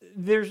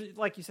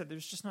like you said,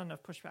 there's just not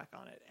enough pushback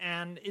on it.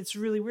 And it's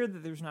really weird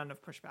that there's not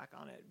enough pushback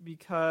on it,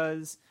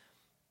 because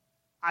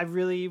I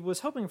really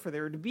was hoping for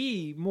there to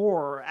be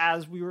more,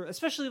 as we were,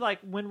 especially like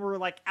when we're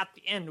like at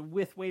the end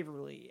with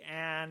Waverly,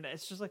 and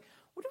it's just like,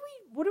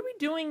 what are we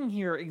doing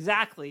here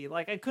exactly?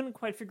 Like, I couldn't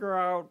quite figure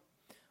out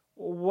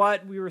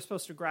what we were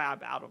supposed to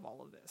grab out of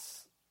all of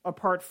this,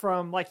 apart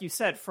from, like you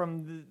said,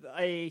 from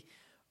a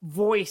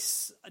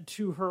voice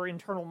to her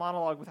internal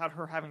monologue without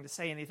her having to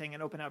say anything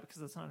and open up, because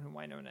that's not who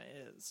Wynonna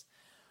is.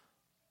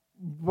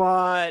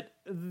 But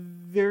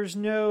there's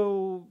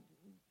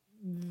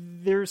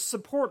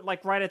support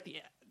like right at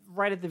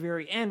the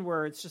very end,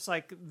 where it's just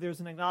like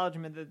there's an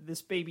acknowledgement that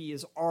this baby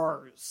is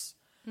ours,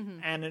 mm-hmm.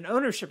 and an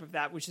ownership of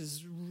that, which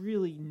is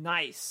really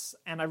nice.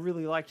 And I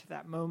really liked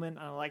that moment,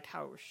 and I liked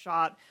how it was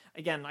shot.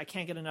 Again, I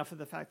can't get enough of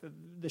the fact that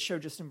the show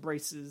just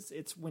embraces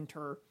its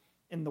winter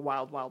in the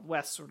Wild Wild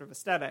West sort of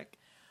aesthetic.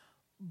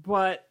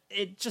 But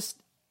it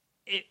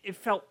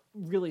felt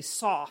really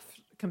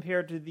soft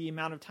compared to the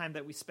amount of time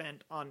that we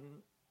spent on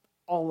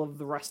all of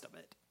the rest of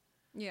it.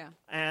 Yeah.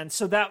 And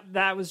so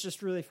that was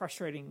just really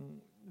frustrating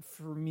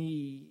for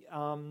me,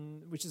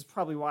 which is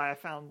probably why I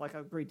found like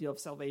a great deal of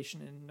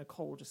salvation in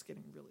Nicole just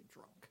getting really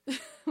drunk.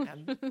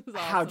 And awesome.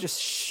 How just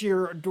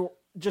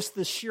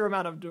the sheer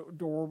amount of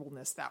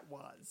adorableness that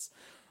was.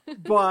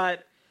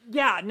 But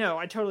yeah, no,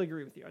 I totally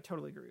agree with you.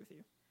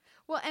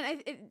 Well,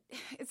 and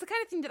it's the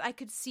kind of thing that I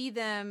could see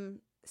them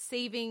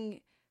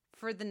saving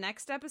for the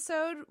next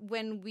episode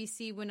when we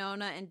see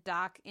Wynonna and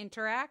Doc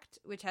interact,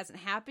 which hasn't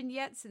happened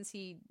yet since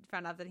he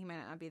found out that he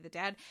might not be the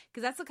dad.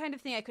 Because that's the kind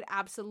of thing I could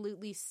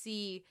absolutely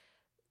see,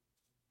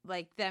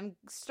 like, them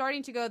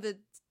starting to go the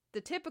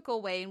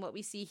typical way in what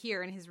we see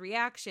here in his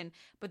reaction.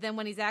 But then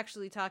when he's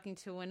actually talking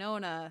to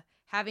Wynonna,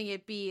 having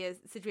it be a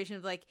situation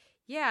of like,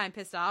 yeah, I'm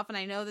pissed off, and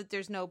I know that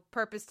there's no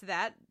purpose to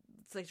that.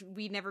 It's like,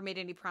 we never made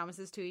any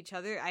promises to each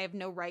other. I have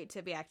no right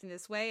to be acting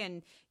this way,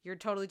 and you're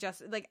totally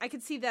just like, I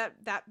could see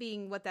that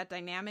being what that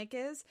dynamic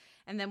is,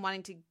 and then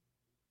wanting to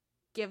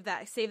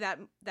save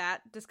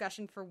that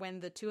discussion for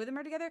when the two of them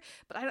are together.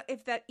 But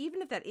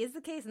even if that is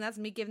the case, and that's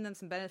me giving them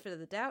some benefit of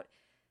the doubt,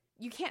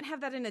 you can't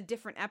have that in a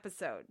different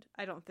episode.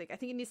 I think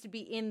it needs to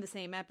be in the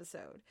same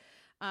episode.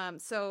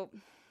 So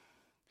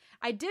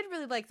I did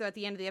really like, though, at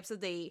the end of the episode,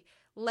 they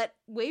let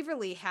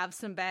Waverly have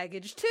some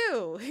baggage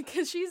too,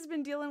 because she's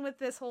been dealing with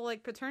this whole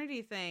like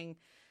paternity thing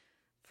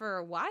for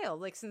a while,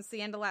 like since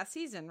the end of last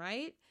season,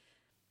 right?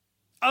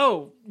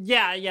 Oh,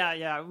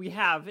 yeah, we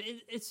have.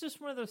 It's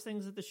just one of those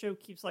things that the show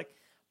keeps like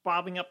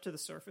bobbing up to the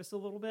surface a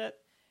little bit,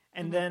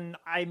 and then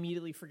I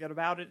immediately forget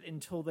about it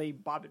until they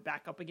bob it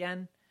back up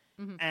again,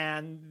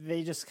 and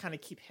they just kind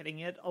of keep hitting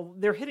it.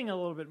 They're hitting a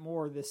little bit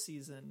more this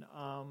season,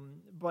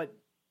 but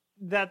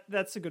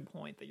that's a good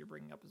point that you're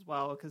bringing up as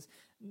well, because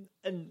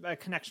a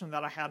connection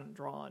that I hadn't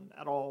drawn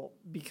at all,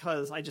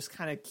 because I just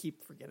kind of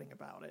keep forgetting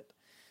about it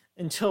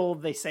until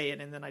they say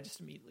it, and then I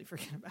just immediately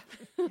forget about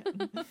it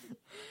again.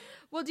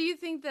 Well, do you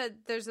think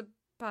that there's a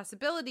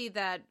possibility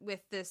that with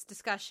this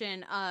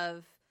discussion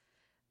of,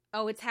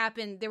 oh, it's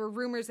happened, there were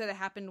rumors that it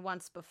happened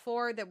once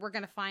before, that we're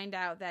going to find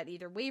out that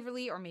either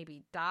Waverly or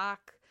maybe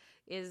Doc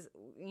is,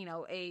 you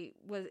know,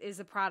 is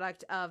a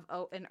product of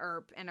an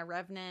Earp and a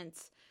Revenant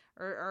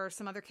or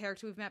some other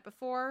character we've met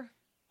before?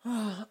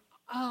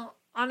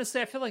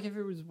 Honestly, I feel like if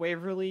it was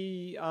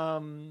Waverly,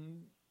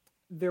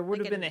 there would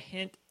have been a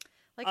hint,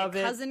 like a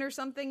cousin or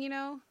something, you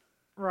know?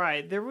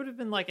 Right, there would have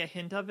been like a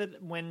hint of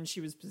it when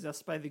she was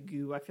possessed by the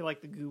goo. I feel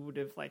like the goo would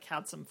have like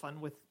had some fun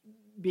with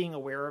being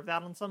aware of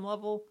that on some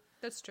level.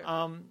 That's true.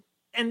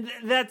 And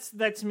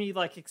that's me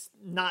like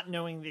not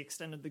knowing the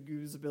extent of the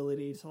goo's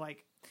ability to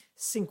like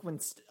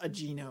sequence a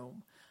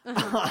genome.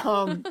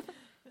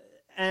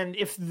 And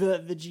if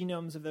the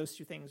genomes of those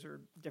two things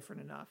are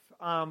different enough.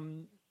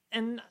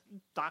 And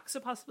Doc's a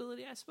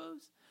possibility, I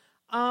suppose.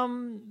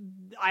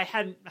 I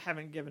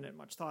haven't given it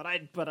much thought.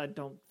 But I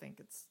don't think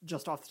it's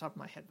just off the top of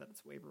my head that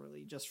it's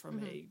Waverly, just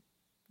from a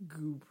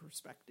goo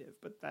perspective.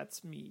 But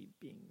that's me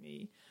being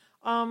me.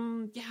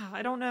 Yeah,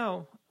 I don't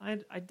know. I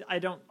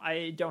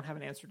don't have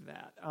an answer to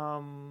that.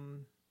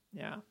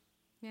 Yeah.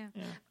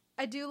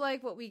 I do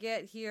like what we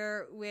get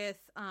here with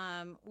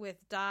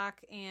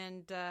Doc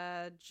and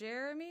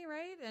Jeremy,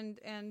 right?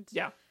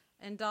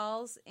 And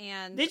Dolls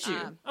and did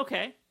you?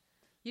 Okay.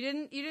 You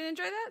didn't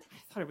enjoy that? I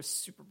thought it was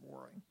super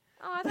boring.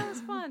 Oh, I thought it was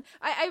fun.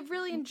 I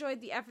really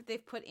enjoyed the effort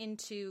they've put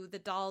into the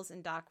Dolls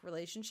and Doc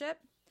relationship,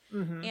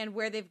 and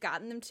where they've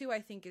gotten them to, I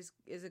think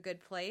is a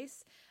good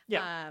place.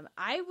 Yeah.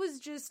 I was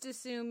just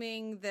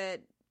assuming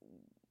that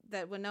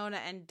Wynonna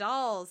and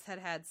Dolls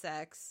had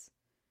sex,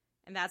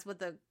 and that's what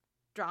the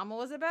drama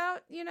was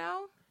about, you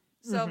know?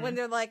 So when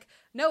they're like,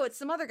 no, it's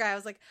some other guy, I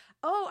was like,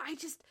 oh, I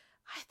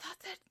thought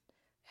that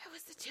it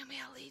was the two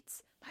male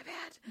leads. My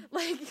bad.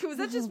 Like, was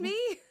that just me?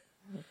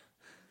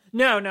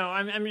 No,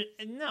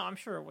 I'm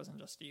sure it wasn't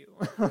just you.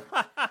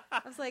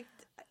 I was like,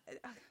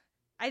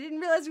 I didn't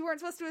realize we weren't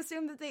supposed to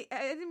assume that I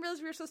didn't realize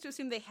we were supposed to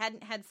assume they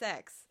hadn't had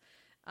sex.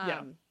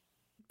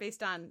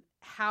 Based on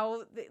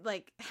how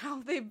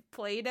they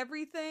played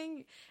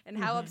everything and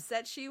how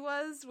upset she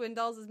was when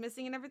Dolls was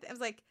missing and everything. I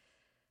was like,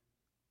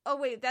 oh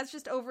wait, that's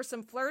just over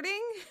some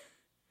flirting?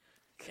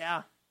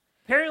 Yeah.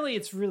 Apparently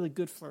it's really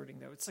good flirting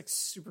though. It's like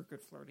super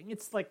good flirting.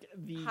 It's like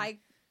the high,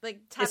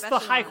 like top it's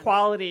echelon. the high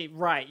quality,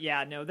 right?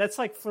 Yeah, no, that's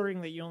like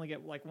flirting that you only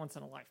get like once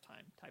in a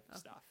lifetime type of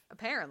stuff.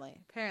 Apparently,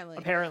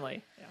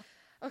 yeah.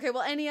 Okay,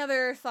 well, any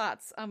other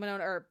thoughts on Wynonna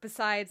Earp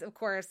besides, of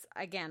course,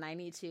 again, I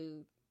need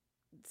to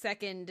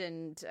second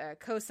and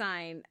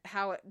co-sign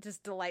how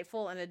just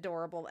delightful and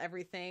adorable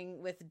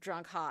everything with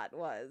Drunk Hot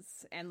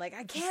was, and like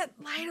I can't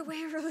lie to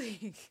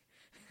Waverly.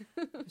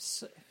 It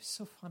was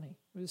so funny.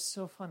 It was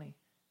so funny.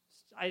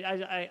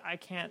 I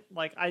can't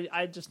like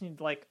I just need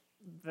like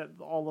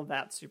all of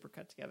that super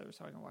cut together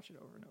so I can watch it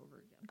over and over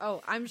again.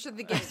 Oh, I'm sure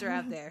the gifts are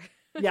out there.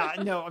 Yeah,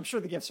 no, I'm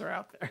sure the gifts are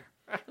out there.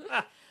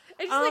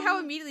 I just like how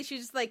immediately she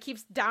just like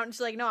keeps down.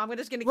 She's like, no, I'm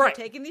just going to keep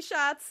taking these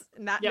shots.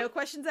 No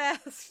questions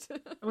asked.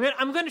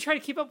 I'm going to try to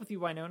keep up with you,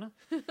 Wynonna.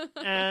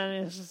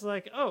 And it's just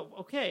like, oh,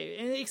 okay.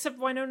 And except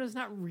Wynonna's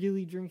not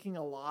really drinking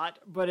a lot,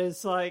 but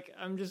it's like,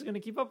 I'm just going to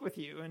keep up with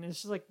you. And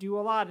it's just like, do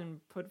a lot and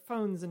put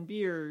phones and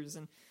beers.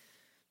 And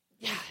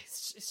yeah,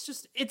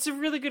 it's a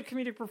really good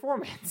comedic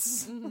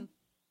performance.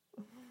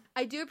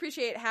 I do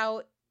appreciate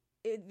how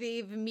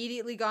they've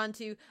immediately gone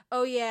to,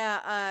 oh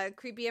yeah,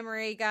 creepy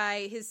MRA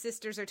guy, his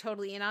sisters are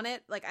totally in on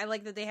it. Like, I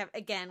like that they have,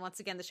 once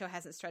again, the show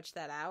hasn't stretched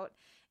that out.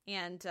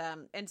 And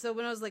so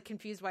when I was like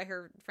confused why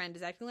her friend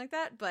is acting like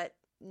that, but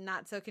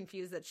not so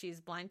confused that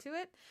she's blind to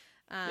it.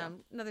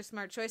 Another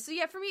smart choice. So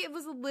yeah, for me, it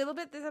was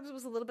this episode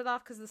was a little bit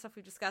off because of the stuff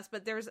we discussed,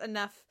 but there was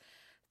enough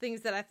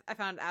things that I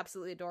found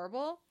absolutely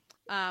adorable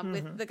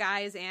with the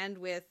guys and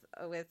with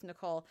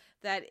Nicole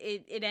that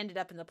it ended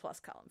up in the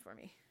plus column for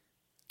me.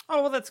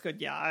 Oh, well, that's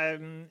good. Yeah,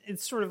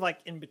 it's sort of like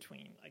in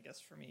between, I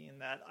guess, for me, in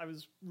that I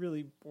was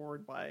really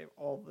bored by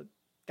all the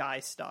guy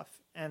stuff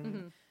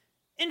and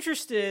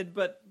interested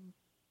but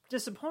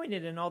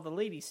disappointed in all the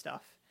lady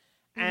stuff,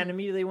 and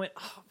immediately went,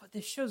 oh, but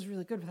this show's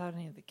really good without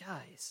any of the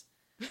guys.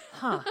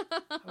 Huh.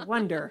 I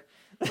wonder.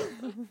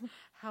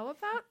 How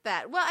about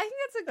that? Well, I think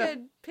that's a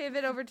good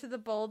pivot over to the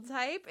bold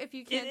type, if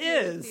you can't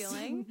do the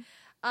feeling.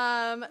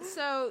 I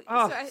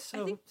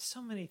think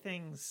so many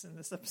things in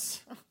this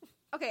episode.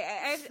 Okay,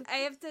 I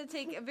have to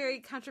take a very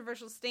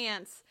controversial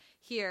stance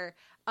here.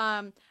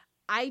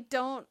 I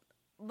don't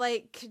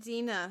like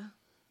Kadena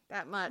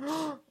that much.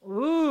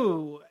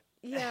 Ooh.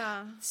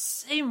 Yeah.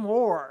 Say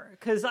more,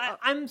 because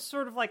I'm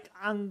sort of like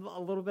on a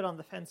little bit on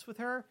the fence with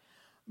her,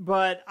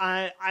 but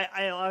I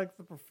like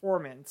the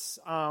performance.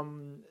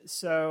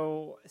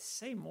 So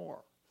say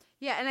more.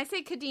 Yeah, and I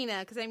say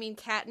Kadena because I mean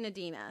Kat and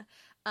Adina.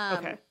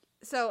 Okay.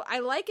 So I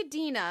like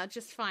Adina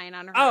just fine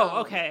on her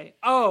own. Okay.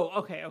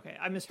 Okay.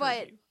 I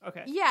misheard you.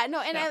 Okay. Yeah, no,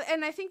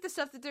 and I think the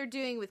stuff that they're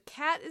doing with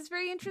Kat is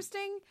very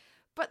interesting,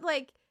 but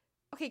like,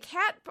 okay,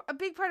 Kat, a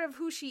big part of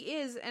who she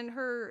is and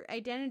her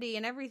identity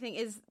and everything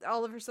is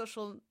all of her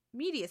social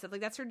media stuff.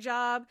 Like, that's her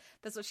job.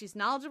 That's what she's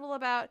knowledgeable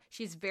about.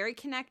 She's very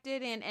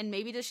connected, and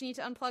maybe does she need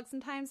to unplug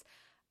sometimes?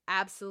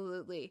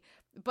 Absolutely.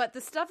 But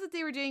the stuff that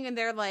they were doing when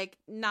they're like,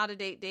 not a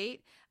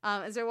date,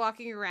 as they're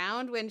walking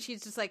around, when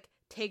she's just like,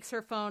 takes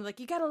her phone, like,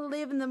 you gotta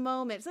live in the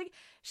moment. It's like,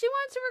 she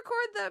wants to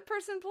record the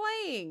person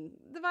playing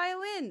the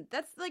violin.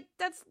 That's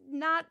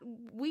not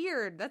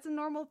weird. That's a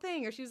normal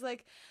thing. Or she's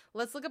like,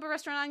 let's look up a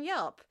restaurant on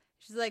Yelp.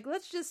 She's like,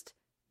 let's just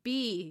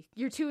be.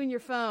 You're two in your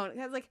phone. And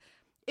I was like,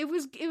 it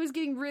was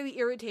getting really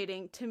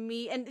irritating to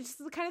me. And it's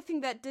the kind of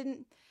thing that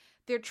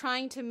they're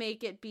trying to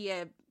make it be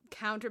a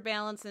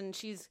counterbalance, and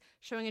she's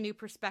showing a new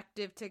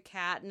perspective to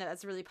Kat, and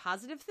that's a really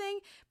positive thing.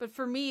 But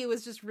for me, it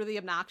was just really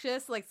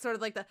obnoxious, like sort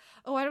of like the,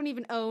 oh, I don't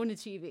even own a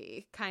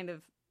TV kind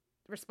of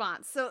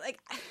response. So like,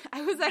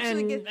 I was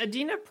actually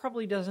Adina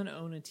probably doesn't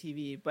own a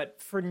TV, but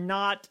for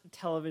not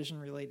television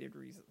related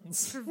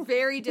reasons, for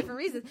very different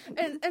reasons.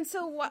 And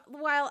so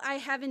while I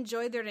have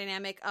enjoyed their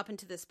dynamic up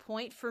until this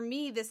point, for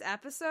me this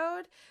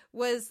episode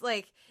was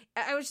like,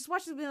 I was just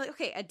watching being like,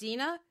 okay,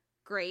 Adina,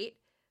 great.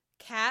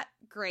 Kat,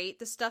 great.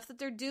 The stuff that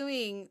they're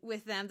doing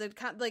with them,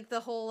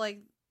 the whole like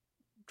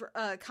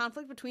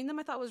conflict between them,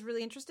 I thought was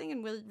really interesting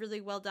and really,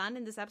 really well done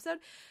in this episode.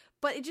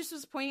 But it just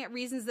was pointing at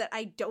reasons that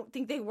I don't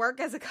think they work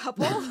as a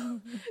couple,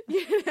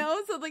 you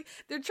know? So, like,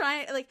 they're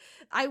trying, like,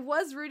 I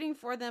was rooting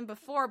for them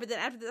before, but then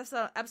after this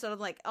episode, I'm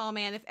like, oh,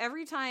 man, if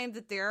every time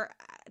that they're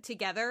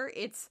together,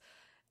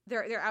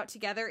 they're out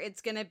together,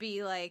 it's going to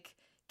be like,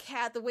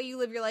 Kat, the way you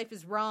live your life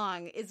is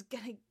wrong. It's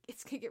gonna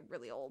get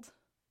really old.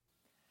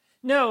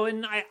 No,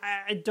 and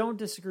I don't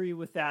disagree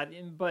with that,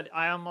 but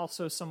I am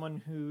also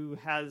someone who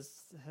has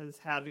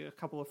had a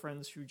couple of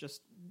friends who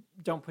just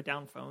don't put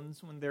down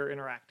phones when they're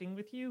interacting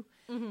with you.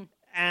 Mm-hmm.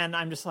 And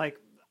I'm just like,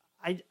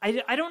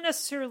 I don't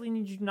necessarily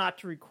need you not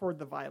to record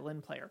the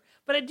violin player,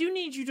 but I do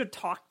need you to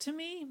talk to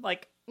me,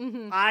 like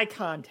eye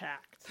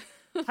contact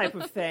type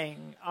of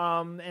thing,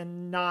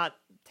 and not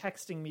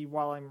texting me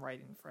while I'm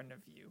right in front of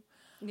you.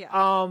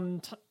 Yeah.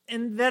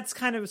 And that's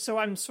kind of, so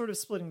I'm sort of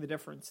splitting the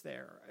difference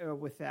there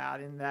with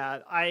that, in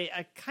that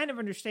I kind of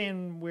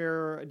understand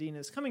where Adina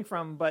is coming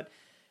from, but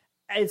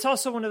it's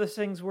also one of those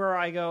things where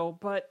I go,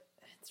 but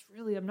it's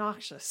really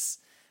obnoxious.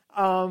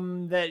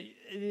 And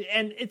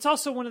it's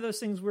also one of those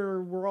things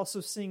where we're also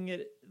seeing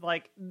it,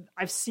 like,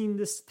 I've seen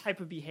this type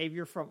of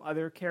behavior from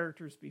other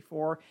characters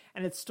before,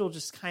 and it's still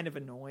just kind of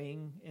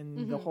annoying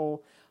in the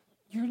whole,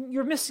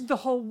 you're missing the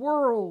whole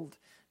world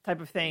type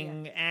of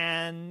thing.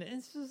 Yeah. And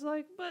it's just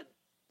like, but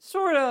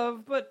sort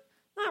of, but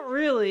not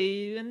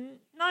really, and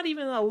not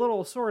even a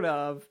little sort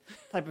of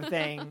type of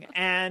thing.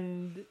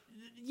 And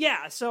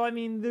yeah, so I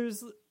mean,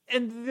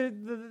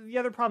 the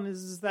other problem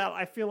is that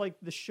I feel like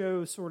the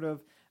show sort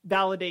of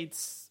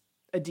validates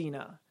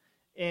Adina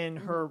in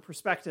her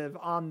perspective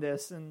on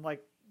this, and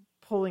like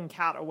pulling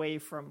Kat away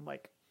from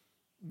like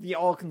the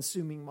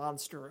all-consuming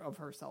monster of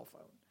her cell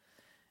phone.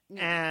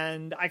 Yeah.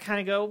 And I kind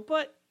of go,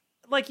 but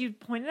like you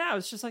pointed out,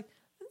 it's just like,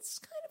 it's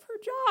kind of her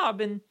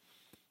job, and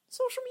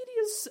social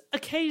media is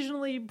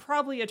occasionally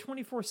probably a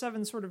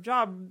 24/7 sort of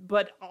job,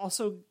 but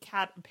also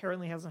Kat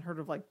apparently hasn't heard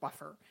of like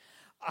Buffer.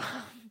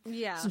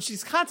 Yeah. So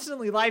she's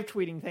constantly live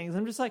tweeting things.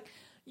 I'm just like,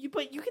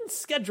 but you can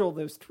schedule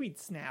those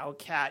tweets now,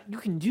 Kat. You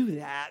can do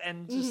that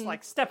and just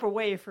like step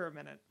away for a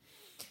minute.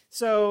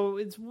 So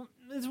it's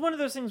one of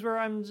those things where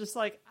I'm just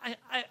like,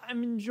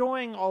 I'm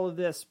enjoying all of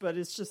this, but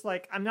it's just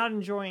like, I'm not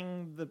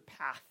enjoying the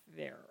path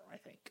there, I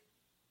think.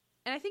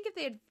 And I think if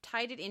they had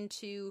tied it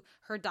into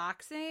her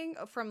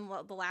doxing from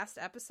the last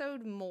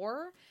episode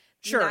more...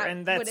 Sure,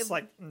 and that's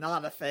like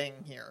not a thing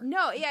here.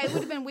 No, yeah, it would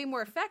have been way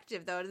more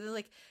effective, though.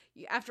 Like,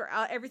 after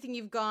everything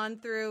you've gone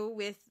through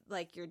with,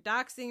 like, your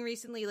doxing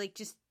recently, like,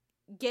 just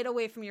get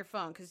away from your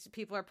phone, because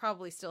people are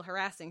probably still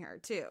harassing her,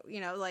 too. You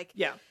know, like...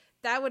 Yeah.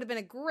 That would have been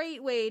a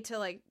great way to,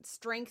 like,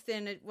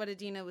 strengthen what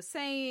Adina was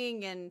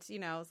saying, and, you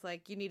know, it's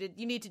like, you need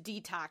to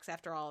detox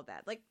after all of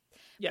that. Like,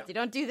 yeah. They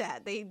don't do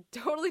that. They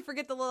totally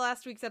forget the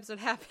last week's episode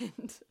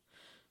happened.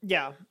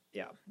 Yeah.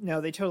 No,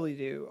 they totally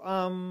do.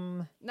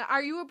 Now,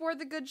 are you aboard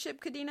the good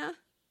ship, Kadena?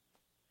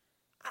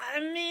 I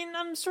mean,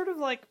 I'm sort of,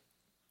 like,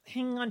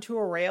 hanging onto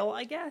a rail,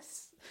 I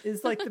guess,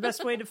 is, like, the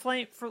best way to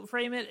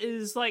frame it,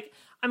 is, like,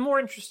 I'm more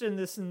interested in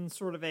this in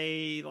sort of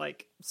a,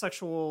 like,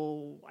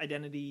 sexual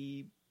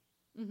identity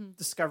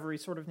discovery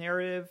sort of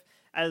narrative,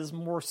 as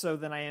more so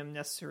than I am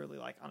necessarily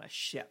like on a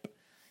ship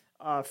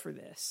for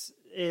this.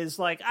 Is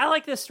like, I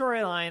like this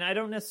storyline. I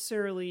don't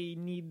necessarily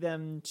need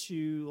them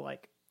to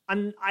like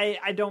I'm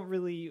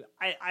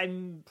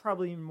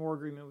probably in more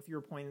agreement with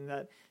your point in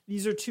that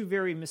these are two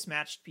very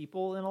mismatched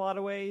people in a lot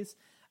of ways,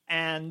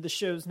 and the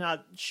show's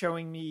not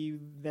showing me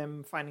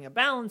them finding a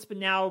balance, but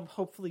now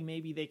hopefully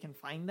maybe they can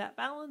find that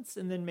balance,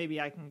 and then maybe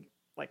I can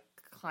like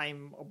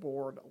climb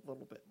aboard a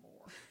little bit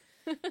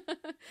more.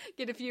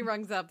 Get a few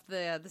rungs up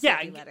the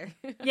safety ladder.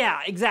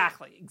 Yeah,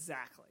 exactly.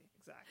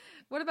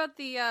 What about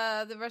the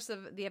rest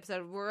of the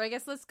episode? Where I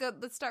guess let's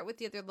start with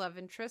the other love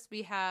interest.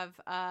 We have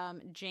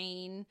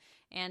Jane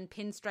and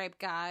Pinstripe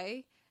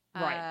Guy.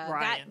 Right,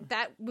 Ryan.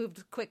 That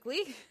moved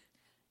quickly.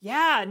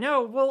 Yeah,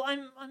 no. Well,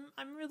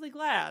 I'm really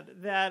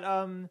glad that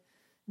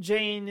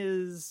Jane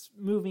is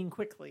moving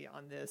quickly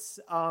on this.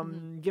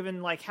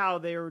 Given like how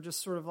they were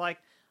just sort of like,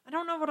 I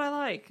don't know what I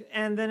like,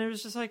 and then it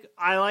was just like,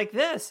 I like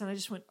this, and I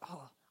just went,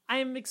 oh, I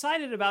am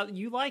excited about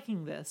you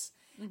liking this.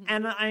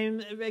 And I'm,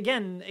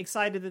 again,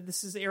 excited that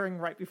this is airing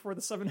right before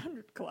the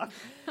 700 Club.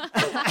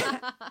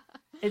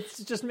 It's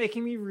just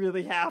making me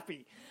really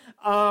happy.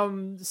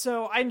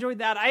 So I enjoyed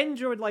that. I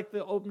enjoyed, like,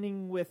 the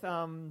opening with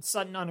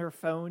Sutton on her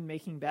phone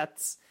making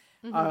bets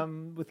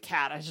with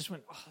Kat. I just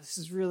went, oh, this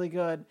is really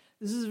good.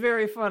 This is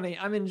very funny.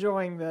 I'm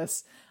enjoying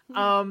this.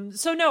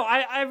 So, no,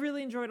 I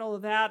really enjoyed all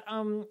of that.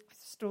 I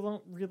still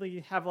don't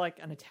really have, like,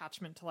 an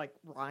attachment to, like,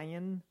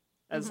 Ryan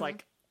as,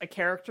 like, a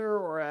character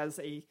or as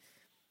a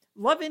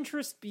love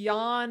interest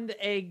beyond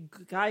a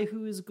guy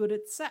who is good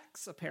at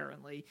sex,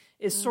 apparently,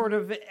 is sort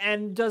of,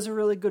 and does a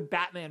really good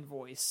Batman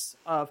voice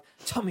of,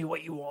 tell me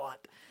what you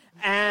want.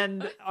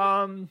 And,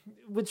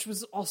 which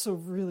was also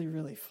really,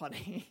 really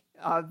funny.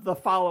 The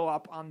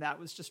follow-up on that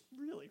was just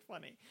really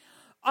funny.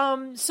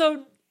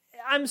 So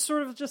I'm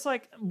sort of just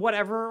like,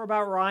 whatever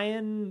about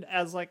Ryan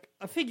as like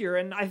a figure.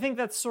 And I think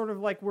that's sort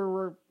of like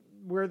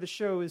where the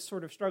show is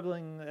sort of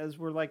struggling as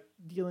we're like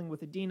dealing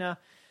with Adina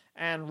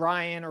and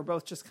Ryan are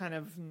both just kind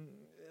of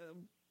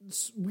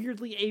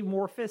weirdly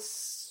amorphous,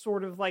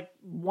 sort of like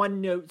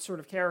one-note sort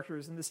of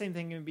characters, and the same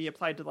thing can be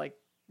applied to like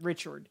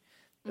Richard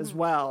as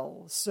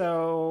well.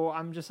 So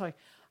I'm just like,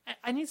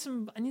 I need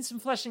some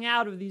fleshing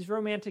out of these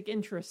romantic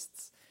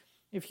interests,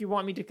 if you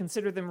want me to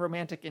consider them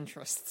romantic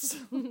interests.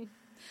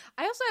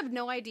 I also have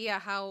no idea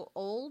how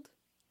old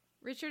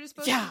Richard is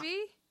supposed to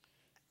be.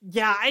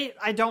 Yeah,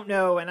 I don't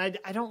know, and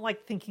I don't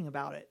like thinking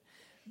about it.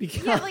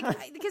 Because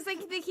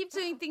they keep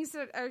doing things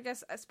that are, I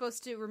guess,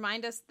 supposed to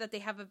remind us that they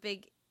have a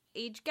big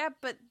age gap,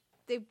 but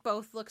they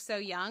both look so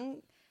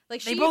young.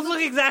 Like they both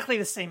look exactly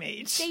the same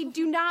age. They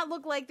do not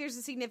look like there's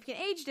a significant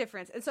age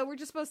difference, and so we're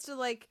just supposed to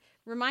like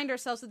remind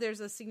ourselves that there's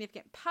a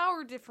significant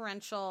power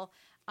differential.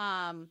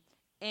 And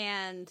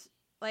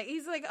like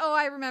he's like, oh,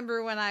 I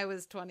remember when I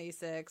was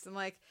 26. I'm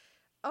like,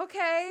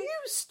 okay, you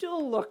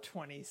still look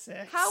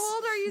 26. How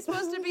old are you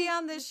supposed to be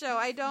on this show?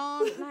 I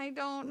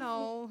don't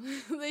know.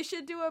 They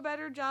should do a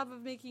better job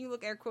of making you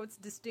look, air quotes,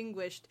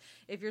 distinguished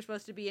if you're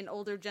supposed to be an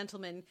older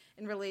gentleman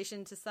in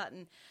relation to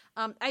Sutton.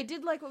 I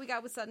did like what we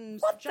got with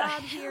Sutton's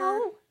job here.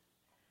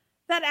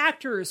 That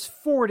actor is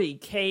 40,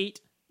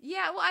 Kate.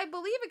 Yeah, well, I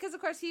believe it because,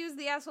 of course, he was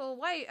the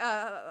asshole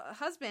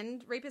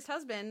rapist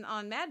husband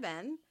on Mad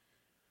Men.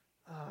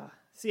 I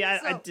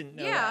didn't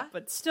know that,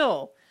 but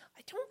still,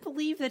 I don't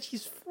believe that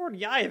he's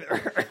 40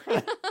 either.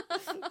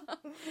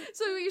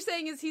 So what you're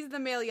saying is he's the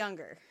male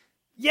younger.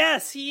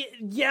 Yes,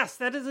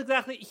 that is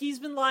exactly. He's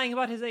been lying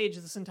about his age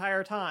this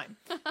entire time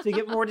to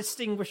get more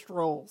distinguished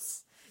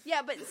roles.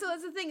 Yeah, but so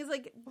that's the thing is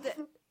like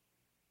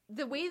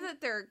the way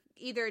that they're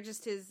either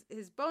just his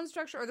bone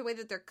structure or the way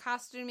that they're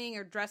costuming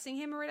or dressing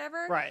him or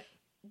whatever. Right.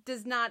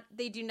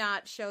 They do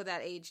not show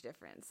that age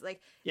difference.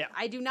 Like, yeah.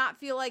 I do not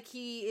feel like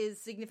he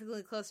is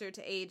significantly closer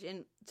to age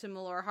to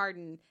Melora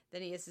Hardin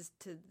than he is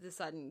to the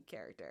Sutton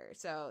character.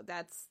 So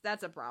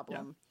that's a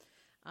problem.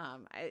 Yeah.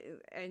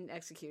 In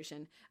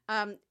execution.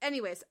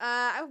 Anyways,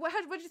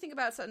 what did you think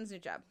about Sutton's new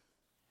job?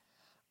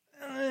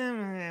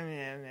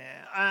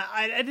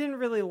 I didn't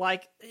really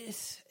like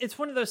it's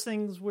one of those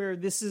things where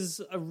this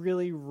is a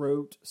really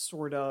rote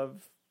sort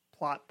of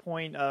plot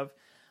point of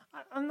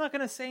I'm not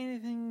going to say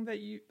anything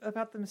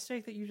about the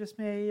mistake that you just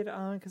made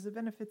because it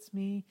benefits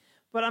me,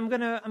 but I'm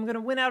gonna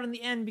win out in the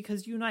end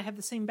because you and I have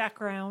the same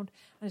background.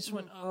 And I just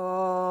went,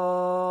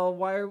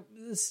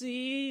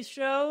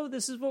 show?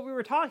 This is what we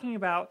were talking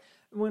about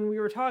when we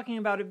were talking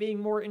about it being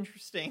more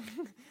interesting.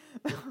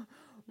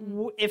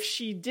 If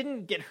she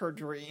didn't get her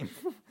dream.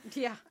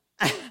 Yeah.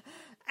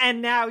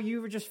 And now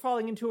you were just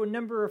falling into a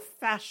number of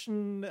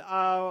fashion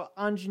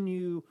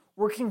ingenue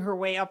working her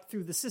way up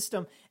through the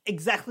system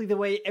exactly the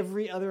way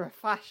every other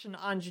fashion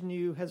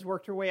ingenue has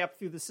worked her way up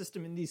through the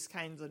system in these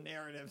kinds of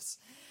narratives.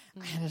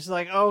 And it's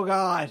like, oh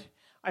God,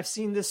 I've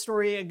seen this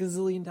story a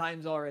gazillion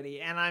times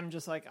already. And I'm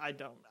just like, I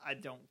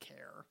don't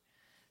care.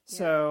 Yeah.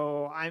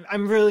 So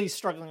I'm really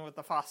struggling with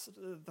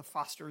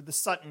the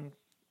Sutton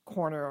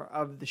corner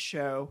of the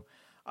show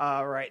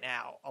right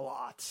now. A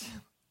lot.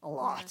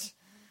 Yeah.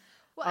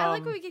 Well, I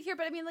like what we get here,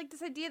 but I mean, like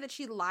this idea that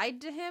she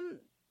lied to him,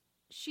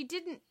 she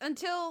didn't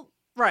until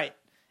right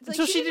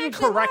until she didn't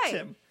correct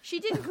him. She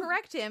didn't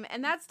correct him,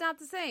 and that's not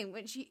the same.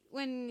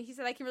 When he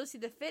said, "I can really see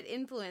the fit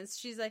influence,"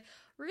 she's like,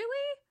 "Really?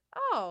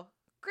 Oh,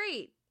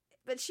 great.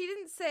 But she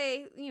didn't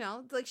say,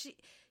 like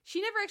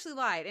she never actually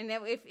lied. And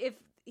if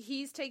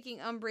he's taking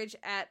umbrage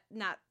at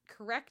not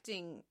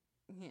correcting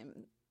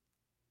him,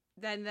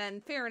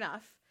 then fair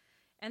enough.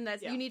 And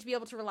that you need to be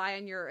able to rely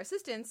on your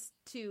assistants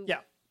to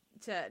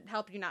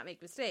help you not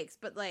make mistakes.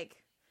 But like,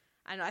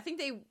 I don't know, I think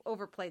they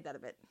overplayed that a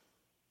bit.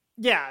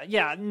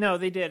 Yeah, no,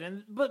 they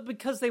did. But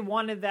because they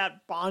wanted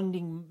that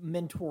bonding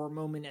mentor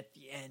moment at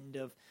the end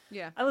of,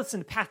 I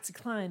listened to Patsy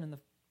Cline in the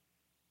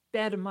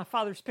bed of my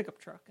father's pickup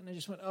truck, and I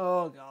just went,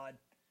 oh God,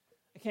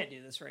 I can't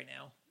do this right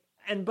now.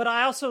 But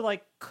I also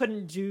like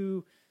couldn't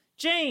do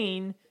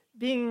Jane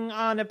being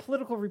on a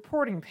political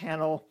reporting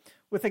panel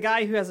with a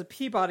guy who has a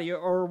Peabody,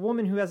 or a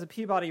woman who has a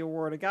Peabody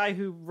Award, a guy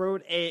who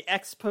wrote a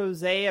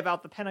expose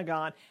about the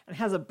Pentagon and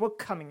has a book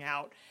coming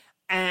out,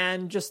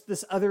 and just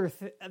this other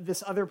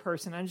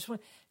person. I just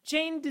went,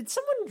 Jane, did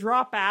someone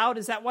drop out?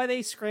 Is that why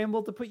they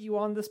scrambled to put you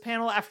on this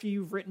panel after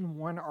you've written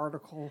one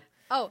article?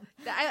 Oh,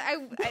 I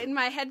in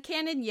my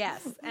headcanon,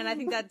 yes, and I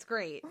think that's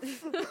great.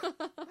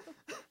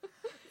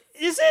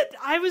 Is it?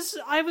 I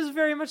was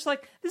very much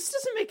like, this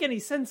doesn't make any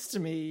sense to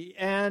me,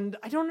 and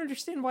I don't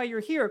understand why you're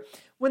here.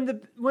 When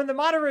the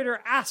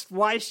moderator asked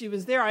why she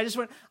was there, I just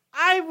went,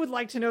 I would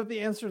like to know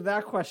the answer to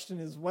that question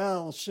as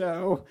well,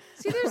 show.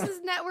 See, there's this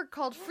network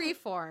called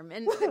Freeform,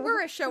 and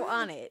we're a show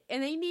on it,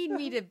 and they need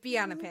me to be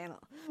on a panel.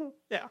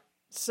 Yeah.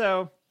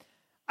 So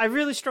I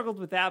really struggled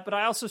with that, but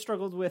I also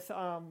struggled with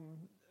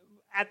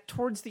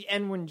towards the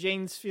end when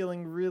Jane's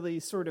feeling really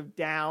sort of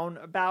down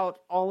about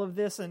all of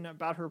this and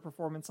about her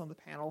performance on the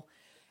panel.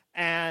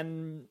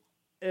 And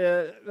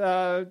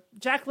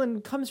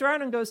Jacqueline comes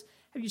around and goes,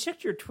 have you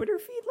checked your Twitter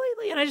feed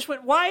lately? And I just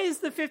went, why is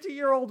the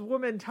 50-year-old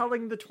woman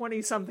telling the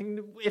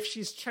 20-something if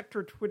she's checked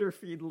her Twitter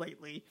feed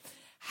lately?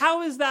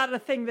 How is that a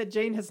thing that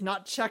Jane has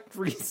not checked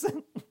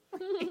recently?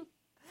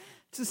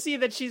 To see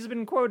that she's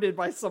been quoted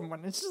by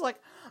someone. It's just like,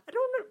 I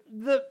don't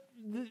know.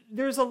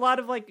 There's a lot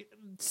of like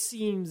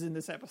seams in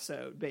this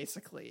episode,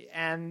 basically.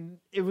 And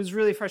it was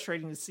really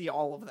frustrating to see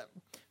all of them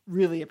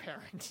really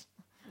apparent.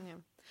 Yeah.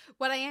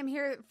 What I am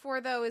here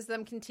for, though, is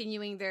them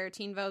continuing their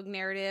Teen Vogue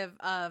narrative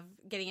of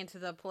getting into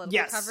the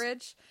political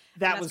coverage.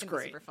 That was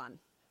great. Super fun.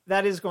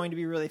 That is going to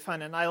be really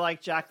fun. And I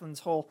like Jacqueline's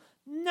whole,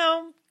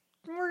 no,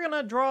 we're going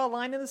to draw a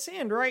line in the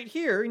sand right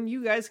here, and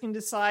you guys can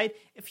decide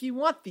if you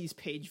want these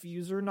page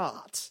views or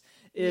not,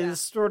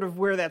 is sort of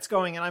where that's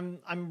going. And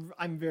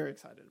I'm very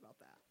excited about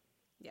that.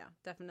 Yeah,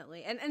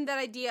 definitely. And that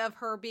idea of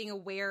her being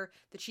aware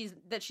that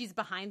she's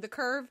behind the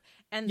curve,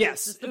 and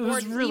the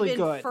board's really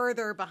even good.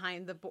 Further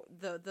behind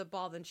the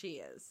ball than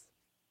she is.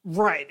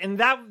 Right, and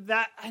that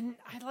and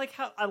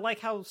I like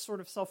how sort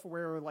of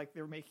self-aware like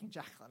they're making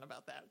Jacqueline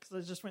about that,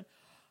 because I just went,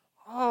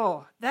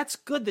 oh, that's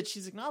good that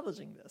she's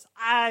acknowledging this.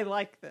 I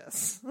like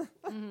this.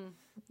 Mm-hmm.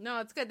 No,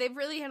 it's good. They've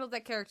really handled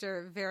that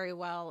character very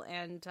well,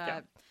 and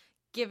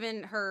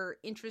given her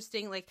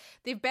interesting, like,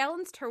 they've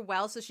balanced her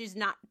well, so she's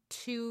not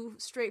too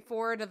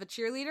straightforward of a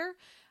cheerleader.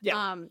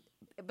 Yeah.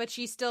 But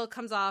she still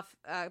comes off,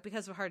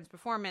 because of Hardin's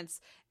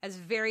performance, as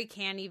very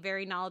canny,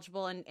 very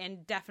knowledgeable,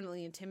 and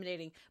definitely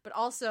intimidating. But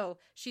also,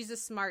 she's a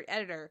smart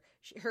editor.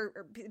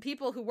 Her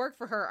people who work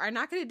for her are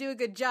not going to do a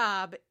good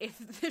job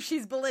if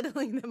she's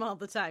belittling them all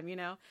the time, you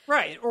know?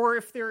 Right, or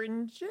if they're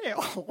in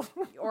jail.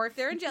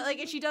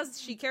 Like,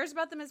 she cares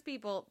about them as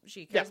people.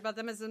 She cares about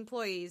them as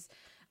employees.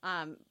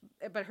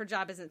 But her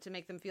job isn't to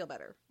make them feel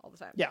better all the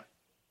time. Yeah.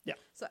 Yeah.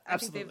 So I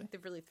think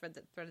they've really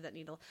threaded that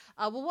needle.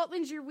 Well, what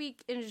wins your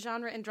week in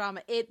genre and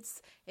drama?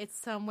 It's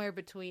somewhere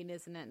between,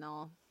 isn't it,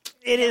 Noel?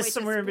 It is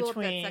somewhere in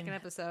between. That second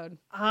episode.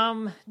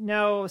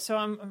 No. So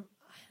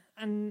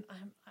I'm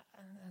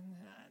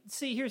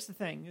see, here's the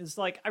thing: is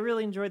like I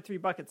really enjoyed 3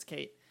 Buckets,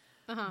 Kate,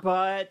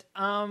 but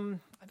I've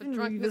been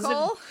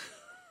revisiting.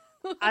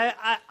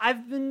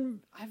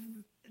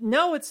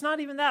 No, it's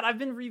not even that. I've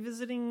been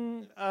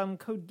revisiting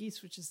Code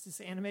Geass, which is this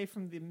anime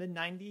from the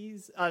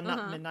mid-90s,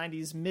 not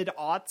mid-90s,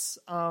 mid-aughts,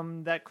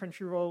 that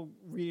Crunchyroll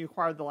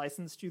reacquired the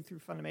license to through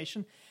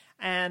Funimation.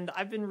 And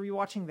I've been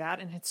rewatching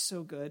that, and it's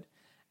so good.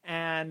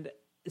 And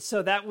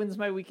so that wins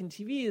my week in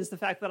TV, is the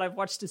fact that I've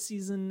watched a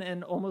season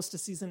and almost a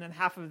season and a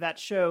half of that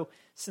show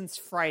since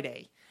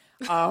Friday.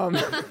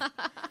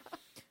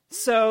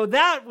 So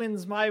that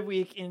wins my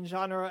week in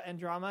genre and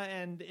drama.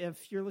 And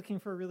if you're looking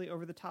for a really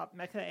over-the-top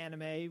mecha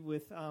anime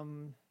with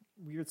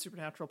weird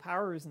supernatural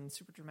powers and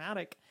super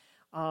dramatic,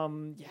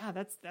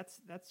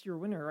 that's your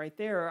winner right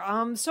there.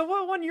 So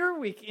what won your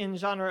week in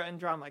genre and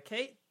drama,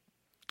 Kate?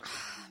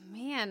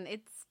 Man,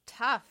 it's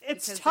tough.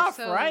 It's tough,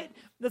 right?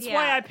 That's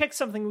why I picked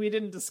something we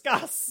didn't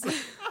discuss.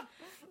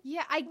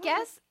 Yeah, I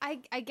guess I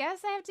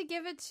have to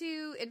give it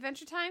to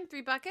Adventure Time,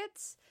 3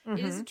 Buckets. Mm-hmm.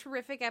 It is a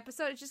terrific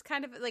episode. It's just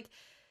kind of like,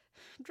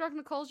 Drunk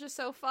Nicole's just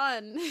so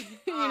fun,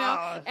 you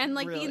know? And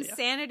like really, the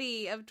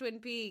insanity of Twin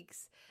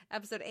Peaks,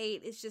 episode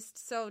 8 is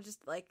just so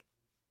like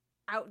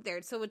out there.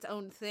 It's so its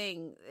own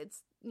thing.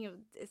 It's, you know,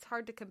 it's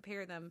hard to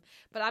compare them.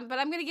 But I'm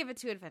going to give it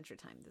to Adventure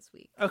Time this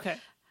week. Okay.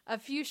 A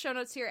few show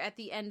notes here at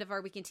the end of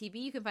our Week in TV.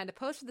 You can find a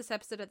post for this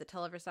episode at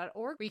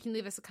theteleverse.org, where you can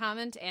leave us a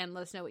comment and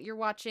let us know what you're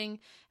watching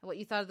and what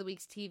you thought of the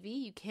week's TV.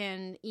 You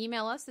can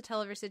email us,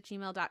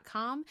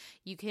 theteleverse@gmail.com.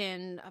 You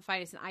can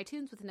find us in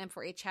iTunes with an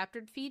M4A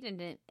chaptered feed and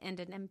an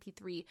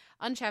MP3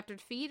 unchaptered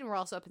feed. And we're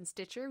also up in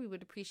Stitcher. We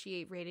would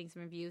appreciate ratings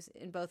and reviews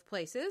in both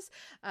places.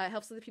 It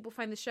helps other people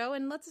find the show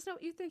and lets us know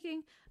what you're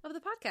thinking of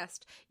the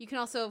podcast. You can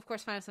also, of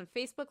course, find us on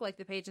Facebook, like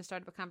the page, and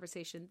start up a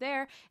conversation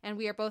there. And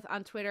we are both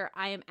on Twitter.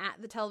 I am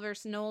at the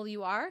Televerse. Noel,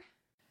 you are?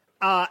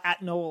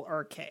 At Noel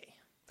RK.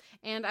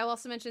 And I'll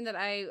also mention that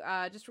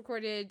I just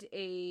recorded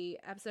a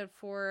episode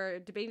for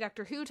Debating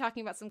Doctor Who,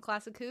 talking about some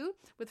classic Who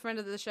with friend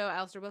of the show,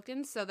 Alistair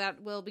Wilkins. So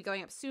that will be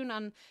going up soon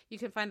on, you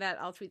can find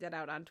that, I'll tweet that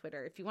out on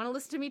Twitter. If you want to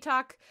listen to me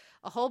talk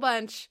a whole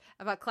bunch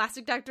about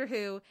classic Doctor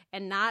Who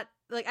and not,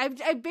 like,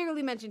 I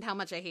barely mentioned how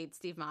much I hate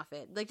Steve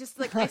Moffat. Like, just,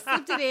 like, I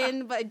slipped it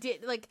in, but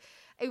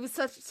it was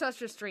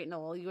such a straight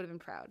Noel. You would have been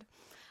proud.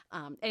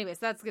 Anyways,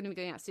 that's going to be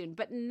going out soon.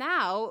 But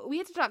now we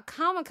have to talk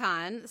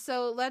Comic-Con,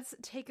 so let's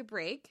take a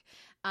break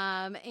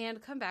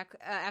and come back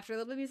after a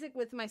little bit of music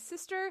with my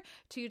sister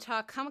to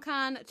talk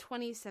Comic-Con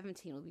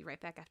 2017. We'll be right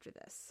back after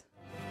this.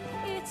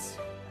 It's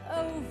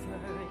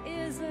over,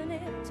 isn't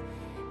it?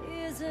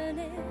 Isn't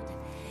it?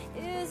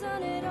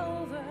 Isn't it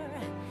over?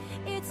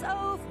 It's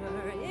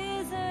over,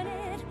 isn't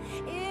it?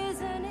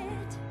 Isn't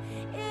it?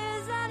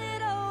 Isn't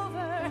it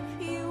over?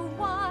 You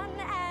won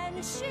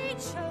and she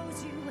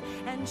chose you.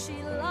 And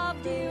she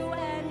loved you,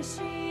 and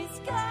she's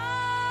gone.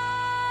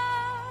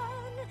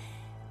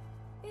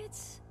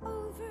 It's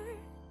over,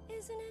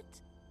 isn't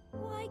it?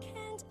 Why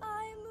can't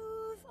I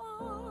move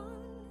on?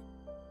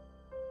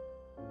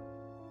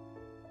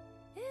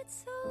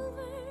 It's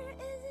over,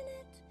 isn't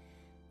it?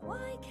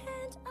 Why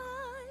can't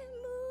I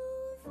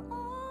move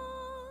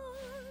on?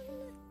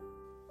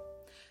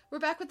 We're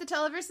back with the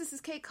Televerse. This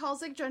is Kate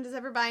Kulzick, joined as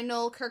ever by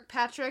Noel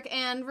Kirkpatrick,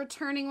 and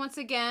returning once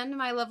again,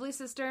 my lovely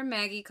sister,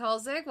 Maggie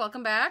Kulzick.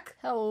 Welcome back.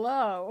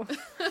 Hello.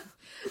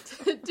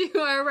 To do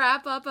our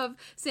wrap-up of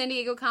San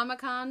Diego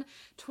Comic-Con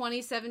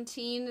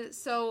 2017.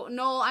 So,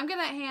 Noel, I'm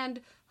going to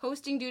hand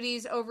hosting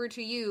duties over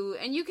to you,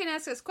 and you can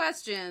ask us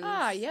questions.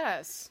 Ah,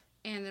 yes.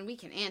 And then we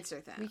can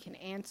answer them. We can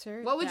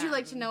answer What would you them.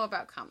 like to know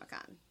about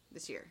Comic-Con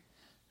this year?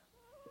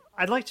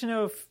 I'd like to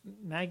know if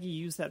Maggie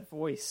used that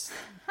voice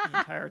the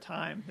entire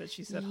time that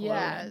she said hello.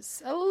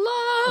 Yes.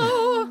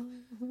 Hello.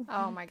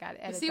 Oh my God.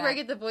 Edit See that. where I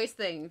get the voice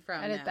thing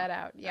from. Edit now. that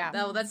out. Yeah.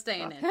 No, that's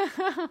staying in.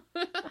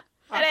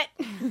 Edit.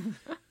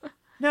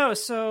 No,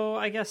 so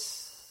I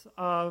guess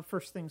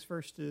first things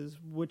first is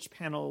which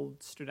panel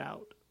stood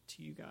out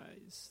to you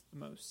guys the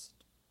most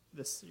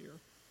this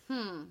year?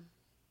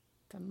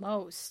 The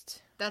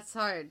most. That's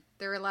hard.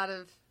 There were a lot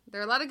of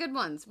good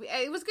ones.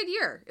 It was a good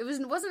year. It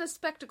wasn't a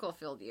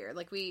spectacle-filled year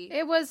like we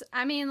It was,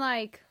 I mean,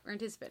 like, were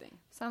anticipating.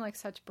 sound like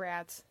such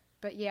brats.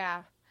 But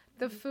yeah.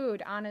 The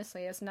food,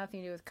 honestly, has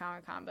nothing to do with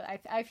Comic-Con, but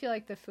I feel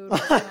like the food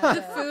was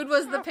The food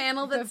was the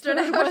panel that stood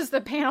out. The food was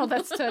the panel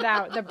that stood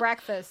out. The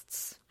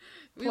breakfasts,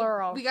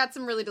 plural. We got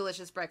some really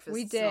delicious breakfasts.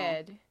 We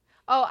did.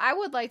 Oh, I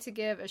would like to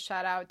give a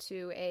shout out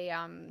to a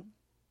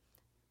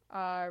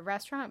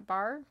restaurant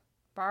bar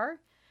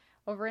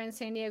over in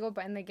San Diego,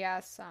 but in the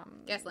gas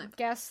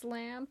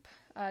lamp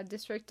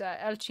district.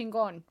 El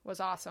Chingon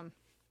was awesome.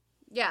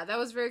 Yeah, that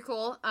was very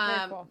cool.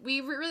 Very cool.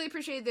 We really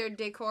appreciated their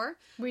decor.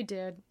 We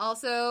did.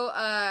 Also,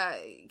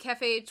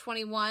 Cafe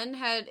 21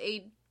 had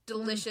a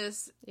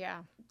delicious,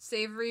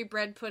 savory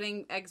bread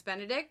pudding eggs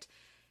Benedict.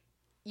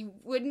 You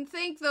wouldn't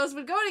think those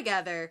would go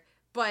together,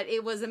 but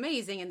it was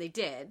amazing, and they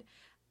did.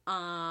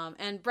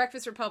 And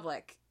Breakfast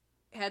Republic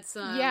had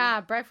some...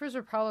 Yeah, Breakfast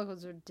Republic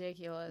was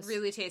ridiculous.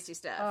 Really tasty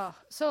stuff. Oh,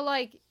 so,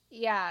 like,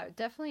 yeah,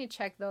 definitely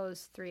check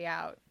those three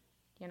out,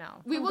 you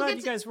know. I'm glad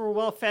you guys were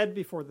well fed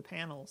before the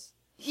panels.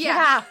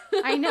 Yeah,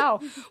 I know.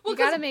 You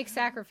got to make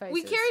sacrifices.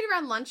 We carried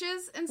around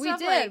lunches and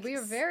stuff. We did. We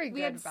were very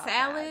good about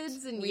that. We had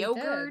salads and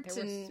yogurt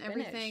and spinach.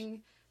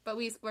 everything. But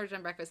we splurged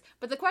on breakfast.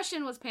 But the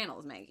question was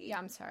panels, Maggie. Yeah,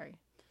 I'm sorry.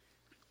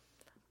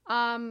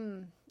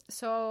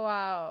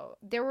 So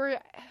there were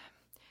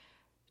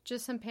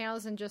just some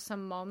panels and just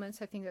some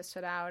moments I think that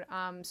stood out.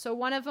 So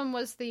one of them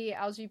was the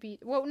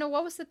LGBT.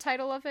 What was the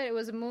title of it? It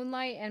was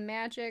Moonlight and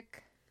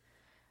Magic.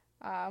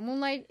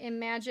 Moonlight and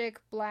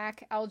Magic,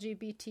 Black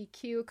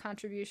LGBTQ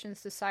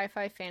Contributions to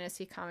Sci-Fi,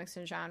 Fantasy, Comics,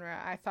 and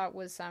Genre. I thought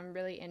was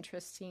really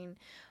interesting.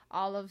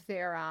 All of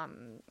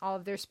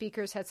their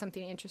speakers had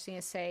something interesting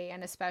to say,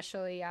 and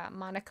especially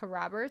Monica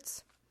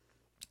Roberts.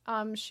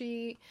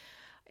 She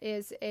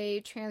is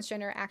a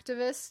transgender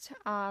activist.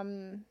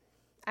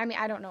 I mean,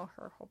 I don't know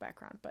her whole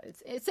background, but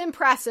it's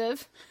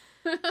impressive.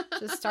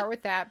 Just start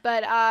with that.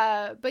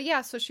 But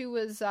yeah, so she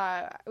was,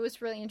 it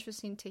was really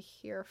interesting to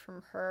hear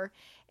from her.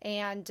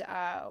 And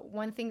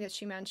one thing that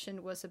she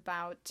mentioned was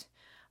about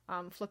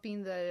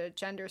flipping the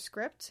gender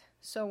script.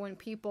 So when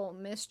people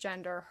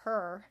misgender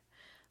her,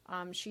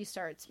 she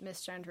starts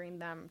misgendering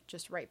them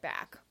just right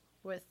back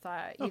with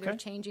either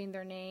changing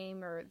their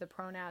name or the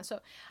pronoun.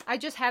 So I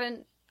just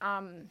hadn't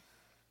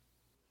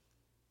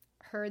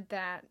heard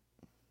that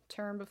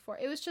term before.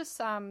 It was just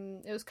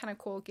it was kind of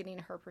cool getting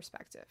her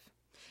perspective.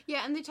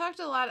 Yeah, and they talked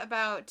a lot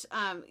about,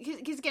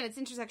 because again, it's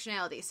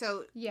intersectionality.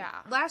 So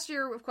last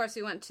year, of course,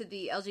 we went to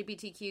the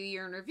LGBTQ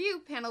Year in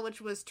Review panel,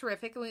 which was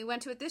terrific, and we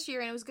went to it this year,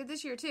 and it was good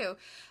this year, too.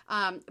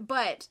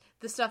 But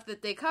the stuff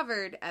that they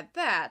covered at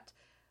that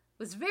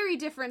was very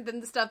different than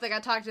the stuff that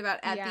got talked about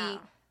at the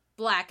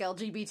Black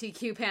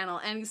LGBTQ panel.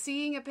 And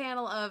seeing a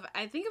panel of,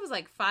 I think it was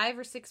like 5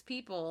 or 6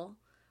 people,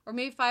 or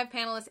maybe 5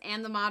 panelists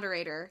and the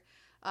moderator,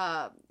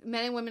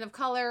 men and women of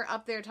color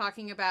up there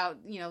talking about,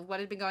 what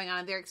had been going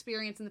on in their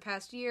experience in the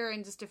past year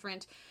and just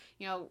different,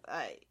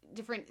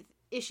 different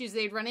issues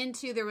they'd run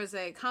into. There was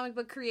a comic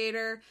book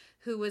creator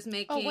who was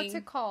making... Oh, what's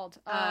it called?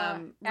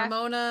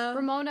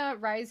 Ramona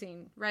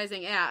Rising.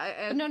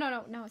 Yeah.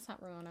 No, it's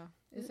not Ramona.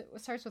 Is it?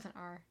 It starts with an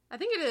R. I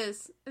think it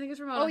is. I think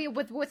it's Ramona. Oh, yeah,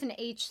 with an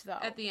H though.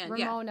 At the end,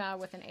 Ramona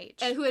with an H.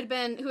 And who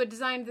had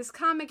designed this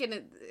comic, and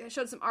it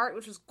showed some art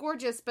which was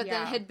gorgeous, but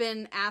then had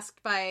been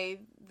asked by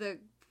the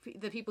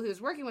people he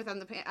was working with on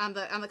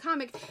the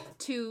comic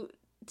to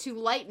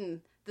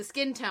lighten the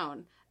skin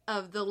tone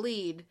of the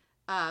lead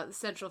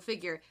central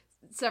figure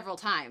several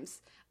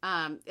times.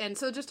 And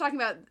so just talking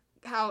about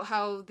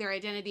how their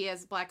identity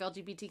as Black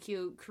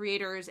LGBTQ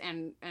creators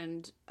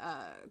and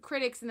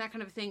critics and that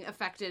kind of thing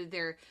affected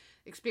their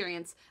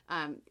experience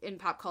in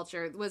pop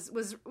culture was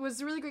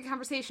a really great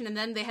conversation. And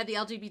then they had the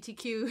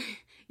LGBTQ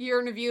Year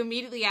in Review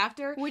immediately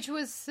after, which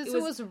was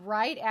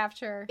right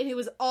after, and it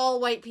was all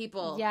white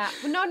people. Yeah,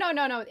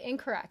 no,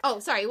 incorrect. Oh,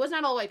 sorry, it was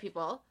not all white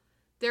people.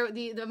 There,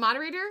 the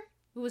moderator,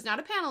 who was not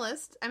a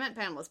panelist, I meant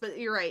panelist, but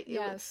you're right.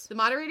 Yes, the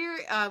moderator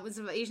was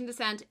of Asian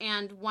descent,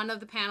 and one of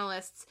the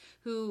panelists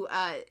who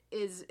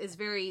is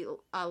very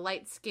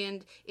light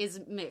skinned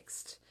is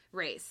mixed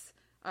race.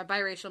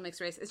 Biracial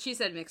mixed race. She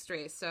said mixed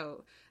race,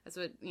 so that's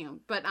what,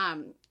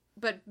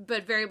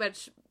 but very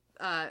much,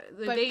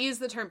 they use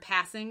the term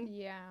passing.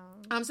 Yeah.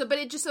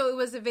 It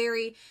was a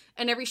very,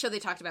 and every show they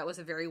talked about was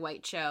a very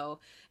white show,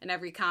 and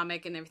every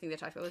comic and everything they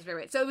talked about was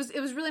very white. So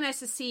it was really nice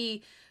to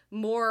see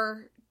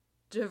more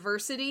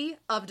diversity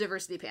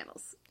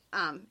panels,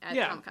 at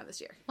ComicCon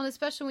this year. Well,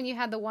 especially when you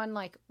had the one,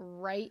 like,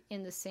 right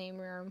in the same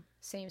room,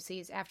 same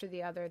seats after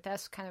the other.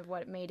 That's kind of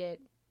what made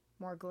it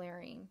more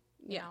glaring,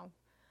 you know?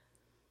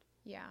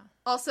 Yeah.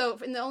 Also,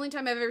 and the only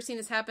time I've ever seen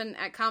this happen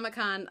at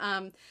Comic-Con,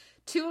 one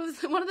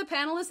of the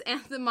panelists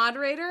and the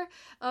moderator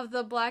of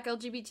the Black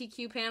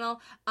LGBTQ panel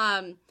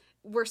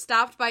were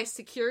stopped by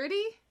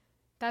security.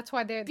 That's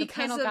why the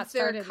panel got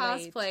started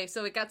cosplay. Late.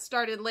 So it got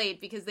started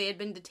late because they had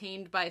been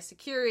detained by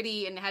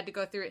security and had to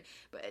go through it,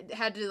 but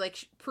had to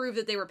prove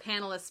that they were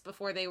panelists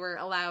before they were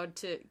allowed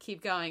to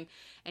keep going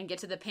and get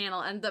to the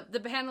panel. And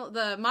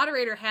the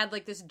moderator had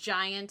this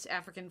giant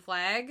African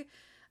flag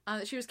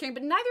that she was carrying,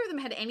 but neither of them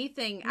had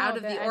anything out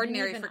of the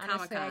ordinary for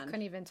Comic-Con. I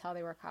couldn't even tell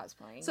they were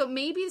cosplaying. So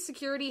maybe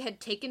security had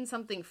taken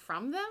something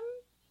from them?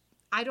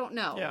 I don't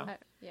know.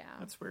 Yeah.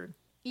 That's weird.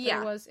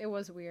 Yeah. It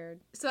was weird.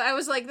 So I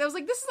was like, this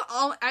is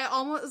all, I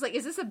almost was like,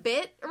 is this a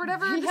bit or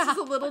whatever? Yeah. This is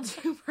a little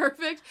too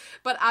perfect.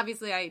 But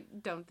obviously I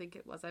don't think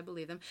it was. I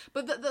believe them.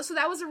 But so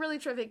that was a really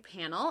terrific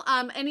panel.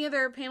 Any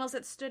other panels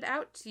that stood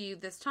out to you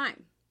this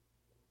time?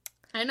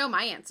 I know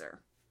my answer.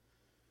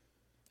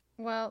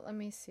 Well, let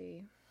me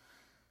see.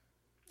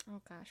 Oh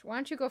gosh, why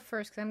don't you go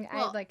first?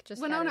 Because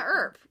Wynonna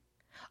Earp.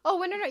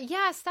 Oh, Wynonna,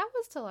 yes, that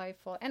was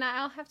delightful, and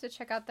I'll have to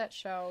check out that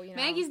show.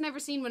 Maggie's never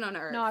seen Wynonna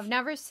Earp. No, I've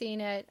never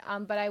seen it,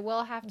 but I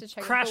will have to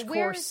check. Crash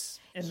course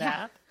in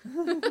that.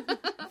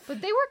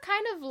 But they were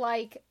kind of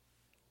like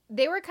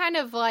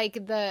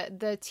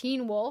the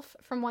Teen Wolf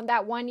from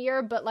that one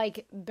year, but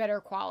better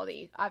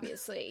quality,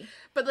 obviously.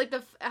 But fun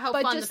the panel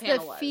was. But just the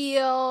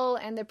feel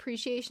and the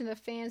appreciation of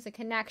the fans, the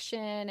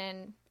connection,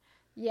 and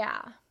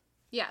yeah.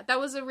 Yeah, that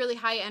was a really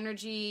high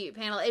energy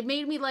panel. It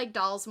made me like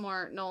Dolls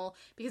more, Noel,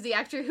 because the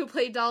actor who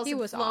played Dolls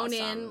had flown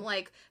in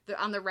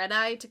on the red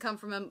eye to come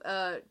from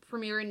a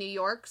premiere in New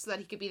York so that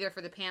he could be there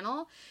for the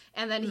panel.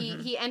 And then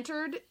he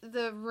entered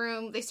the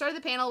room. They started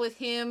the panel with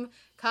him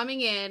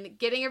coming in,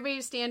 getting everybody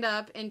to stand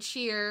up and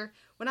cheer.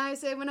 When I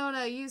say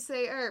Wynonna, you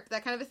say Earp,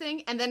 that kind of a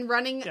thing. And then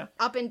running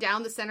up and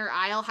down the center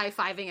aisle,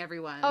 high-fiving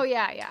everyone. Oh,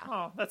 yeah.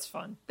 Oh, that's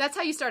fun. That's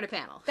how you start a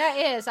panel. That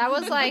is. I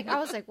was like,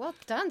 well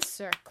done,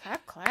 sir.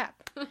 Clap,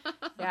 clap.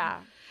 Yeah.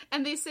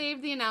 And they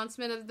saved the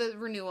announcement of the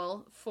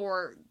renewal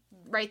for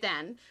right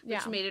then,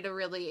 which made it a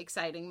really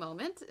exciting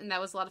moment. And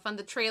that was a lot of fun.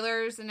 The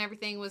trailers and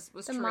everything was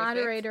terrific. The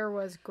moderator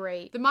was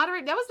great. That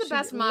was the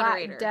best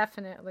moderator.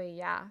 Definitely,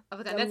 yeah.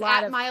 That's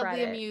at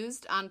Mildly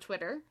Amused on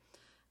Twitter.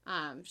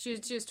 She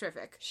was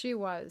terrific. She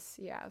was,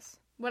 yes.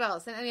 What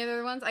else? And any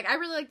other ones? I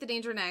really liked the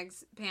Danger and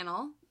Eggs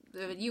panel.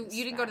 You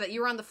didn't go to that.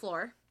 You were on the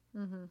floor.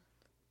 Mm-hmm.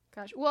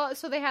 Gosh. Well,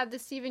 so they had the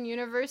Steven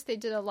Universe. They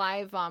did a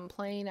live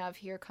playing of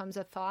Here Comes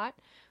a Thought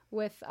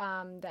with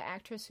the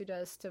actress who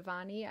does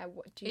Stevani.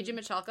 Aja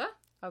Michalka.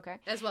 Okay.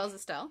 As well as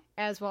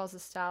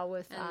Estelle.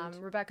 With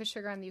Rebecca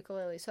Sugar on the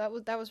ukulele.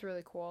 So that was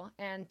really cool.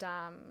 And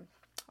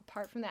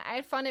apart from that, I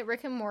had fun at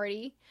Rick and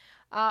Morty.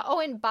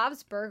 And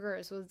Bob's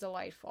Burgers was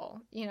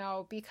delightful,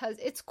 because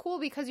it's cool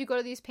because you go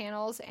to these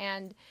panels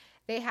and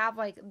they have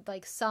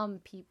like some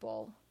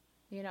people,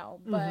 you know,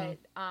 but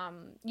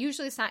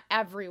usually it's not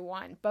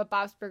everyone. But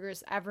Bob's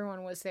Burgers,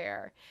 everyone was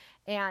there,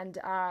 and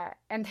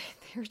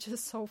they're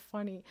just so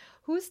funny.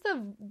 What's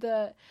the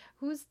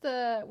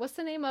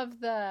name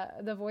of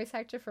the voice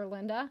actor for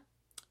Linda?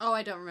 Oh,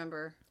 I don't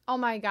remember. Oh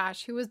my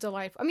gosh, he was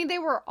delightful. I mean, they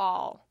were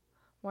all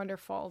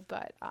wonderful,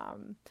 but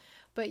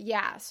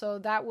yeah, so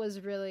that was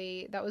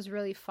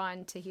really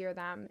fun to hear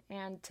them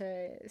and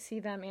to see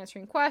them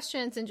answering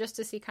questions and just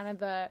to see kind of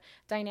the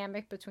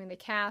dynamic between the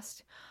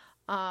cast.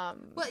 Well,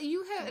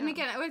 you have, and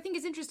again, what I think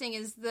is interesting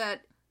is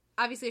that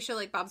obviously a show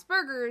like Bob's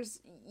Burgers,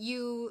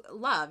 you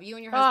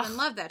and your husband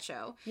love that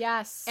show.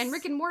 Yes. And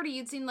Rick and Morty,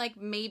 you'd seen like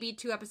maybe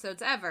 2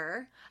 episodes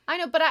ever. I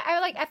know, but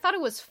I thought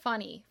it was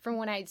funny from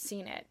when I'd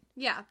seen it.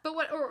 Yeah, but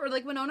or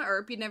like Wynonna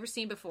Earp, you'd never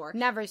seen before.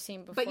 Never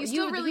seen before. But you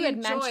still really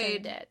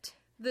enjoyed it.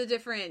 The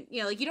different,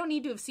 like you don't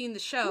need to have seen the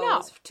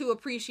shows to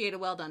appreciate a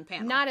well done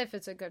panel. Not if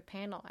it's a good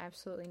panel.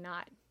 Absolutely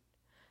not.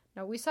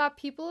 No, we saw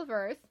People of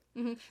Earth.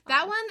 Mm-hmm.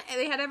 That one,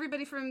 they had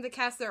everybody from the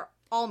cast there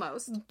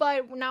almost.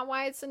 But not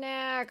Wyatt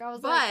Cenac. I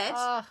was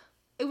like,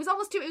 it was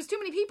almost it was too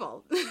many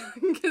people.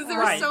 Because there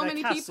were so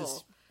many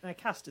people. That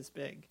cast is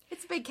big.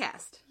 It's a big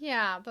cast.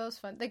 Yeah, but it was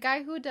fun. The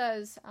guy who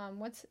does,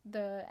 what's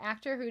the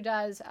actor who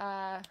does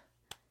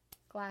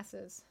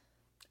Glasses?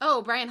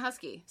 Oh, Brian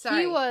Husky.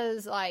 Sorry. He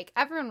was like,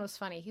 everyone was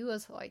funny. He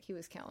was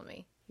killing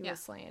me. He was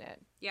slaying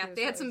it. Yeah,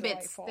 they had some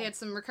bits. They had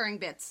some recurring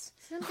bits.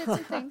 Some bits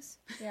and things.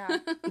 Yeah.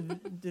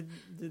 Did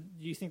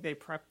you think they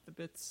prepped the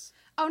bits?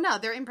 Oh, no.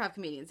 They're improv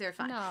comedians. They're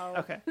fine. No.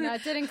 Okay. No,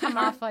 it didn't come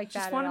off like that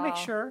Just want to make all.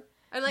 sure.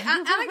 Like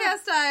Anna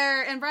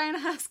Gasteyer and Brian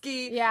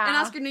Husky and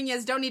Oscar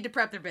Nunez don't need to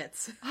prep their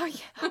bits. Oh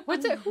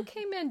yeah, who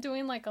came in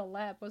doing like a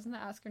lap? Wasn't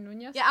that Oscar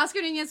Nunez? Yeah,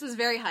 Oscar Nunez was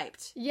very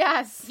hyped.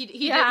 Yes, he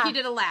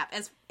did a lap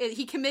as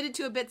he committed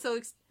to a bit. So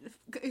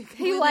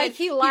he lapped.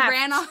 He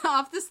ran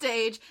off the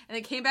stage and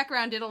then came back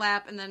around, did a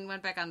lap, and then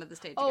went back onto the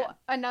stage. Oh, again.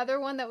 Another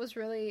one that was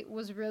really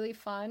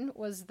fun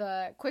was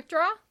the quick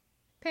draw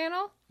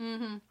panel.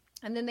 Mm-hmm.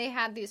 And then they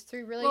had these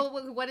 3 really.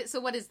 Well, what is the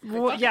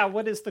quick draw?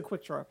 What is the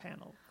quick draw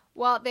panel?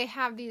 Well, they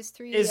have these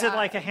 3... Is it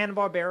like a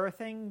Hanna-Barbera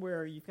thing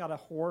where you've got a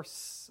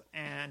horse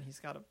and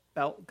he's got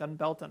a gun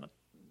belt and a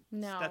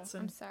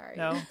Stetson? I'm sorry.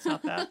 No, it's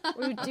not that?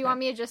 Do you want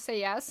me to just say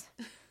yes?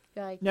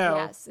 Be like, no,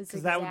 yes, it's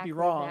because that would be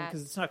wrong,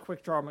 because it's not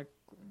quick draw.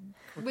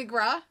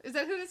 McGraw? Is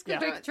that who it is? Yeah.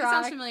 Quick draw?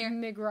 That sounds familiar.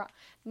 McGraw.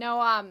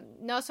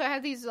 No, so I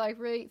have these like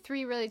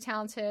 3 really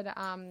talented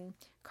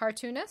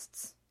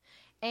cartoonists.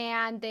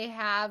 And they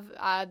have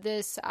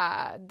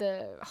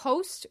the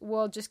host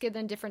will just give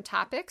them different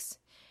topics.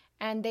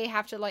 And they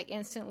have to like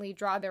instantly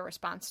draw their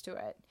response to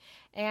it.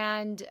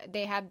 And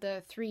they had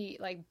the 3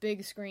 like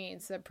big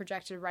screens that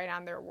projected right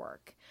on their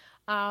work.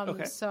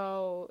 Okay.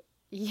 So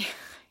yeah,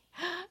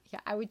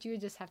 you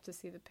would just have to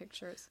see the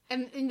pictures.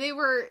 And they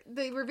were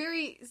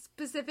very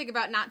specific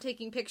about not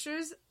taking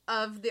pictures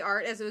of the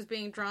art as it was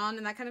being drawn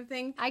and that kind of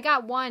thing. I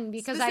got one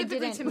because I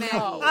didn't to Maggie.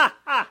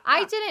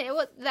 I didn't. It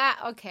was that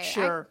okay?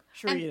 Sure,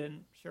 you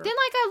didn't. Sure. Then,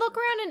 I look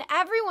around and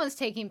everyone's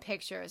taking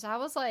pictures. I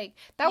was like,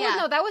 that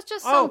was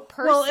just some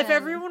person. Well, if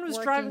everyone was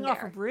driving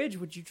off a bridge,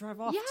 would you drive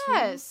off too?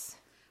 Yes.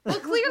 Well,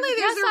 clearly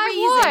there's a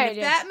reason.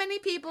 If that many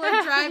people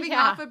are driving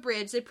off a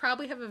bridge, they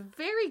probably have a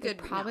very good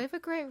reason. Probably have a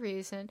great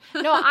reason.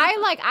 No,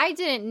 I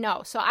didn't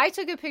know. So I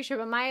took a picture,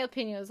 but my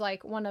opinion was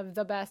like one of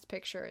the best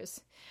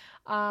pictures.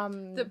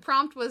 The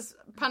prompt was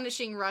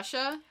punishing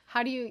Russia.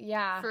 How do you,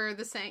 for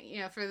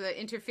the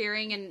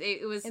interfering, and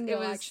it was in the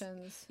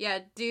elections.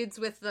 Dudes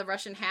with the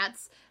Russian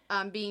hats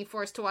being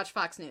forced to watch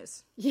Fox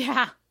News.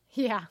 Yeah.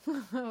 That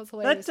was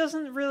hilarious. That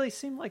doesn't really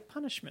seem like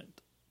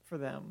punishment for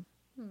them.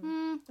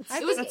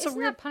 It's a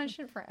weird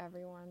punishment for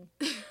everyone.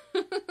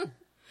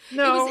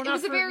 No, not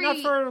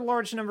for a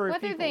large number of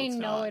people. Whether they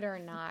know it or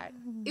not.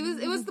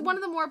 It was one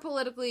of the more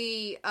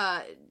politically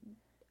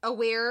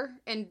aware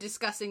and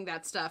discussing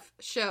that stuff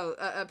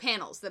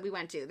panels that we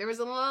went to. There was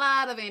a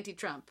lot of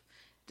anti-Trump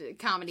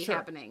comedy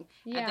happening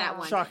at that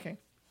one. Shocking.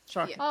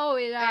 Yeah. Oh,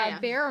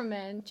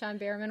 Barrowman. John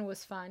Barrowman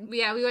was fun.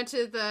 Yeah, we went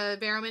to the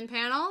Barrowman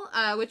panel,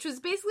 which was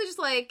basically just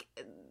like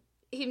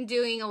him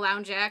doing a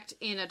lounge act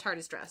in a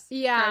TARDIS dress.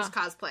 Yeah. TARDIS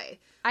cosplay.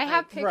 I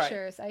have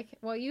pictures.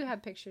 Right. You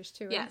have pictures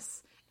too, right?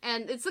 Yes.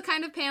 And it's the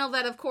kind of panel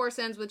that, of course,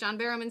 ends with John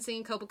Barrowman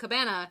singing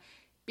Copacabana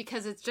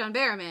because it's John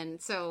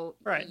Barrowman. So,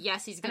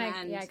 yes, he's going to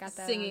end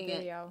singing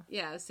it.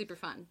 Yeah, it's super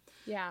fun.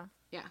 Yeah.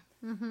 Yeah.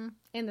 Mm-hmm.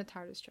 In the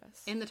TARDIS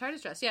dress. In the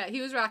TARDIS dress. Yeah, he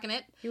was rocking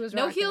it.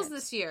 No heels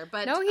this year,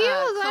 but no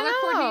heels,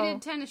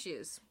 color-coordinated tennis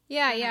shoes.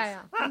 Yeah.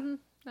 Mm-hmm.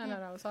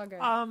 No, it's all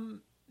good.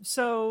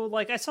 So,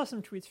 I saw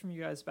some tweets from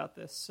you guys about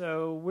this.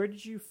 So, where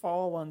did you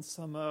fall on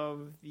some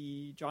of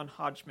the John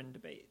Hodgman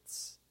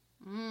debates?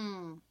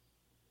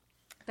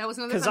 That was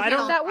another. Because I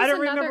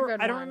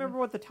don't remember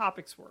what the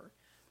topics were,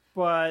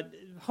 but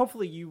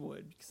hopefully you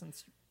would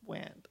since you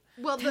went.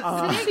 Well,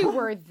 you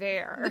were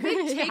there. The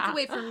big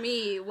takeaway for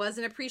me was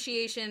an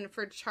appreciation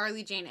for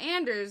Charlie Jane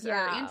Andrews or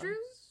Andrews,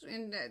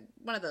 and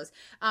one of those.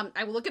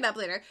 I will look it up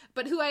later.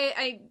 But who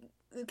I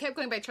kept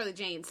going by Charlie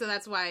Jane, so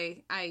that's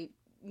why I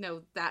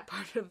know that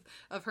part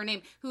of her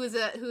name, who is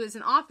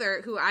an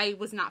author who I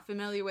was not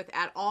familiar with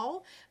at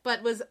all,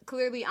 but was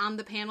clearly on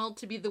the panel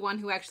to be the one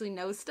who actually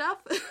knows stuff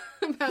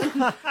about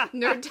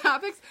nerd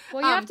topics.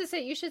 Well,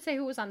 you should say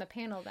who was on the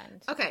panel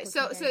then. Okay,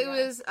 so it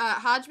was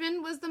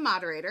Hodgman was the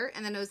moderator,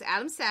 and then it was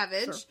Adam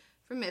Savage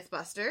from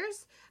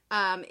Mythbusters.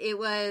 It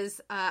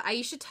was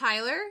Aisha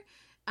Tyler.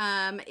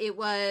 It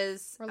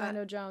was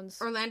Orlando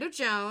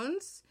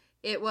Jones.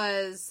 It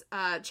was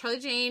Charlie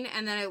Jane,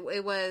 and then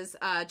it was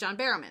John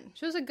Barrowman.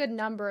 She was a good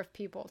number of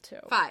people, too.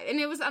 5. And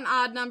it was an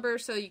odd number,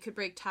 so you could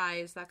break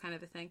ties, that kind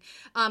of a thing.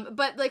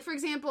 But, like, for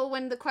example,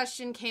 when the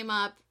question came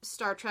up,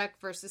 Star Trek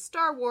versus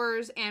Star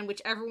Wars, and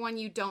whichever one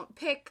you don't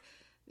pick,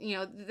 you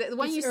know, the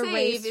one you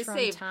save is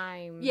saved.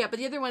 Time. Yeah, but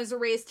the other one is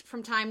erased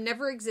from time,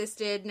 never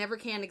existed, never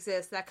can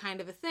exist, that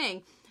kind of a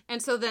thing.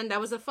 And so then that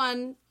was a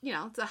fun, you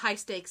know, it's a high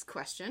stakes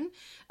question.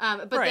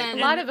 But then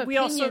a lot of opinions we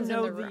also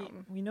know in the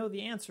room. We know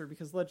the answer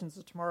because Legends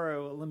of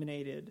Tomorrow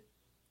eliminated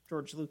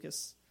George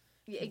Lucas.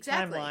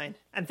 Exactly. Timeline,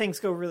 and things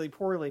go really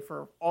poorly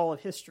for all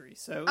of history.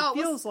 So it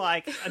feels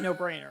like a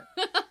no-brainer.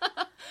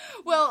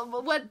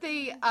 Well, what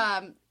they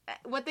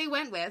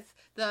went with,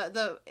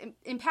 the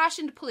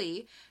impassioned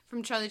plea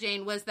from Charlie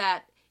Jane was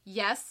that,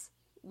 yes,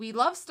 we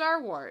love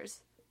Star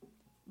Wars,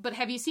 but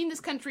have you seen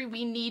this country?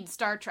 We need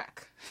Star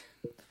Trek.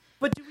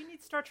 But do we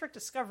need Star Trek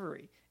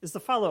Discovery? Is the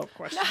follow-up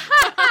question.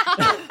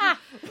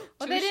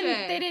 Well, they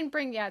didn't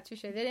bring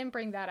touche. They didn't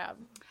bring that up.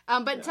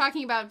 But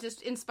talking about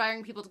just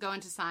inspiring people to go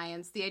into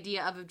science, the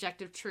idea of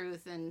objective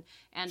truth and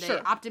an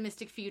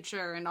optimistic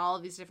future and all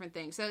of these different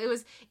things. So it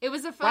was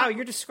a fun. Wow,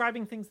 you're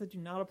describing things that do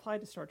not apply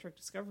to Star Trek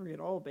Discovery at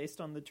all based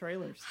on the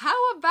trailers.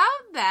 How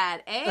about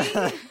that,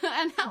 eh?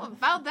 And how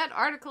about that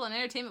article in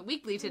Entertainment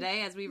Weekly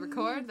today as we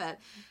record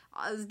that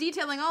is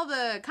detailing all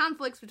the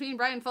conflicts between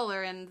Brian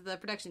Fuller and the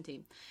production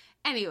team.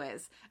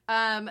 Anyways, so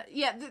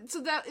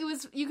that it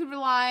was, you could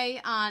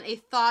rely on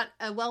a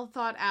well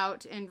thought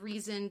out and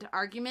reasoned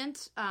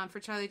argument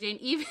for Charlie Jane,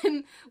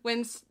 even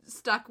when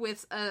stuck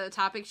with a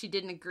topic she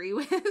didn't agree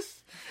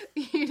with.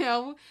 You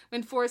know,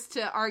 when forced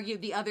to argue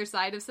the other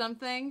side of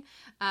something,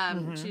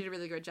 she did a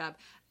really good job.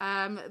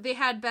 They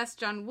had Best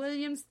John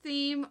Williams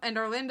theme, and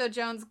Orlando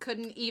Jones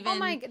couldn't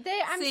even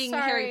sing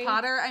Harry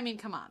Potter. I mean,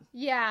 come on.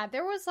 Yeah,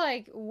 there was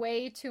like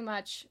way too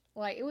much.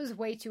 Like it was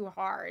way too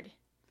hard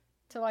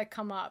to like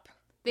come up.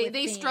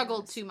 They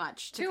struggled too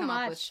much to come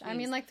up with themes. I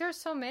mean, like there's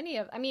so many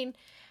of. I mean,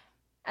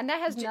 and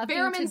that has nothing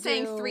Barrowman to do.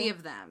 sang 3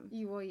 of them.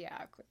 Well,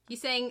 yeah. He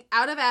sang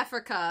Out of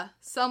Africa,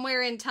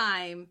 Somewhere in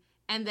Time,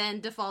 and then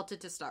defaulted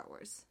to Star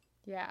Wars.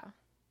 Yeah,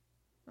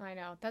 I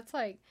know. That's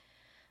like,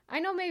 I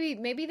know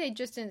maybe they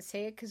just didn't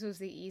say it because it was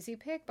the easy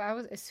pick,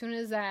 but as soon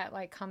as that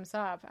like comes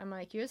up, I'm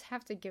like, you just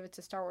have to give it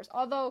to Star Wars.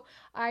 Although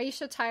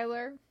Aisha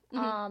Tyler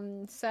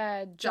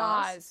said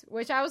Jaws,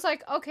 which I was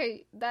like,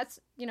 okay, that's,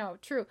 you know,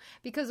 true.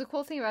 Because the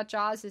cool thing about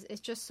Jaws is it's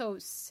just so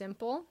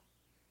simple,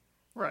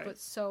 right? But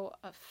so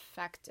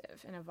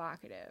effective and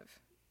evocative.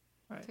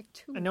 Right. Like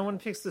and no one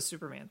picks the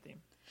Superman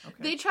theme. Okay.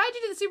 They tried to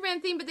do the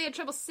Superman theme, but they had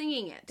trouble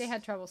singing it. They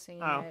had trouble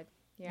singing it.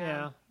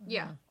 Yeah.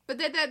 But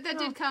that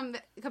did come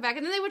back,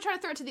 and then they would try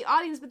to throw it to the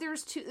audience, but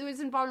it was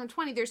in Ballroom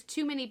 20. There's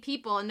too many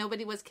people, and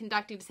nobody was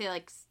conducting to say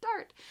like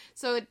start,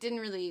 so it didn't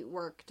really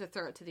work to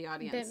throw it to the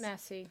audience. A bit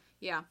messy.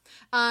 Yeah.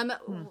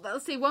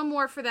 Let's see one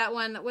more for that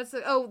one.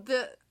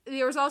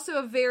 There was also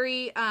a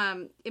very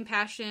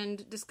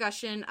impassioned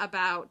discussion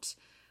about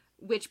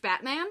which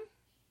Batman.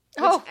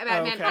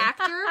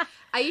 Actor.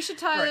 Aisha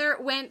Tyler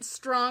went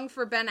strong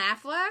for Ben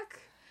Affleck.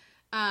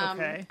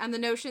 And the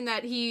notion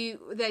that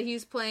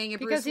he's playing a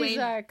Bruce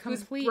Wayne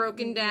who's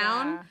broken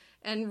down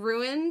and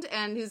ruined,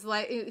 and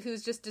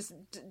who's just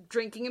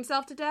drinking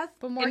himself to death,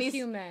 but more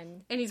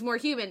human. And he's more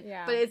human.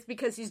 Yeah. But it's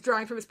because he's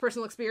drawing from his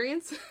personal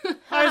experience.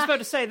 I was about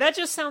to say that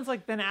just sounds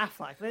like Ben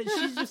Affleck.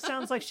 She just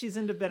sounds like she's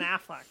into Ben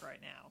Affleck right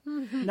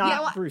now,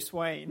 not Bruce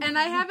Wayne. And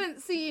I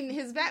haven't seen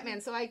his Batman,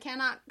 so I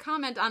cannot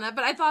comment on that.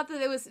 But I thought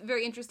that it was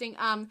very interesting.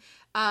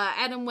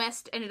 Adam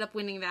West ended up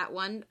winning that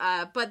one,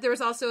 but there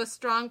was also a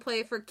strong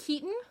play for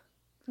Keaton.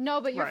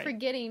 No, but you're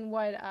forgetting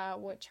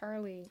what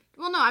Charlie...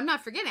 Well, no, I'm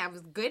not forgetting. I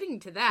was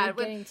getting to that.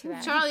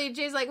 Charlie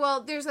J's like,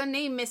 well, there's a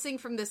name missing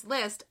from this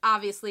list,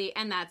 obviously,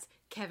 and that's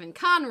Kevin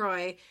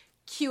Conroy.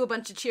 Cue a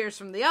bunch of cheers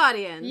from the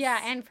audience.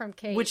 Yeah, and from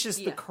Kate. Which is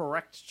the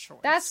correct choice.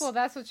 That's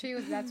what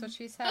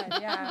she said,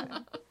 yeah.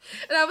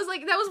 And I was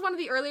like, that was one of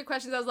the earlier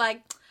questions. I was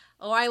like,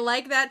 oh, I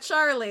like that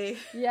Charlie.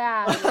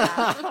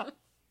 Yeah.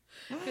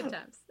 Good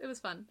times. It was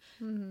fun.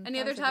 Mm-hmm. Any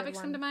other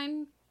topics come to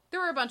mind? There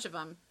were a bunch of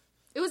them.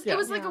 It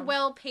was like a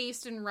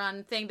well-paced and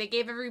run thing. They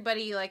gave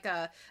everybody like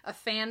a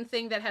fan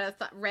thing that had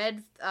a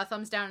red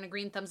thumbs down and a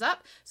green thumbs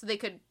up, so they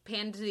could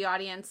pan to the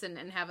audience and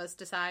have us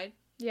decide.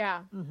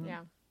 Yeah,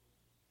 yeah.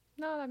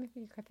 No, I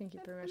think you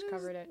pretty much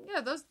covered it.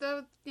 Yeah,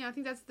 I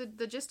think that's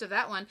the gist of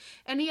that one.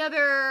 Any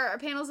other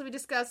panels that we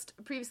discussed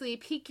previously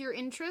pique your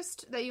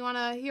interest that you want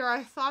to hear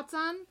our thoughts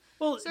on?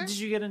 Well, sir? Did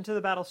you get into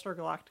the Battlestar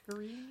Galactica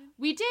reunion?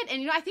 We did,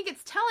 and I think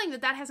it's telling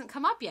that hasn't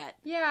come up yet.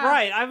 Yeah.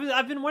 Right.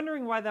 I've been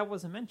wondering why that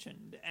wasn't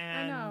mentioned,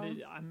 and I know.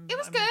 I'm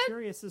good.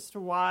 curious as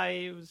to why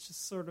it was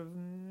just sort of.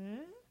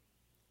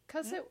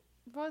 Because it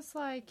was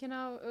like,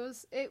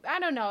 I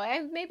don't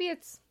know. Maybe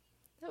it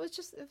was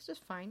just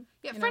fine.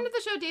 Yeah, friend of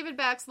the show, David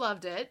Bax,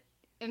 loved it.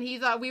 And he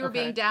thought we were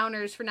being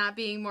downers for not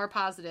being more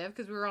positive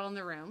because we were all in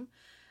the room.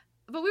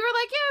 But we were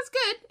like, yeah, it's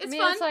good. It's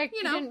fun. It's like,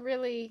 you didn't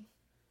really,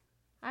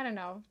 I don't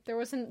know. There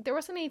wasn't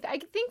anything. I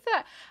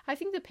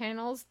think the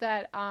panels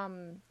that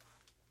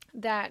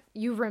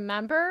you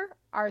remember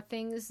are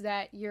things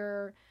that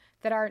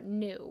are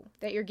new,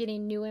 that you're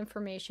getting new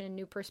information,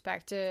 new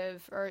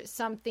perspective, or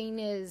something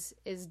is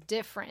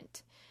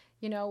different.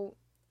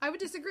 I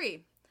would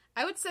disagree.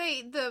 I would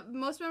say the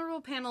most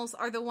memorable panels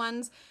are the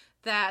ones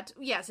that,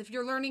 yes, if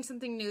you're learning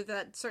something new,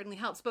 that certainly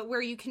helps, but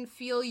where you can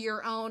feel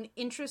your own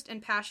interest and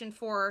passion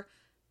for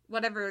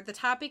whatever the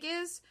topic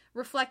is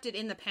reflected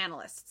in the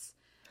panelists.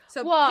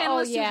 So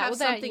panelists who have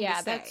something to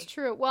say. That's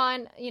true. Well,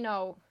 and,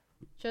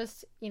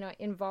 just,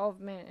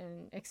 involvement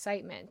and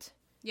excitement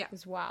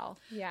as well.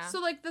 Yeah.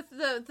 So, like,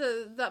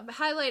 the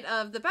highlight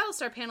of the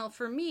Battlestar panel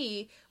for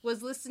me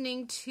was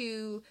listening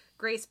to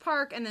Grace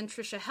Park and then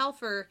Tricia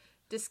Helfer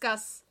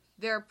discuss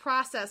their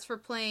process for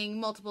playing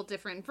multiple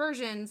different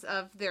versions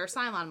of their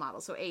Cylon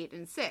model, so 8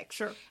 and 6.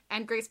 Sure.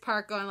 And Grace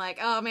Park going like,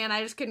 oh man,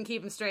 I just couldn't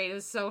keep them straight. It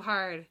was so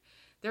hard.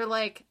 They're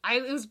like,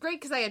 it was great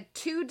because I had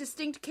 2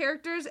 distinct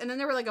characters, and then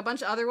there were like a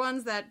bunch of other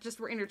ones that just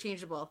were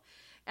interchangeable.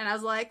 And I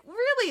was like,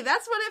 really?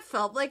 That's what it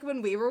felt like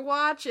when we were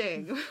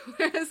watching.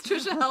 Whereas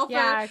Tricia Helfer...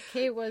 Yeah,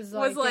 Kate was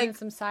like getting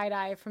some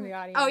side-eye from the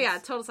audience. Oh yeah,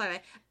 total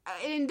side-eye.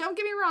 And don't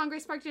get me wrong,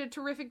 Grace Park did a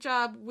terrific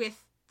job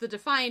with the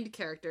defined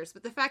characters,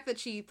 but the fact that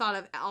she thought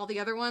of all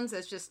the other ones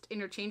as just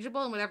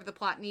interchangeable and whatever the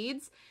plot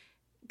needs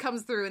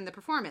comes through in the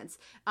performance.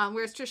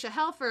 Whereas Tricia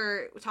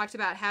Helfer talked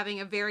about having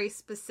a very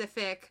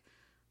specific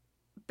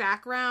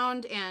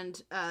background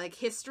and like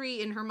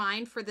history in her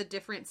mind for the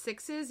different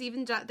 6s,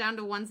 even down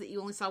to ones that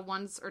you only saw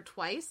once or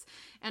twice.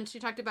 And she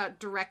talked about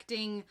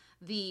directing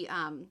the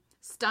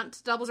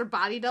stunt doubles or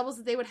body doubles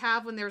that they would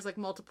have when there was like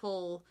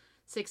multiple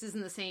 6s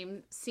in the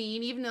same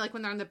scene, even like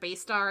when they're on the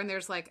base star and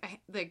there's like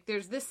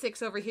there's this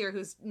 6 over here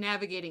who's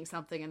navigating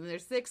something, and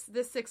there's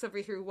this 6 over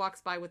here who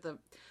walks by with a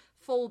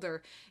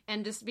folder,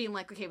 and just being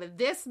like, okay, but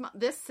this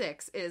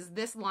 6 is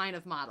this line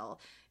of model,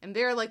 and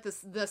they're like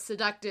the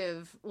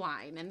seductive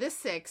line, and this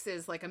 6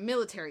 is like a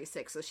military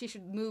 6, so she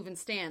should move and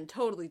stand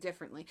totally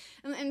differently.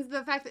 And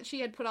the fact that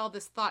she had put all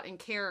this thought and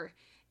care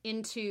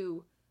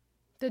into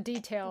the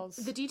details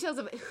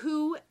of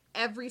who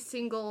every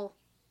single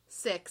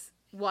 6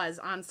 was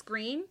on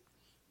screen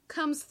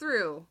comes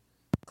through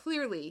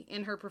clearly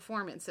in her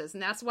performances,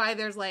 and that's why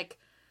there's like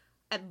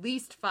at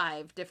least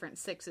 5 different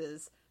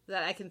 6s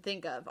that I can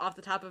think of off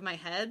the top of my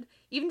head,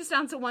 even just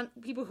down to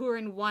people who are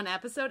in one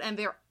episode, and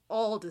they're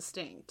all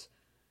distinct.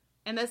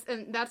 And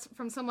that's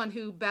from someone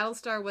who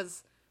Battlestar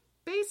was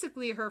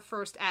basically her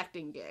first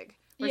acting gig,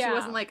 where she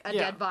wasn't like a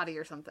dead body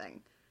or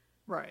something.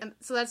 Right. And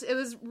so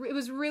it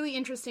was really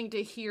interesting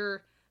to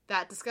hear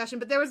that discussion,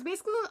 but there was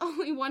basically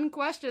only one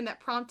question that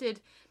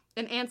prompted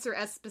an answer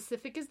as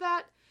specific as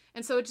that,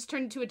 and so it just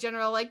turned into a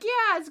general like,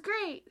 yeah, it's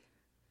great.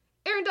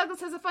 Aaron Douglas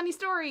has a funny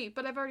story,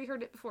 but I've already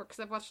heard it before because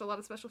I've watched a lot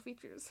of special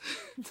features.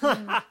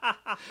 Well,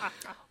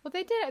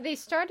 they did. They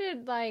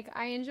started, like,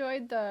 I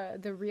enjoyed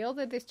the reel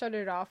that they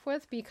started off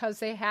with because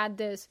they had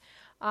this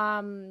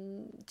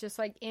just,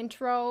 like,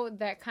 intro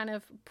that kind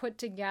of put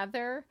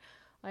together,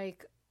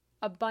 like,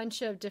 a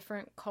bunch of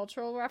different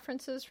cultural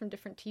references from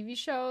different TV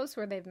shows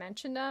where they've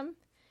mentioned them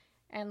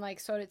and, like,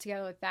 sewed it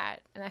together like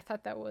that. And I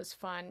thought that was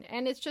fun.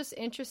 And it's just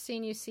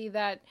interesting. You see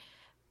that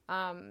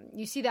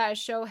a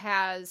show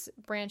has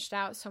branched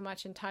out so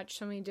much and touched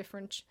so many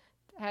different,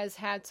 has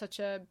had such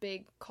a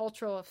big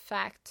cultural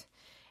effect.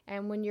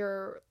 And when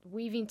you're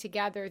weaving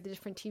together the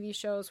different TV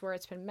shows where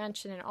it's been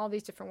mentioned in all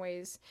these different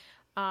ways,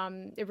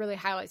 it really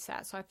highlights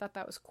that. So I thought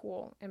that was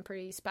cool and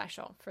pretty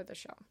special for the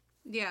show.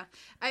 Yeah.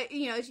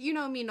 You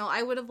know me, Noel,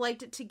 I would have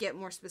liked it to get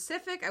more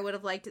specific. I would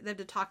have liked them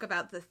to talk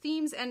about the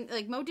themes. And,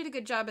 like, Mo did a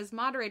good job as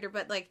moderator,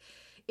 but, like,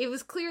 it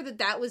was clear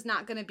that was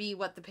not going to be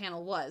what the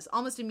panel was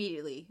almost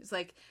immediately. It's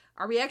like,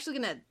 are we actually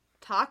going to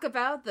talk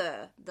about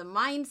the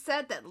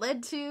mindset that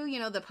led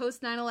to, the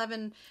post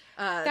 9/11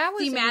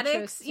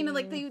 thematics?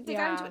 Like they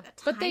got into it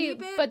a tiny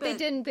bit, but they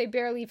didn't. They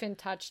barely even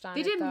touched on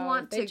it. They didn't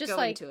want to just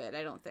go into it,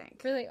 I don't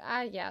think. Really,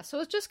 so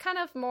it was just kind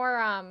of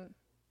more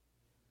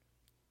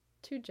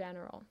too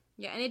general.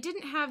 Yeah, and it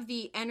didn't have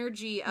the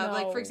energy of,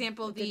 like, for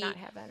example, it did not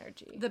have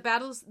energy. The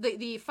battles,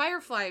 the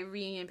Firefly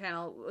reunion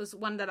panel was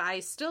one that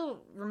I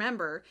still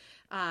remember,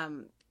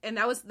 and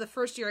that was the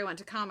first year I went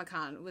to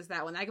ComicCon. Was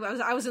that one?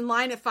 I was in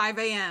line at 5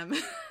 a.m.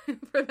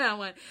 for that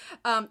one,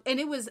 and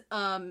it was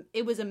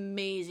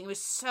amazing. It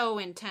was so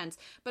intense,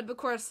 but of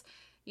course,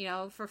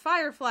 for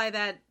Firefly,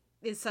 that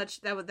is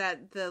such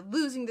that the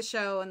losing the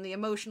show and the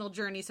emotional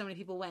journey so many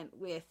people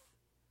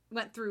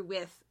went through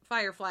with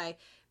Firefly.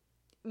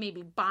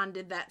 maybe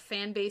bonded that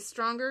fan base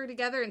stronger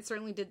together, and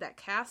certainly did that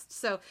cast.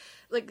 So,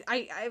 like,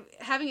 I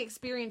having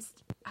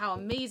experienced how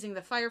amazing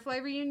the Firefly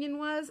reunion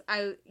was,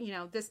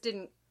 this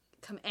didn't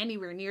come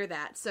anywhere near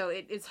that. So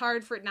it's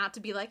hard for it not to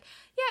be like,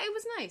 yeah, it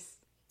was nice.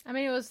 I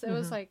mean, it was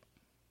like,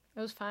 it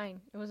was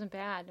fine. It wasn't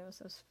bad. It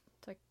was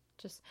like,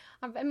 just,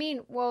 I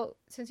mean, well,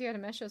 since you had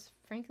dementia,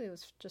 frankly, it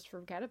was just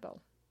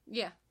forgettable.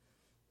 Yeah.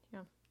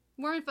 Yeah.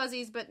 Warm and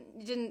fuzzies, but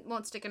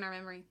won't stick in our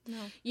memory. No.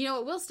 You know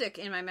what will stick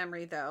in my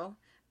memory, though?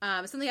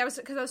 Something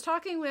because I was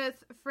talking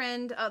with a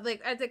friend,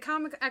 like at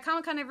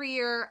ComicCon every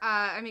year,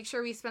 I make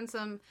sure we spend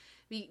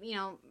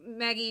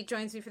Maggie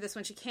joins me for this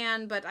when she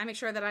can, but I make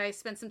sure that I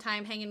spend some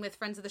time hanging with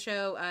friends of the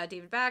show,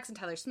 David Bax and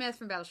Tyler Smith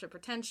from Battleship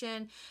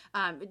Retention,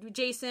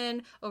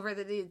 Jason over at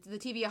the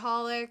TV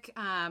Aholic,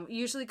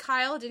 usually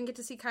Kyle. Didn't get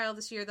to see Kyle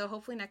this year, though,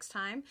 hopefully next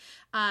time.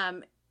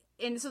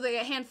 And so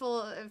a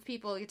handful of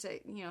people get to,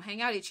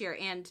 hang out each year.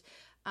 And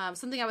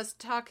something I was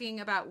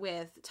talking about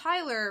with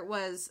Tyler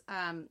was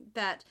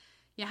that,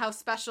 how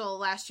special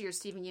last year's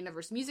Steven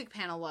Universe music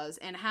panel was,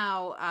 and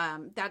how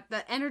that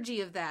the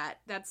energy of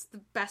that's the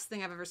best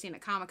thing I've ever seen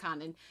at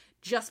Comic-Con. And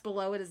just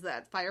below it is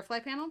that Firefly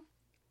panel.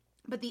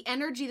 But the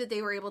energy that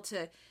they were able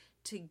to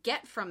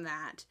get from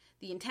that,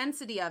 the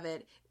intensity of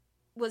it,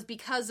 was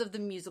because of the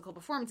musical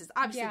performances.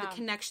 Obviously, the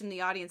connection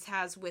the audience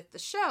has with the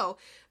show,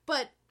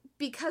 but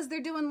because they're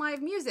doing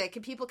live music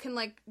and people can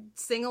like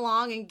sing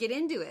along and get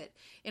into it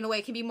in a way,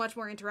 it can be much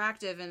more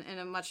interactive and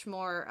a much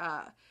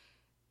more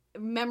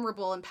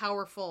memorable and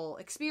powerful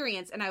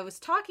experience. And I was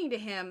talking to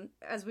him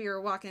as we were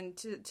walking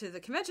to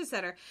the convention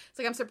center. It's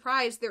like, I'm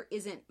surprised there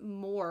isn't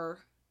more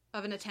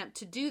of an attempt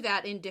to do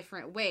that in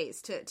different ways,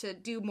 to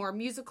do more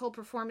musical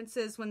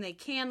performances when they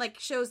can, like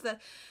shows that,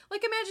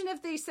 like, imagine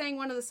if they sang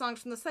one of the songs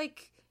from the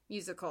Psych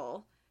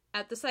musical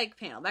at the Psych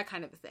panel, that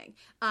kind of a thing.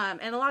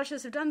 And a lot of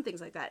shows have done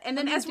things like that. And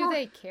then do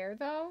they care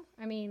though?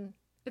 I mean,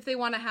 if they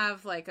want to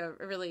have like a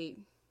really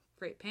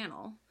great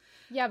panel.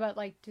 Yeah, but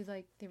like, do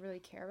they really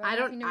care about? I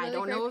don't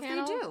know if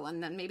they do,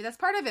 and then maybe that's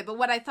part of it. But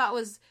what I thought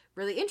was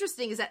really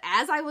interesting is that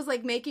as I was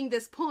like making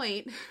this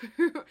point,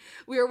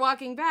 we were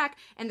walking back,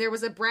 and there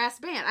was a brass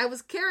band. I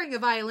was carrying a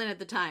violin at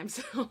the time,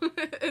 so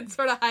it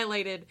sort of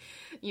highlighted,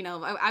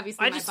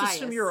 obviously. I just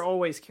assume you're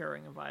always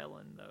carrying a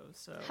violin, though.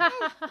 So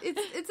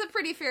it's a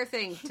pretty fair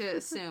thing to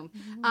assume.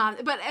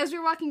 But as we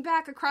were walking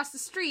back, across the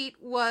street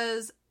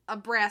was a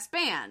brass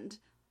band.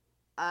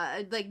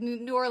 Like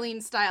New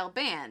Orleans style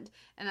band,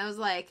 and I was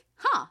like,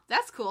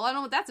 that's cool. I don't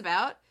know what that's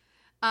about.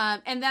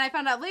 And then I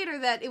found out later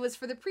that it was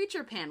for the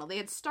Preacher panel. They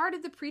had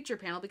started the Preacher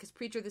panel because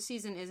Preacher this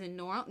season is in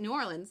New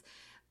Orleans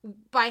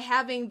by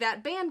having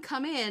that band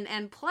come in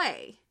and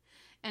play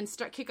and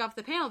kick off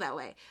the panel that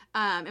way.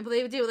 And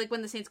they would do like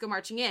When the Saints Go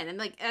Marching In, and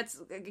like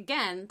that's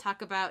again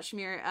talk about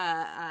Shamir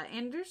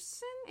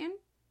Anderson,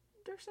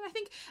 I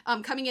think,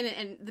 coming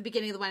in the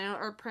beginning of the Wynonna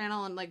Earp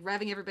panel and like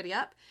revving everybody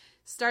up.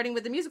 Starting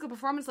with a musical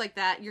performance like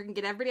that, you're going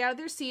to get everybody out of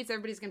their seats.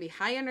 Everybody's going to be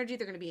high energy.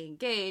 They're going to be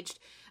engaged,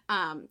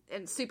 and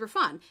super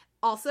fun.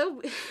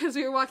 Also, as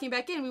we were walking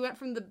back in, we went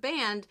from the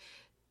band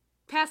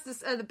past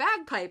the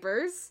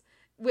bagpipers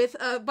with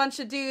a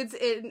bunch of dudes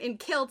in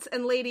kilts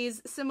and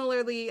ladies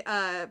similarly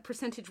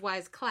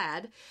percentage-wise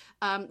clad,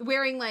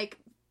 wearing like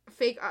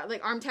fake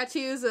like arm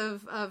tattoos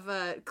of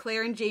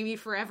Claire and Jamie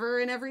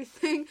Forever and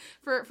everything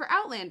for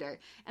Outlander.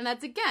 And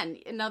that's, again,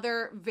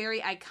 another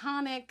very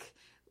iconic,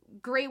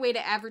 great way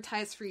to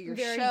advertise for your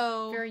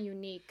show. Very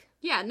unique.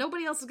 Yeah,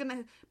 nobody else is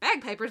gonna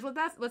bagpipers.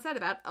 What's that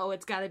about? Oh,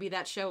 it's got to be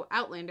that show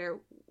Outlander,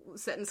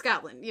 set in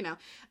Scotland,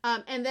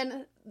 And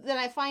then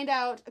I find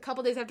out a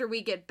couple days after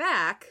we get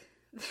back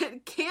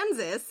that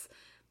Kansas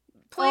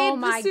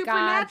played the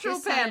Supernatural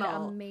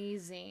panel.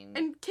 Amazing.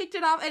 And kicked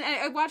it off. And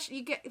I watched.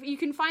 You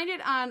can find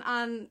it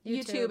on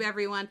YouTube.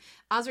 Everyone.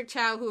 Osric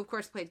Chow, who of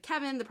course played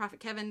Kevin, the Prophet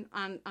Kevin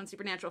on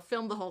Supernatural,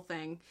 filmed the whole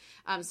thing.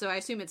 So I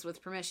assume it's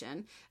with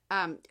permission.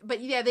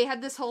 But yeah, they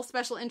had this whole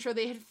special intro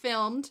they had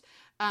filmed,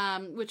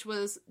 which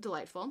was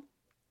delightful.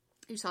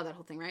 You saw that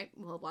whole thing, right?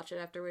 We'll watch it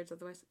afterwards,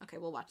 otherwise. Okay,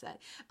 we'll watch that.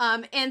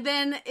 And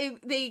then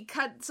they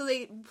cut. So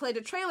they played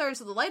a trailer,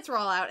 so the lights were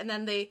all out, and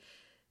then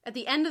at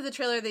the end of the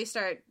trailer, they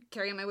start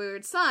Carry On My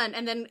Wayward Son,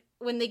 and then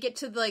when they get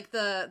to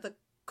the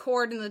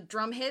chord and the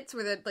drum hits,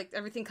 where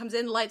everything comes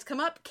in, lights come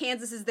up,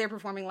 Kansas is there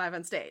performing live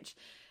on stage,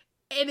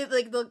 and it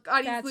the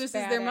audience loses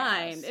their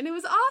mind, and it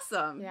was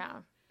awesome.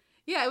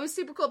 Yeah, it was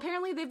super cool.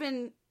 Apparently, they've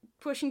been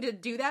pushing to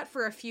do that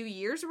for a few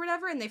years or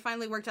whatever, and they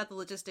finally worked out the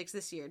logistics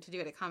this year to do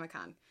it at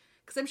Comic-Con.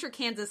 Because I'm sure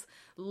Kansas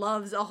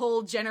loves a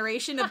whole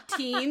generation of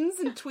teens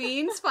and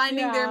tweens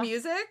finding their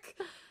music.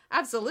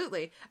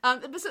 Absolutely.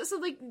 So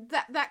like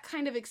that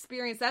kind of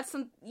experience, that's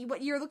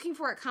what you're looking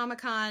for at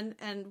Comic-Con.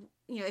 And,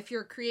 if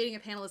you're creating a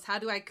panel, is how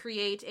do I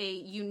create a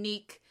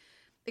unique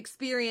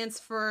experience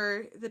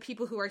for the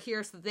people who are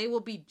here so that they will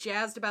be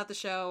jazzed about the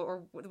show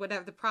or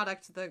whatever the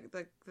product,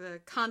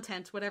 the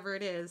content, whatever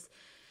it is,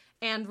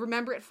 and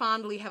remember it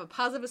fondly, have a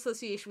positive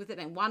association with it,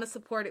 and want to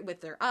support it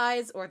with their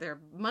eyes or their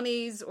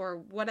monies or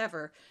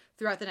whatever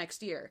throughout the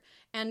next year.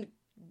 And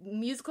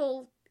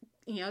musical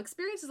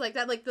experiences like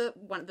that. Like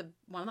one of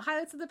the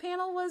highlights of the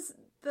panel was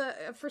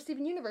for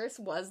Steven Universe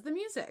was the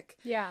music.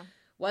 Yeah.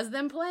 Was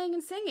them playing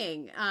and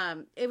singing.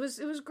 It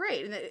was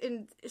great.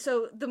 And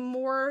so the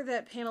more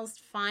that panels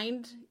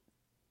find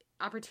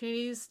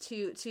opportunities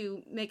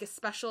to make a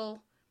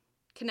special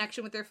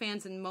connection with their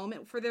fans and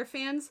moment for their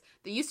fans.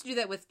 They used to do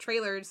that with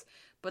trailers,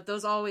 but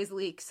those always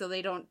leak, so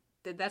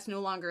that's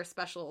no longer a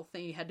special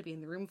thing you had to be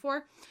in the room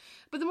for.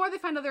 But the more they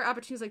find other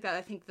opportunities like that,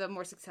 I think the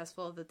more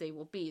successful that they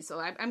will be. So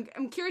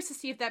I'm curious to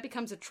see if that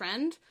becomes a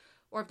trend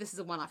or if this is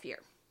a one-off year.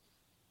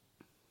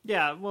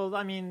 Yeah, well,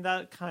 I mean,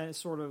 that kind of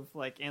sort of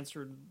like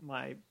answered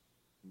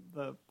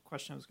the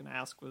question I was going to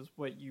ask was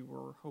what you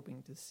were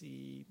hoping to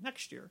see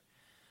next year,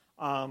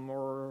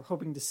 or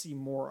hoping to see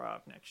more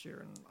of next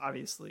year. And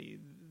obviously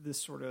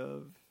this sort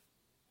of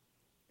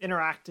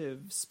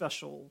interactive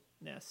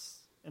specialness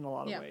in a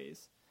lot of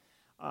ways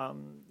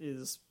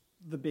is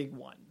the big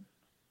one.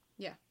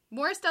 Yeah.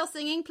 More Estelle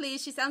singing,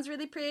 please. She sounds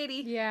really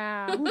pretty.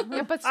 Yeah.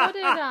 Yeah, but so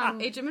did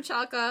Aja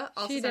Machalka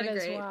also she sounded did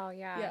as great. well,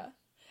 yeah.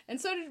 And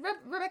so did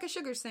Rebecca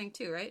Sugar sing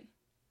too, right?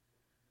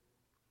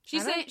 She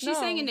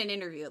sang in an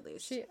interview at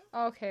least.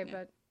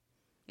 But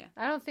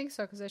I don't think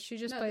so because she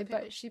just played,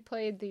 but she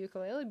played the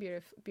ukulele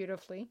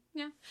beautifully.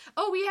 Yeah.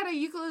 Oh, we had a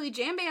ukulele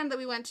jam band that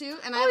we went to,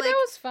 and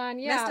that was fun.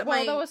 Yeah, that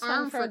was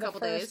fun for a couple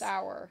days.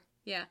 Hour.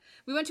 Yeah,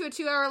 we went to a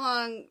 2-hour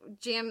long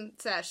jam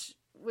sesh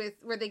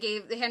where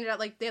they handed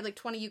out they had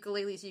 20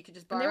 ukuleles you could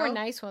just borrow. And they were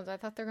nice ones. I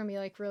thought they were gonna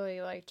be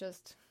really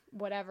just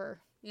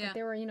whatever. Yeah, but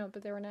they were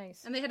but they were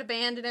nice. And they had a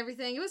band and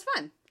everything. It was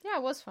fun. Yeah,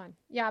 it was fun.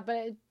 Yeah,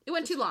 but it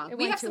went too long.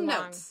 We have some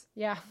notes.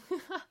 Yeah.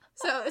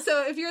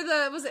 So if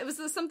you're was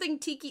the something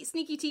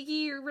sneaky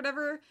tiki or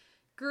whatever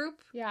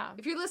group. Yeah.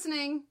 If you're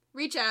listening,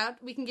 reach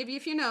out. We can give you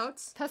a few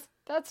notes.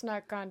 That's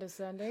not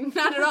condescending.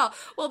 Not at all.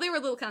 Well, they were a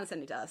little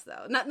condescending to us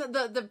though. Not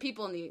the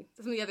people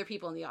some of the other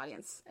people in the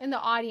audience. In the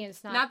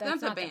audience, not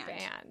the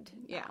band.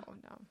 No, yeah.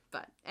 No.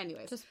 But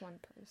anyways, just one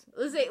person.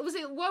 Was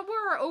it what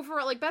were our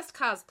overall best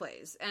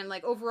cosplays and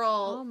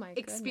overall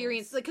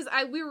experience? Because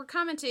we were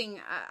commenting,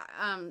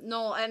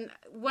 Noel, and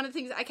one of the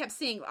things I kept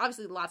seeing,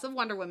 obviously, lots of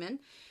Wonder Women.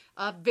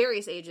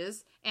 Various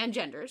ages and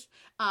genders.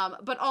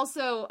 But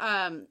also,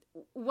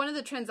 one of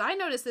the trends I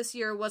noticed this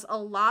year was a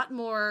lot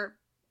more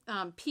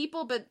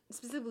people, but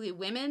specifically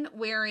women,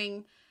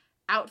 wearing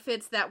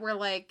outfits that were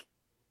light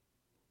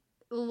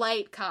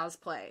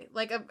cosplay.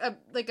 Like a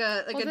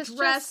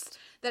dress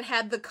that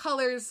had the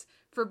colors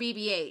for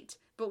BB-8,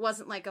 but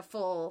wasn't like a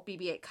full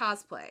BB-8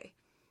 cosplay.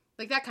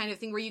 Like that kind of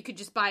thing where you could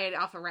just buy it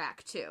off a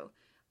rack, too.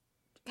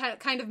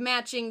 Kind of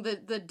matching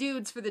the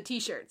dudes for the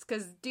t-shirts,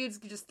 because dudes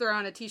can just throw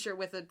on a t-shirt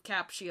with a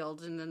cap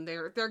shield and then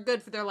they're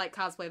good for their light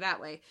cosplay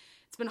that way.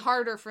 It's been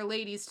harder for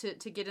ladies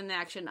to get in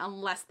action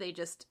unless they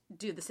just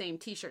do the same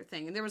t-shirt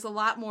thing. And there was a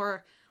lot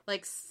more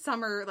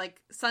summer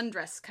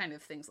sundress kind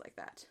of things like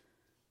that.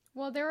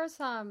 Well, there were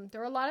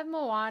a lot of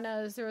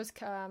Moanas. There was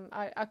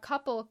a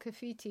couple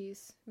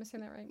Kafitis. Am I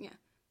saying that right? Yeah.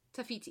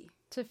 Tafitis,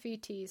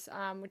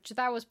 which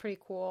that was pretty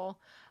cool.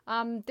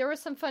 There were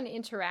some fun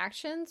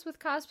interactions with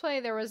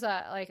cosplay. There was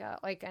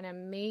an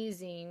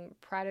amazing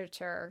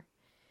Predator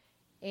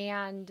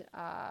and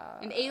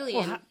an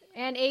Alien. Well,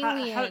 an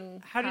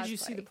Alien. How did you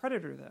see the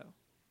Predator though?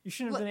 You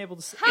shouldn't have been able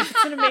to see. If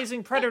it's an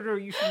amazing Predator,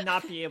 you should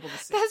not be able to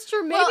see. That's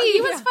true. Maybe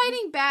he was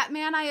fighting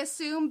Batman. I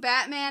assume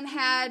Batman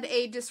had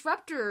a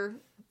disruptor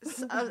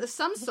of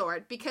some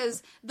sort,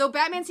 because though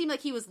Batman seemed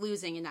like he was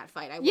losing in that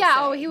fight.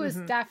 He was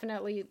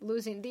definitely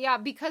losing.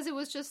 Because it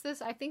was just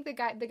this. I think the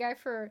guy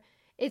for.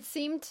 It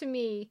seemed to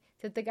me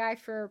that the guy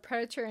for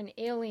Predator and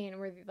Alien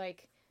were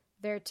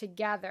they're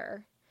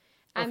together,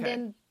 and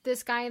then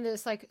this guy in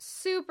this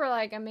super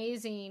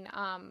amazing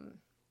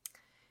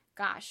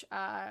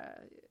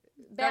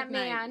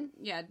Batman,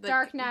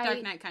 Dark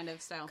Knight kind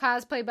of style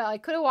cosplay,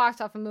 but could have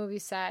walked off a movie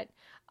set.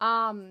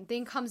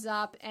 Then comes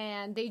up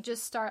and they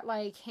just start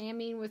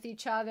hamming with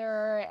each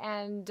other,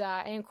 and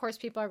of course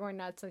people are going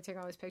nuts taking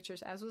all these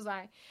pictures, as was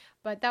I.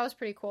 But that was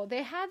pretty cool.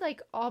 They had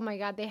oh my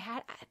god, they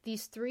had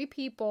these 3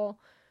 people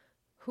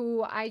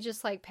who I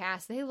just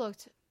passed. They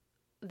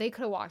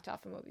could have walked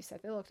off a movie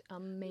set. They looked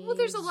amazing. Well,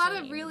 there's a lot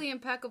of really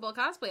impeccable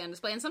cosplay on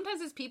display, and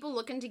sometimes it's people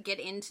looking to get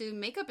into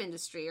makeup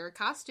industry or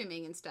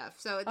costuming and stuff.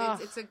 So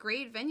it's a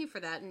great venue for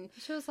that. And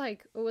it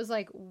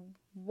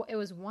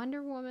was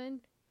Wonder Woman.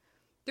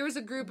 There was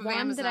a group of one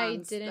Amazons that I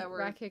didn't were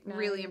recognize.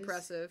 Really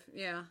impressive.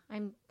 Yeah,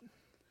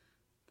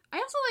 I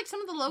also like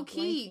some of the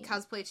low-key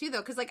cosplay, too,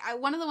 though, because,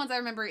 one of the ones I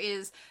remember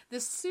is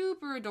this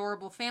super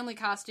adorable family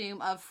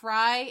costume of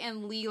Fry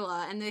and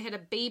Leela, and they had a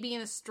baby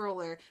in a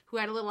stroller who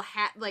had a little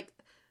hat,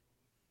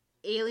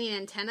 alien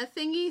antenna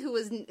thingy, who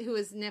was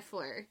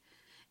Niffler.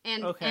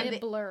 And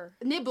Nibbler,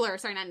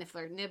 sorry, not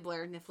Niffler.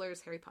 Niffler is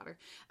Harry Potter.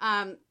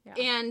 And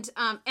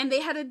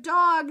they had a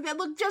dog that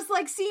looked just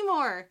like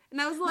Seymour,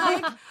 and I was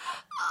like, oh,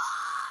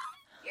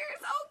 you're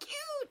so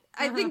cute.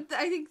 I think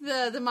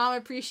the mom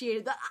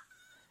appreciated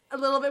a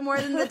little bit more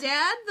than the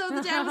dad, though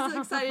the dad was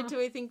excited to,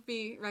 I think,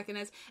 be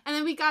recognized. And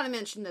then we got to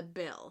mention the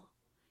Bill.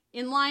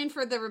 In line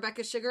for the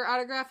Rebecca Sugar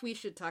autograph, we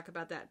should talk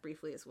about that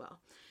briefly as well.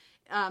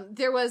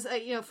 there was,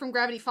 from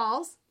Gravity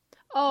Falls.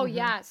 Oh,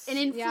 yes. An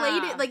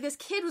inflated, like this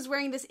kid was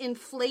wearing this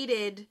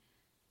inflated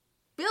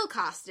Bill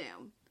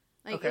costume.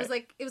 Like,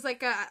 it was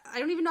like, I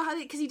don't even know how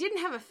because he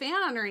didn't have a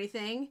fan on or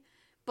anything,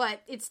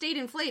 but it stayed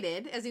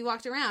inflated as he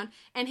walked around,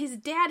 and his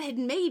dad had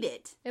made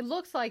it. It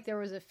looks like there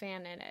was a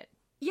fan in it.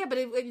 Yeah, but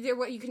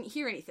you couldn't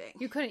hear anything.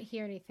 You couldn't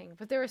hear anything,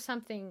 but there was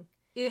something.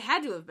 It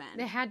had to have been.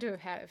 They had to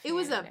have had a fan. It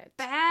was a in it.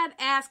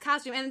 badass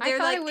costume, and they're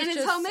like, and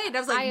it's homemade. I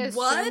was like,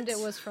 what? I assumed it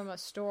was from a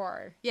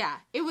store. Yeah,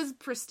 it was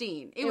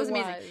pristine. It was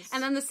amazing.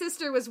 And then the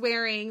sister was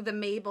wearing the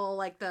Mabel,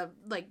 like the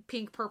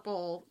pink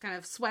purple kind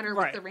of sweater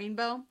with the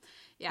rainbow.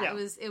 Yeah,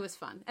 it was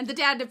fun. And the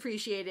dad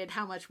appreciated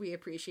how much we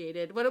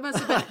appreciated. What it must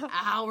have been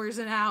hours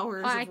and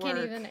hours of work. I can't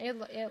even...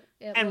 It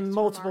and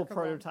multiple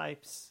remarkable.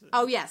 prototypes.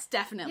 Oh, yes,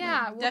 definitely.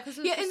 Yeah, because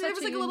it was and there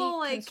was like a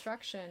little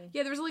construction.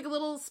 Yeah, there was like a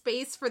little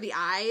space for the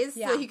eyes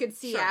so you could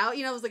see out.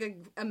 You know, it was like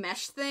a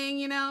mesh thing,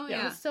 you know?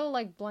 Yeah. It was still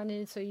like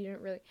blended so you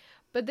didn't really...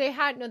 But they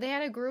had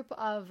a group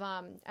of,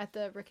 at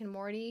the Rick and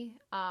Morty...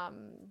 At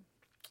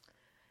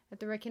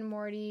the Rick and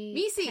Morty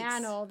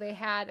panel, they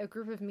had a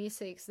group of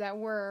Meeseeks that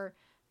were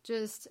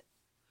just...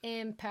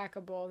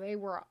 impeccable. They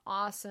were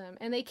awesome,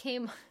 and they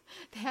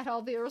had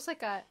all there was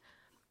like a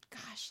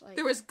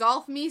there was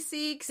golf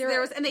Meeseeks,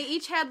 and they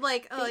each had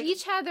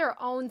each had their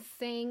own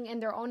thing and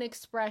their own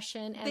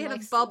expression, and they had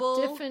like a bubble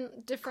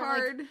different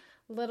card. Like,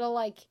 little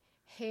like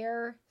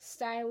hair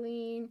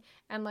styling,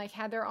 and like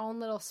had their own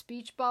little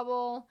speech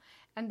bubble,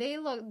 and they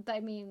looked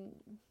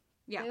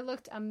they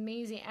looked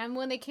amazing. And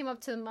when they came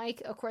up to the mic,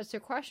 of course their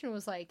question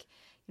was like,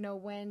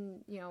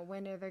 when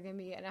are there going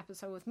to be an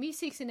episode with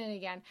Meeseeks in it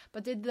again?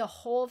 But did the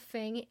whole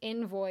thing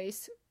in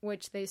voice,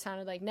 which they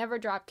sounded like never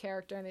dropped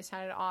character, and they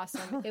sounded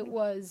awesome. It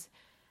was,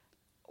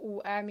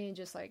 it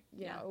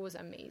was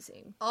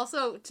amazing.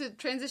 Also, to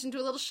transition to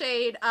a little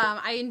shade,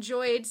 I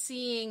enjoyed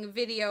seeing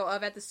video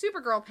of, at the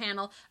Supergirl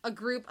panel, a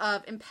group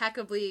of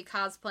impeccably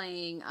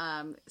cosplaying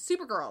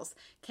Supergirls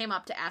came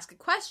up to ask a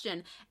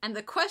question, and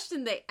the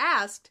question they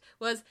asked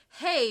was,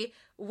 hey,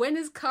 when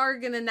is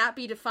Kara gonna not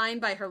be defined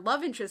by her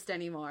love interest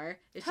anymore?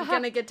 Is she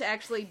gonna get to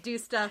actually do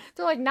stuff?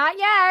 They're like, not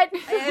yet.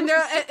 And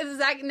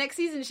next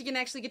season, she can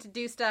actually get to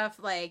do stuff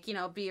like,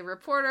 be a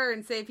reporter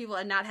and save people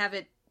and not have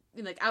it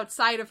like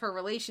outside of her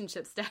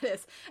relationship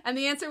status. And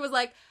the answer was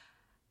like,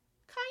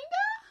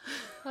 kinda.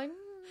 Like,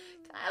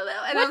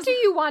 and what do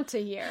you want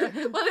to hear?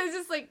 Well, it was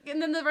just like,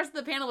 and then the rest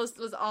of the panel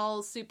was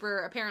all super,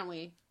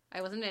 apparently,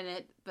 I wasn't in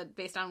it, but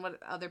based on what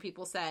other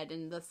people said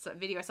in the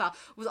video I saw,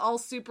 was all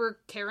super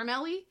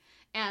caramelly.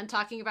 And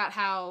talking about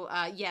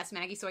how, yes,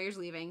 Maggie Sawyer's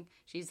leaving.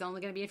 She's only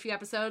going to be in a few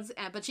episodes,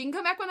 but she can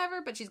come back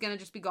whenever, but she's going to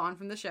just be gone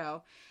from the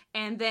show.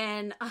 And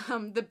then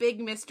the big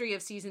mystery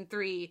of season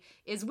 3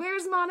 is,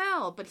 where's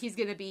Mon-El? But he's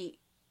going to be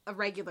a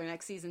regular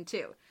next season,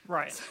 too.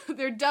 Right. So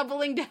they're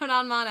doubling down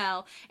on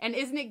Mon-El. And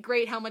isn't it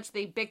great how much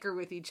they bicker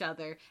with each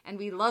other? And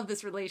we love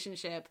this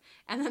relationship.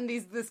 And then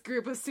this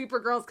group of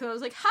Supergirls come. I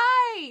was like,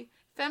 hi,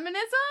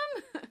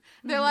 feminism?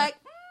 They're like...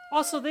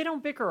 Also, they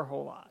don't bicker a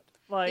whole lot.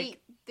 Like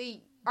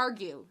They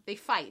argue, they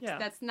fight. Yeah.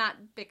 That's not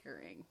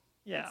bickering.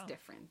 Yeah, it's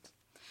different.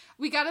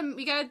 We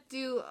gotta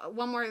do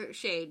one more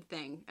shade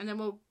thing, and then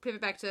we'll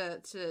pivot back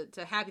to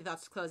happy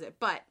thoughts to close it.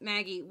 But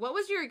Maggie, what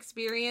was your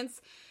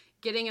experience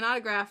getting an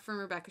autograph from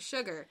Rebecca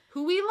Sugar,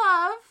 who we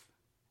love,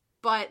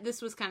 but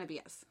this was kind of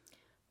BS?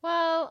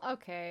 Well,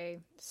 okay,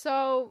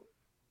 so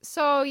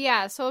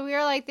we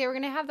were like, they were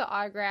gonna have the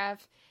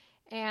autograph.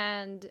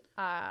 And,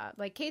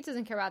 like, Kate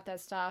doesn't care about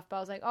that stuff, but I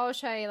was like, oh,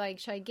 should I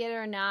get it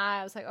or not?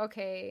 I was like,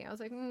 okay. I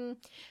was like,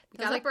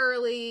 Got up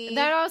early.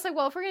 Then I was like,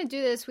 well, if we're going to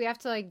do this, we have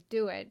to, like,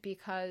 do it,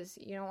 because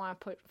you don't want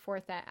to put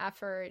forth that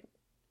effort,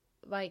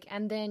 like,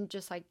 and then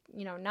just, like,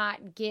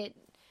 not get,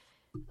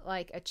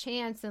 like, a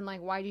chance, and,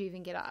 like, why do you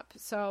even get up?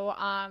 So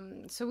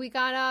we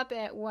got up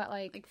at what,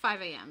 like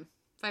 5 a.m.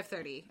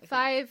 5:30.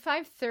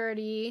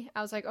 5:30.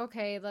 I was like,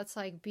 okay, let's,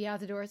 like, be out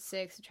the door at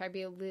 6 and try to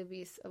be a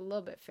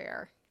little bit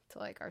fair to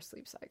like our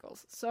sleep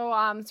cycles. So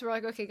we're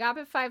like, okay, got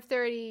up at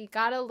 5:30,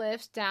 got a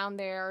lift down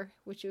there,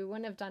 which we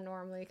wouldn't have done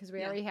normally because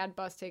we already had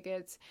bus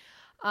tickets.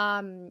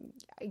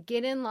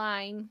 Get in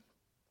line,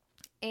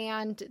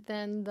 and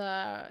then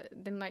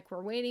like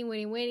we're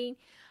waiting.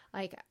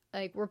 Like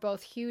we're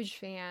both huge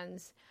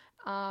fans.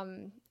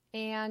 And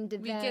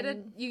we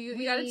then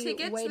you got a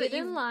ticket, waited so that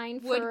you in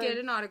line would get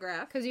an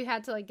autograph because you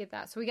had to like get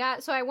that. So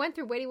I went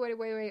through wait.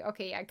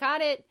 Okay, I got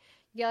it.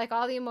 You get like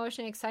all the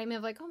emotion, excitement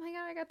of like, oh my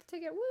god, I got the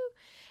ticket, woo!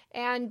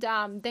 And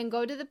then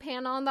go to the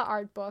panel on the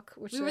art book,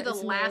 which we were the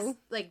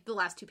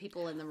last two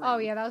people in the room. Oh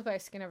yeah, that was by the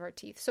skin of our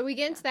teeth. So we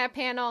get into that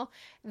panel.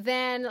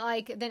 Then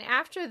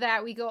after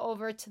that, we go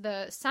over to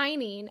the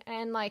signing,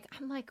 and like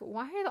I'm like,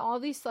 why are all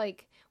these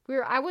like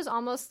I was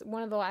almost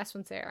one of the last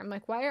ones there. I'm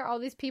like, why are all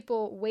these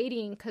people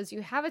waiting? Because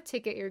you have a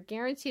ticket, you're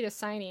guaranteed a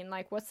signing.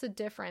 Like, what's the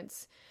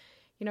difference?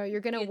 You're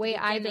gonna wait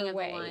either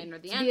way. Or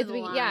the end of the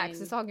line. Yeah,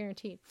 because it's all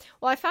guaranteed.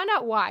 Well, I found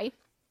out why.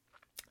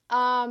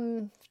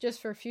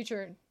 Just for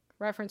future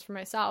reference for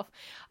myself,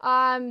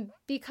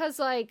 because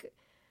like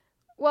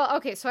Well,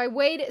 okay, so I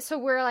waited. So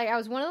I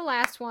was one of the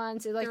last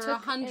ones. It like there were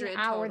took 100 an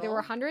hour. total. There were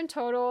 100 in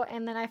total,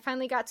 and then I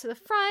finally got to the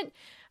front.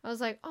 I was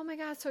like, oh my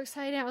god, so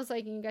excited! I was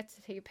like, you get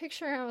to take a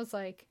picture. I was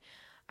like,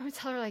 I'm gonna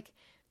tell her like,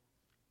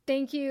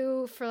 thank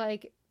you for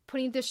like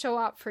putting this show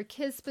out for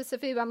kids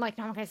specifically. But I'm like,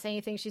 no, I'm not gonna say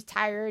anything. She's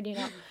tired, you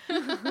know.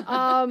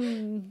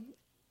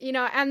 You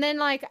know, and then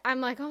like I'm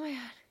like, oh my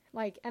god,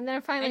 like, and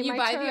then finally and you my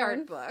buy turn. the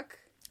art book.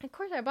 Of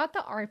course, I bought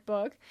the art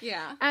book.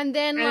 Yeah, and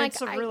then and like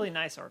it's a really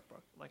nice art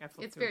book. Like I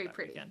flipped it's through very that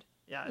pretty. weekend.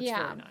 Yeah, it's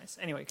very nice.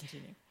 Anyway,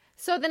 continue.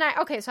 So then I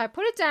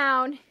put it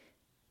down,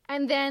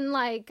 and then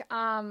like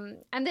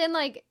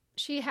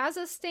she has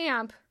a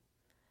stamp.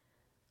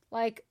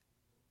 Like,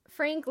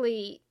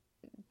 frankly,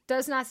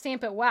 does not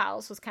stamp it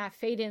well, so it's kind of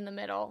faded in the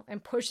middle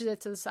and pushes it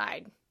to the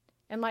side,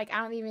 and like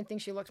I don't even think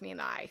she looked me in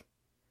the eye.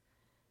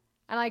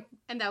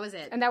 And that was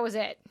it. And that was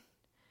it.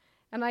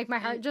 And like my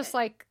heart just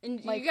like you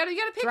got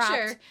a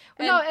picture.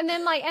 And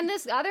then like and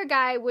this other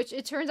guy, which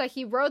it turns out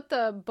he wrote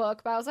the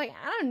book, but I was like,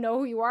 I don't know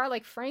who you are.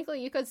 Like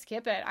frankly, you could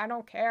skip it. I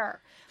don't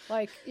care.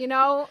 Like, you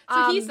know.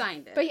 So he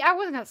signed it. But I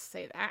wasn't gonna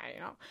say that,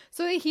 you know.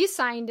 So he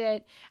signed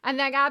it, and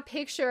I got a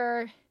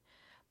picture.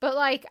 But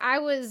like I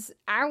was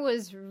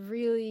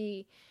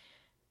really.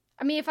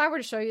 I mean, if I were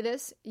to show you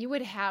this, you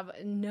would have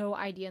no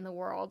idea in the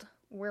world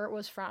where it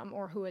was from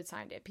or who had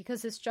signed it,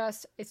 because it's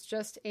just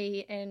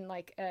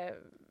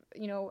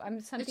you know, I'm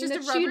something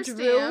that she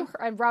drew,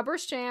 a rubber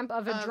stamp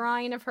of a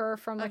drawing of her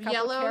from a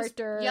couple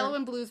character. Yellow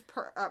and Blue's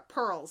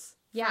pearls.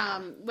 Yeah.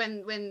 From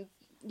when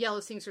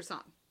Yellow sings her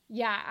song.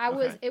 Yeah, I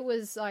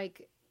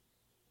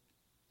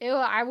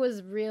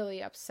was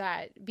really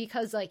upset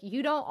because like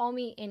you don't owe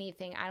me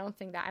anything. I don't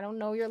think that. I don't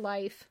know your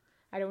life.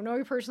 I don't know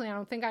you personally. I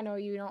don't think I know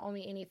you. You don't owe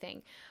me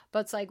anything. But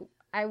it's like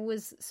I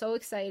was so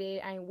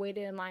excited. I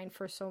waited in line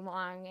for so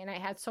long, and I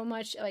had so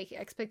much like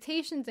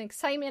expectations and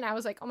excitement. I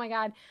was like, oh my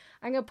god,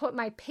 I'm gonna put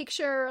my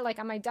picture like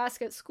on my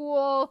desk at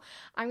school.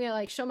 I'm gonna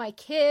like show my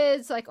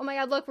kids like, oh my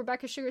god, look,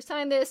 Rebecca Sugar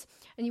signed this,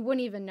 and you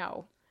wouldn't even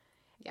know.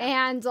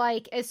 Yeah. And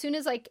like as soon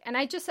as like, and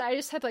I just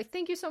had like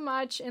thank you so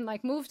much and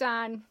like moved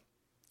on.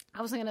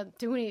 I wasn't gonna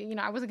do any, you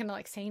know, I wasn't gonna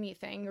like say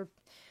anything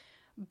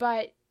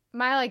but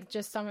my like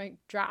just stomach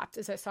dropped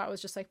as I saw it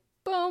was just like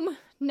boom,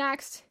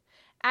 next.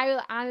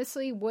 I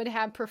honestly would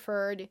have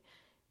preferred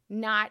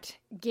not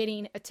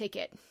getting a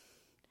ticket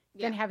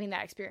than having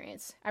that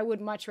experience. I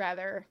would much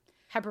rather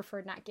have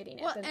preferred not getting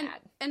it than that.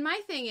 And my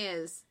thing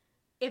is,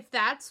 if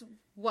that's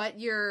what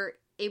you're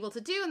able to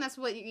do, and that's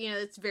what, you know,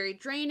 it's very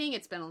draining,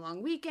 it's been a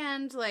long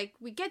weekend, like,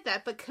 we get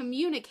that, but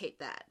communicate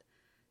that.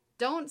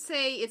 Don't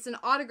say it's an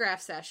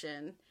autograph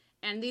session,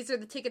 and these are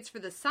the tickets for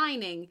the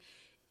signing,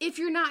 if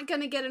you're not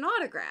going to get an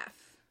autograph.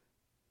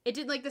 It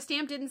didn't, like, the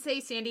stamp didn't say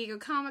San Diego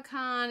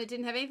Comic-Con. It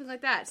didn't have anything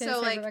like that. Didn't so,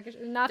 like,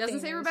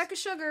 doesn't say Rebecca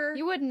Sugar.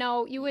 You would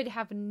know. You would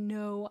have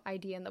no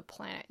idea in the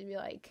planet. You'd be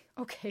like,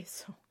 okay,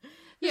 so.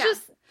 Yeah.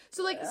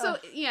 So,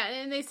 yeah,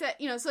 and they said,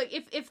 you know, so, like,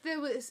 if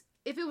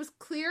it was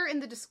clear in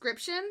the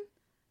description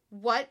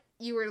what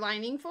you were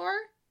lining for,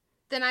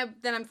 then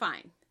I'm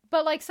fine.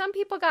 But, like, some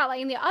people got,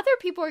 like, and the other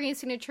people were getting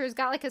signatures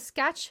got, like, a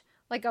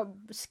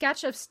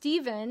sketch of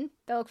Steven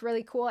that looked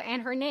really cool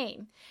and her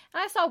name.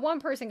 And I saw one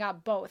person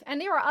got both. And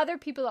there were other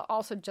people that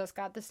also just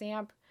got the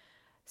stamp.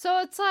 So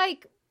it's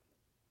like,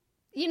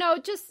 you know,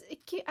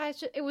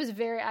 it was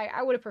very,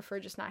 I would have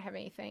preferred just not have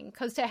anything.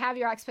 Because to have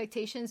your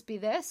expectations be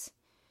this,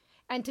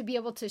 and to be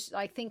able to,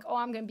 like, think, oh,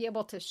 I'm going to be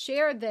able to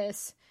share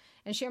this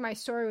and share my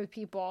story with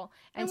people.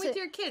 And with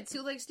your kids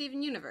who like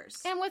Steven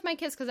Universe. And with my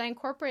kids, because I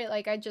incorporate,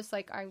 like,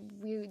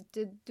 we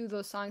did do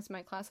those songs in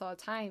my class all the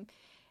time.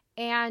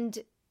 And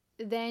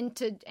then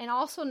and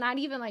also not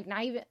even, I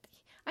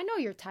know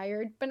you're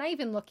tired, but not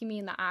even looking me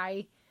in the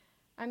eye.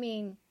 I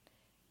mean,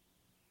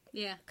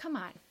 yeah, come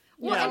on.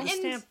 Well,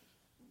 yeah,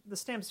 the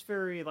stamp's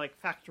very, like,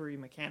 factory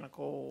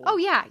mechanical. Oh,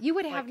 yeah, you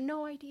would have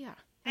no idea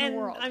in the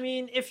world. I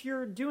mean, if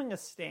you're doing a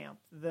stamp,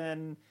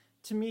 then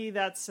to me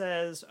that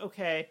says,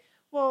 okay,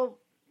 well,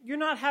 you're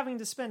not having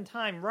to spend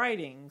time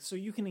writing, so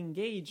you can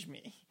engage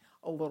me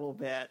a little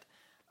bit.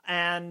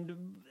 And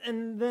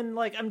then,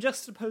 like, I'm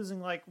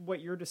juxtaposing, like,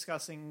 what you're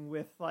discussing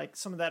with, like,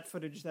 some of that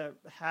footage that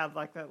had,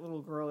 like, that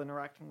little girl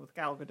interacting with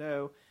Gal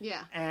Gadot.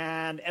 Yeah.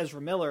 And Ezra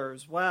Miller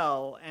as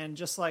well. And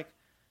just, like,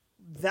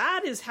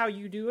 that is how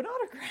you do an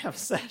autograph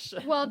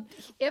session. Well,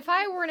 if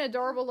I were an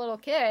adorable little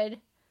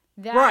kid,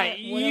 that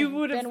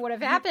would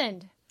have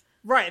happened.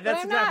 Right,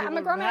 that's exactly I'm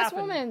a grown-ass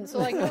woman, so,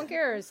 like, no one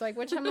cares. Like,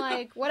 which I'm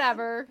like,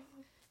 whatever,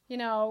 you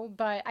know,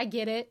 but I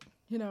get it,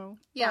 you know.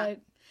 Yeah. But,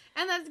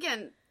 and that's,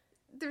 again,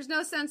 there's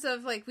no sense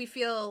of, like, we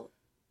feel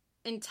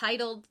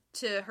entitled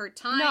to her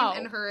time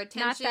and her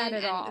attention. Not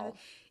that at all.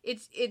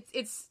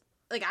 It's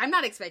like, I'm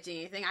not expecting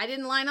anything. I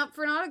didn't line up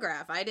for an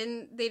autograph.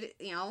 You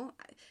know,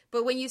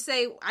 but when you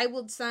say, I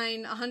will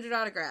sign 100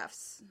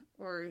 autographs,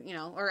 or, you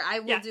know, or I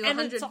will do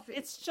 100.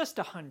 It's just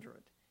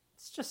 100.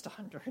 It's just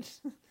 100.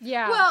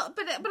 Yeah. Well,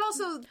 but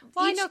also,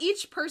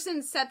 each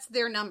person sets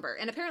their number.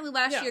 And apparently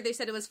last year they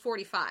said it was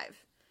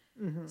 45.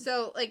 Mm-hmm.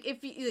 So,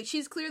 like,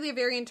 she's clearly a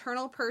very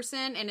internal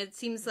person, and it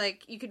seems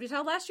like you could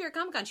tell last year at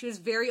Comic-Con she was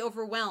very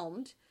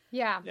overwhelmed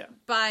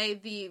by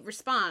the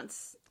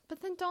response.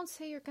 But then don't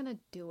say you're going to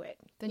do it.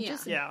 Then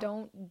just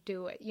don't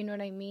do it. You know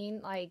what I mean?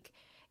 Like,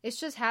 it's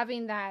just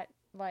having that,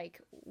 like,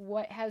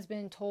 what has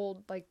been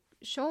told, like,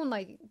 shown,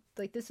 like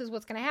this is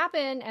what's going to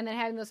happen, and then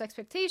having those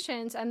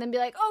expectations, and then be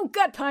like, oh,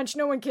 gut punch,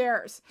 no one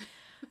cares.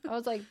 I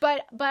was like,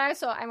 but I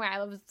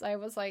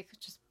was like,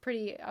 just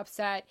pretty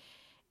upset.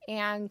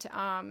 And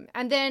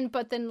then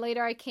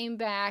later I came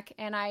back,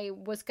 and I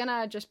was going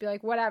to just be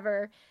like,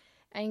 whatever,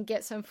 and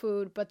get some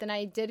food. But then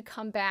I did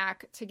come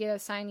back to get a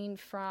signing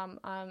from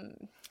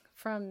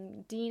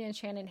Dean and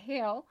Shannon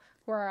Hale,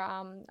 who are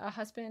a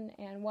husband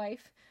and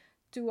wife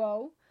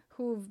duo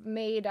who've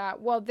made,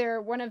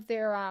 one of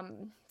their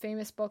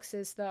famous books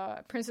is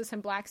the Princess in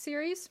Black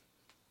series,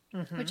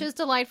 which is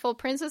delightful.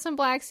 Princess in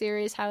Black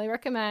series, highly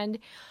recommend.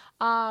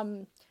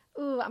 I'm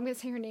going to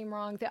say her name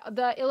wrong.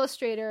 The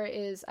illustrator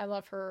is, I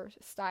love her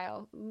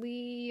style,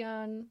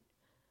 Leon...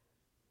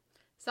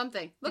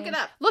 something. Look it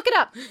up. Look it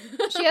up.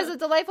 She has a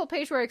delightful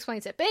page where it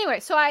explains it. But anyway,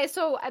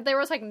 so there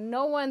was like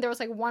no one, there was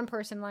like one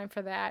person in line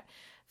for that.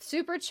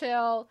 Super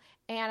chill.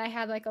 And I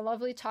had like a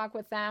lovely talk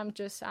with them,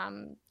 just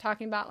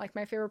talking about like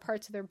my favorite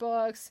parts of their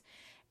books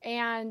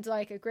and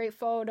like a great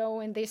photo.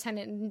 And they sent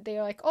it and they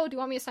were like, oh, do you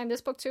want me to sign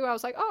this book too? I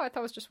was like, oh, I thought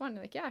it was just one.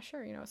 They're like, yeah,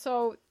 sure. You know,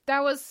 so I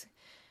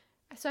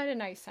had a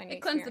nice signing experience.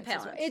 It cleansed the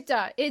palate. It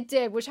does. It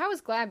did, which I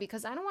was glad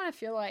because I don't want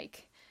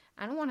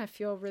to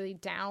feel really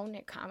down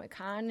at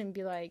Comic-Con and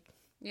be like,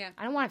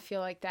 I don't want to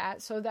feel like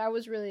that. So that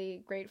was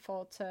really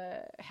grateful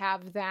to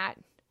have that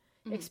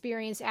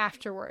experience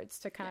afterwards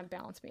to kind of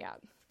balance me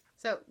out.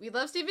 So we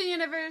love Steven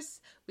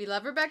Universe. We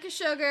love Rebecca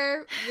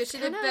Sugar. Wish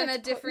it had been a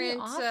different.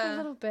 Put me off a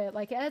little bit.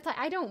 Like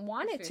I don't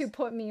want it to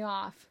put me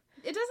off.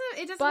 It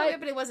doesn't.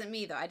 But it wasn't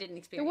me though. I didn't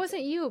experience. It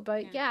wasn't you,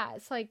 but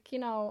it's like, you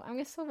know, I'm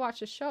gonna still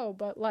watch the show,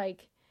 but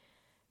like,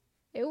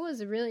 it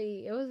was a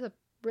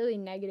really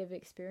negative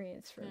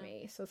experience for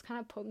me, so it's kind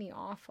of put me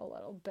off a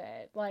little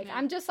bit. Like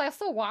I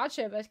still watch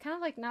it, but it's kind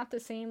of like not the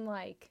same.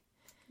 Like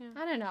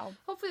I don't know.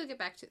 Hopefully we'll get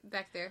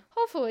back there.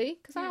 Hopefully,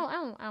 because I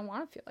don't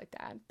want to feel like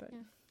that. But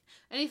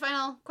any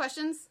final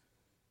questions,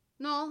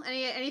 Noel?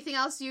 Anything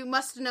else you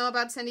must know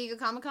about San Diego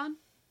Comic-Con?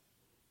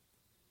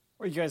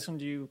 Are you guys going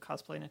to do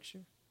cosplay next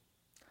year?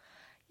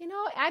 You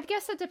know, I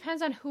guess it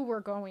depends on who we're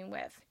going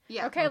with.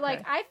 Yeah. Okay.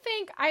 Like I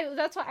think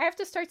that's why I have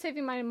to start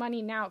saving my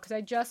money now because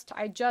I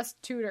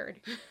just tutored,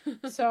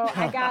 so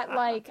I got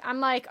like I'm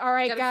like, all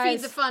right, gotta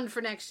guys, feed the fund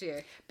for next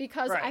year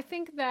because I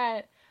think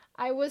that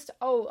I was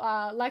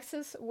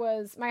Alexis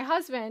was my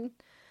husband.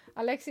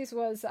 Alexis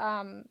was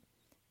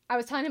I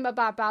was telling him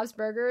about Bob's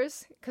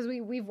Burgers because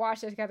we've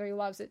watched it together. He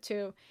loves it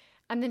too,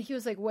 and then he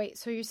was like, wait,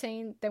 so you're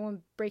saying that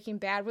when Breaking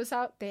Bad was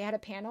out, they had a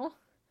panel?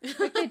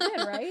 Like they did,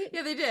 right?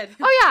 Yeah, they did.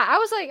 Oh yeah, I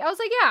was like,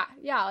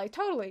 yeah, like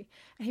totally.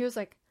 And he was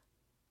like,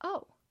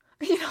 oh,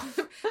 you know,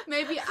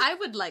 maybe I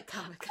would like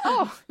Comic-Con.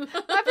 Oh,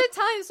 I've been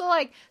telling you,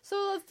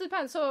 so it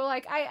depends. So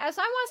like, I want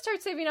to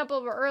start saving up a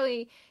little bit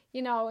early,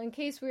 you know, in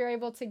case we were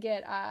able to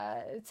get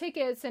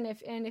tickets, and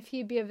if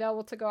he'd be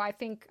available to go, I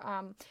think,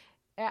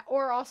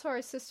 or also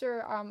our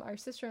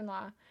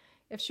sister-in-law,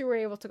 if she were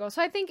able to go.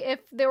 So I think if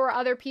there were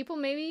other people,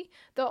 maybe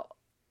the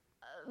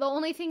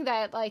only thing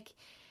that like.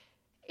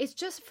 It's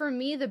just, for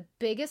me, the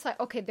biggest, like,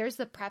 okay, there's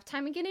the prep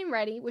time and getting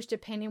ready, which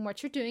depending on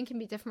what you're doing can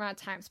be different amount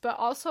of times. But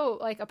also,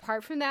 like,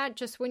 apart from that,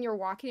 just when you're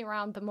walking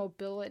around, the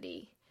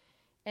mobility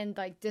and,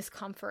 like,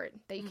 discomfort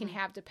that you can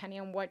have depending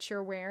on what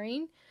you're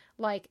wearing,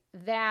 like,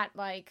 that,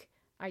 like,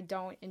 I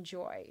don't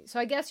enjoy. So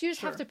I guess you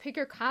just have to pick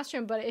your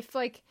costume. But if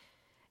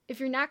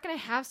you're not going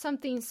to have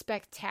something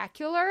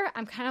spectacular,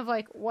 I'm kind of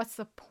like, what's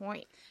the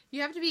point?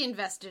 You have to be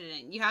invested in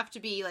it. You have to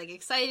be, like,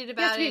 excited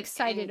about it. You have to be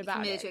excited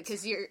about it.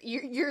 Because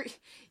you're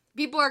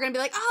people are going to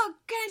be like, oh,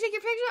 can I take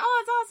your picture?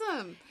 Oh, it's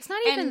awesome. It's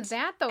not even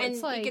that, though. And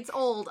it's like, it gets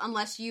old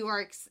unless you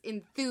are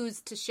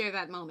enthused to share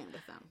that moment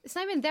with them. It's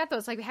not even that, though.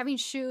 It's like having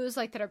shoes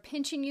like that are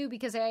pinching you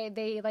because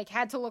they like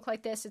had to look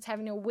like this. It's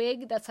having a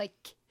wig that's like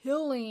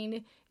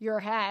killing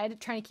your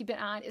head, trying to keep it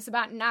on. It's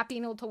about not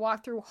being able to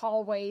walk through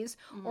hallways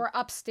or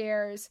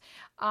upstairs.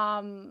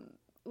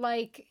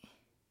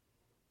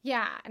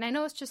 Yeah, and I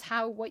know it's just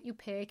what you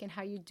pick and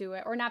how you do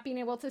it, or not being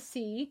able to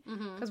see.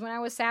 Because when I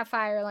was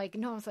Sapphire, I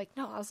was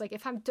like,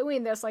 if I'm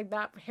doing this, like,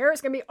 that hair is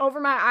gonna be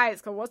over my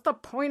eyes. Because what's the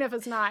point if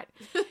it's not,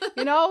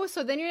 you know?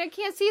 So then you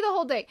can't see the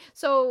whole day.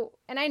 So,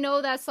 and I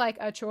know that's like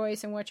a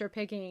choice in what you're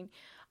picking.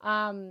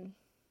 So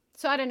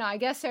I don't know. I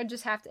guess I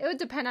just have to. It would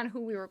depend on who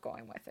we were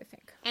going with, I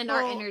think, and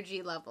our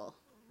energy level.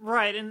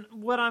 Right, and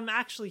what I'm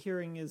actually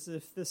hearing is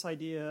if this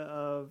idea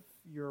of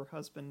your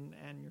husband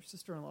and your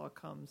sister-in-law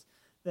comes,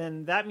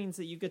 then that means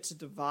that you get to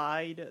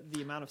divide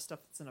the amount of stuff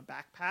that's in a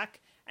backpack,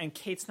 and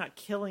Kate's not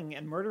killing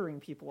and murdering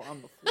people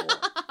on the floor.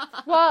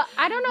 Well,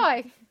 I don't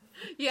know.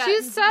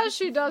 She says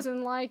she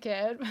doesn't like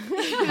it.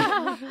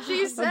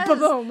 She says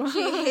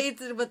she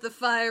hates it with the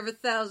fire of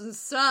 1,000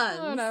 suns.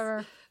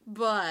 Whatever.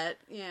 But,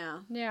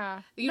 yeah.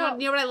 Yeah. You know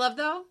what I love,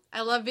 though?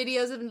 I love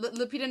videos of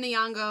Lupita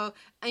Nyong'o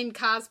in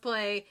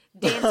cosplay,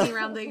 dancing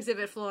around the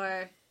exhibit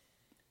floor.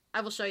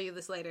 I will show you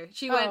this later.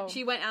 She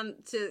went on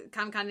to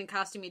ComicCon in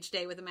costume each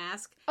day with a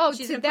mask. Oh,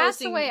 that's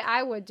the way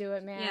I would do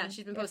it, man. Yeah,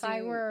 she's been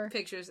posting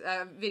pictures,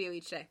 video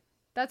each day.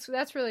 That's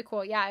really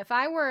cool. Yeah, if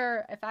I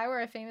were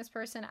a famous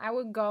person, I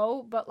would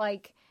go, but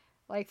like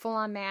full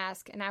on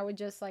mask, and I would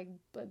just like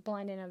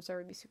blend in and observe.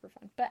 It'd be super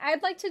fun. But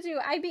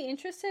I'd be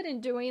interested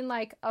in doing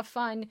like a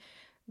fun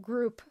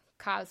group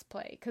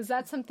cosplay, because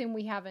that's something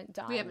we haven't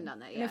done. We haven't done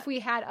that yet. And if we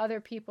had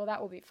other people,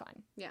 that would be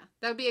fun. Yeah,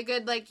 that would be a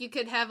good, like, you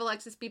could have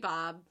Alexis be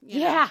Bob.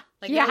 Yeah.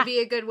 That would be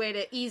a good way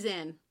to ease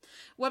in.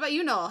 What about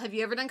you, Noel? Have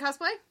you ever done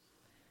cosplay?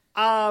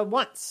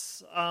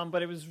 Once,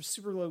 but it was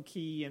super low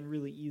key and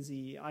really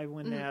easy. I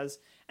went as,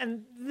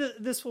 and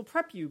this will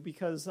prep you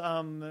because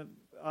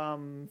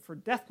for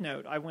Death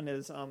Note, I went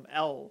as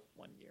L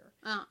one year.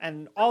 Oh,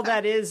 and all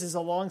that is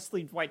a long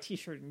sleeved white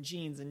t-shirt and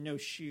jeans and no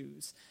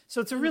shoes. So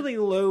it's a really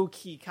low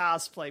key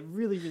cosplay,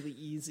 really, really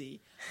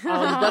easy.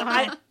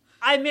 But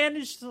I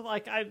managed to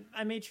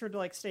I made sure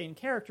to stay in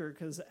character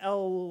because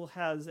L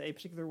has a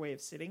particular way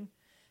of sitting.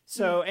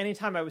 So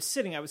anytime I was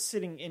sitting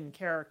in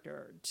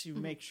character to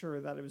make sure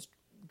that it was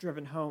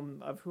driven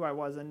home of who I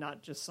was and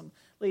not just some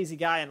lazy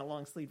guy in a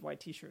long sleeved white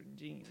t-shirt and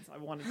jeans. I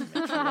wanted to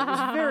make sure that it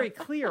was very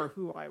clear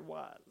who I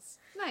was.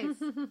 Nice.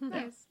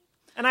 Nice.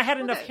 And I had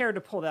enough hair to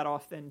pull that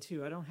off then,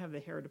 too. I don't have the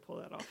hair to pull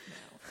that off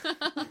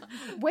now.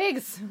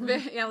 Wigs!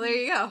 Yeah, there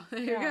you go. There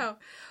you go.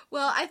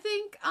 Well, I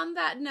think on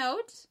that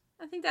note,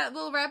 I think that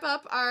will wrap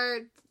up our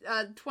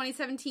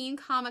 2017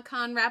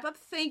 Comic-Con wrap-up.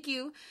 Thank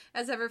you,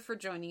 as ever, for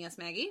joining us,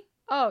 Maggie.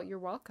 Oh, you're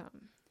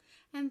welcome.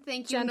 And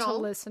thank you, Gentle Noel.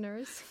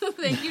 listeners.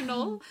 Thank you,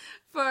 Noel,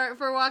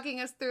 for walking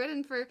us through it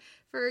and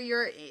for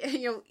your,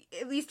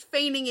 at least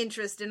feigning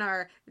interest in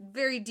our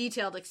very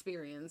detailed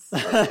experience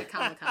at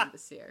Comic-Con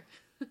this year.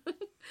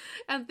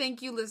 And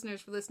thank you, listeners,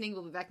 for listening.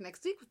 We'll be back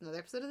next week with another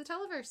episode of the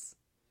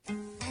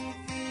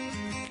Televerse.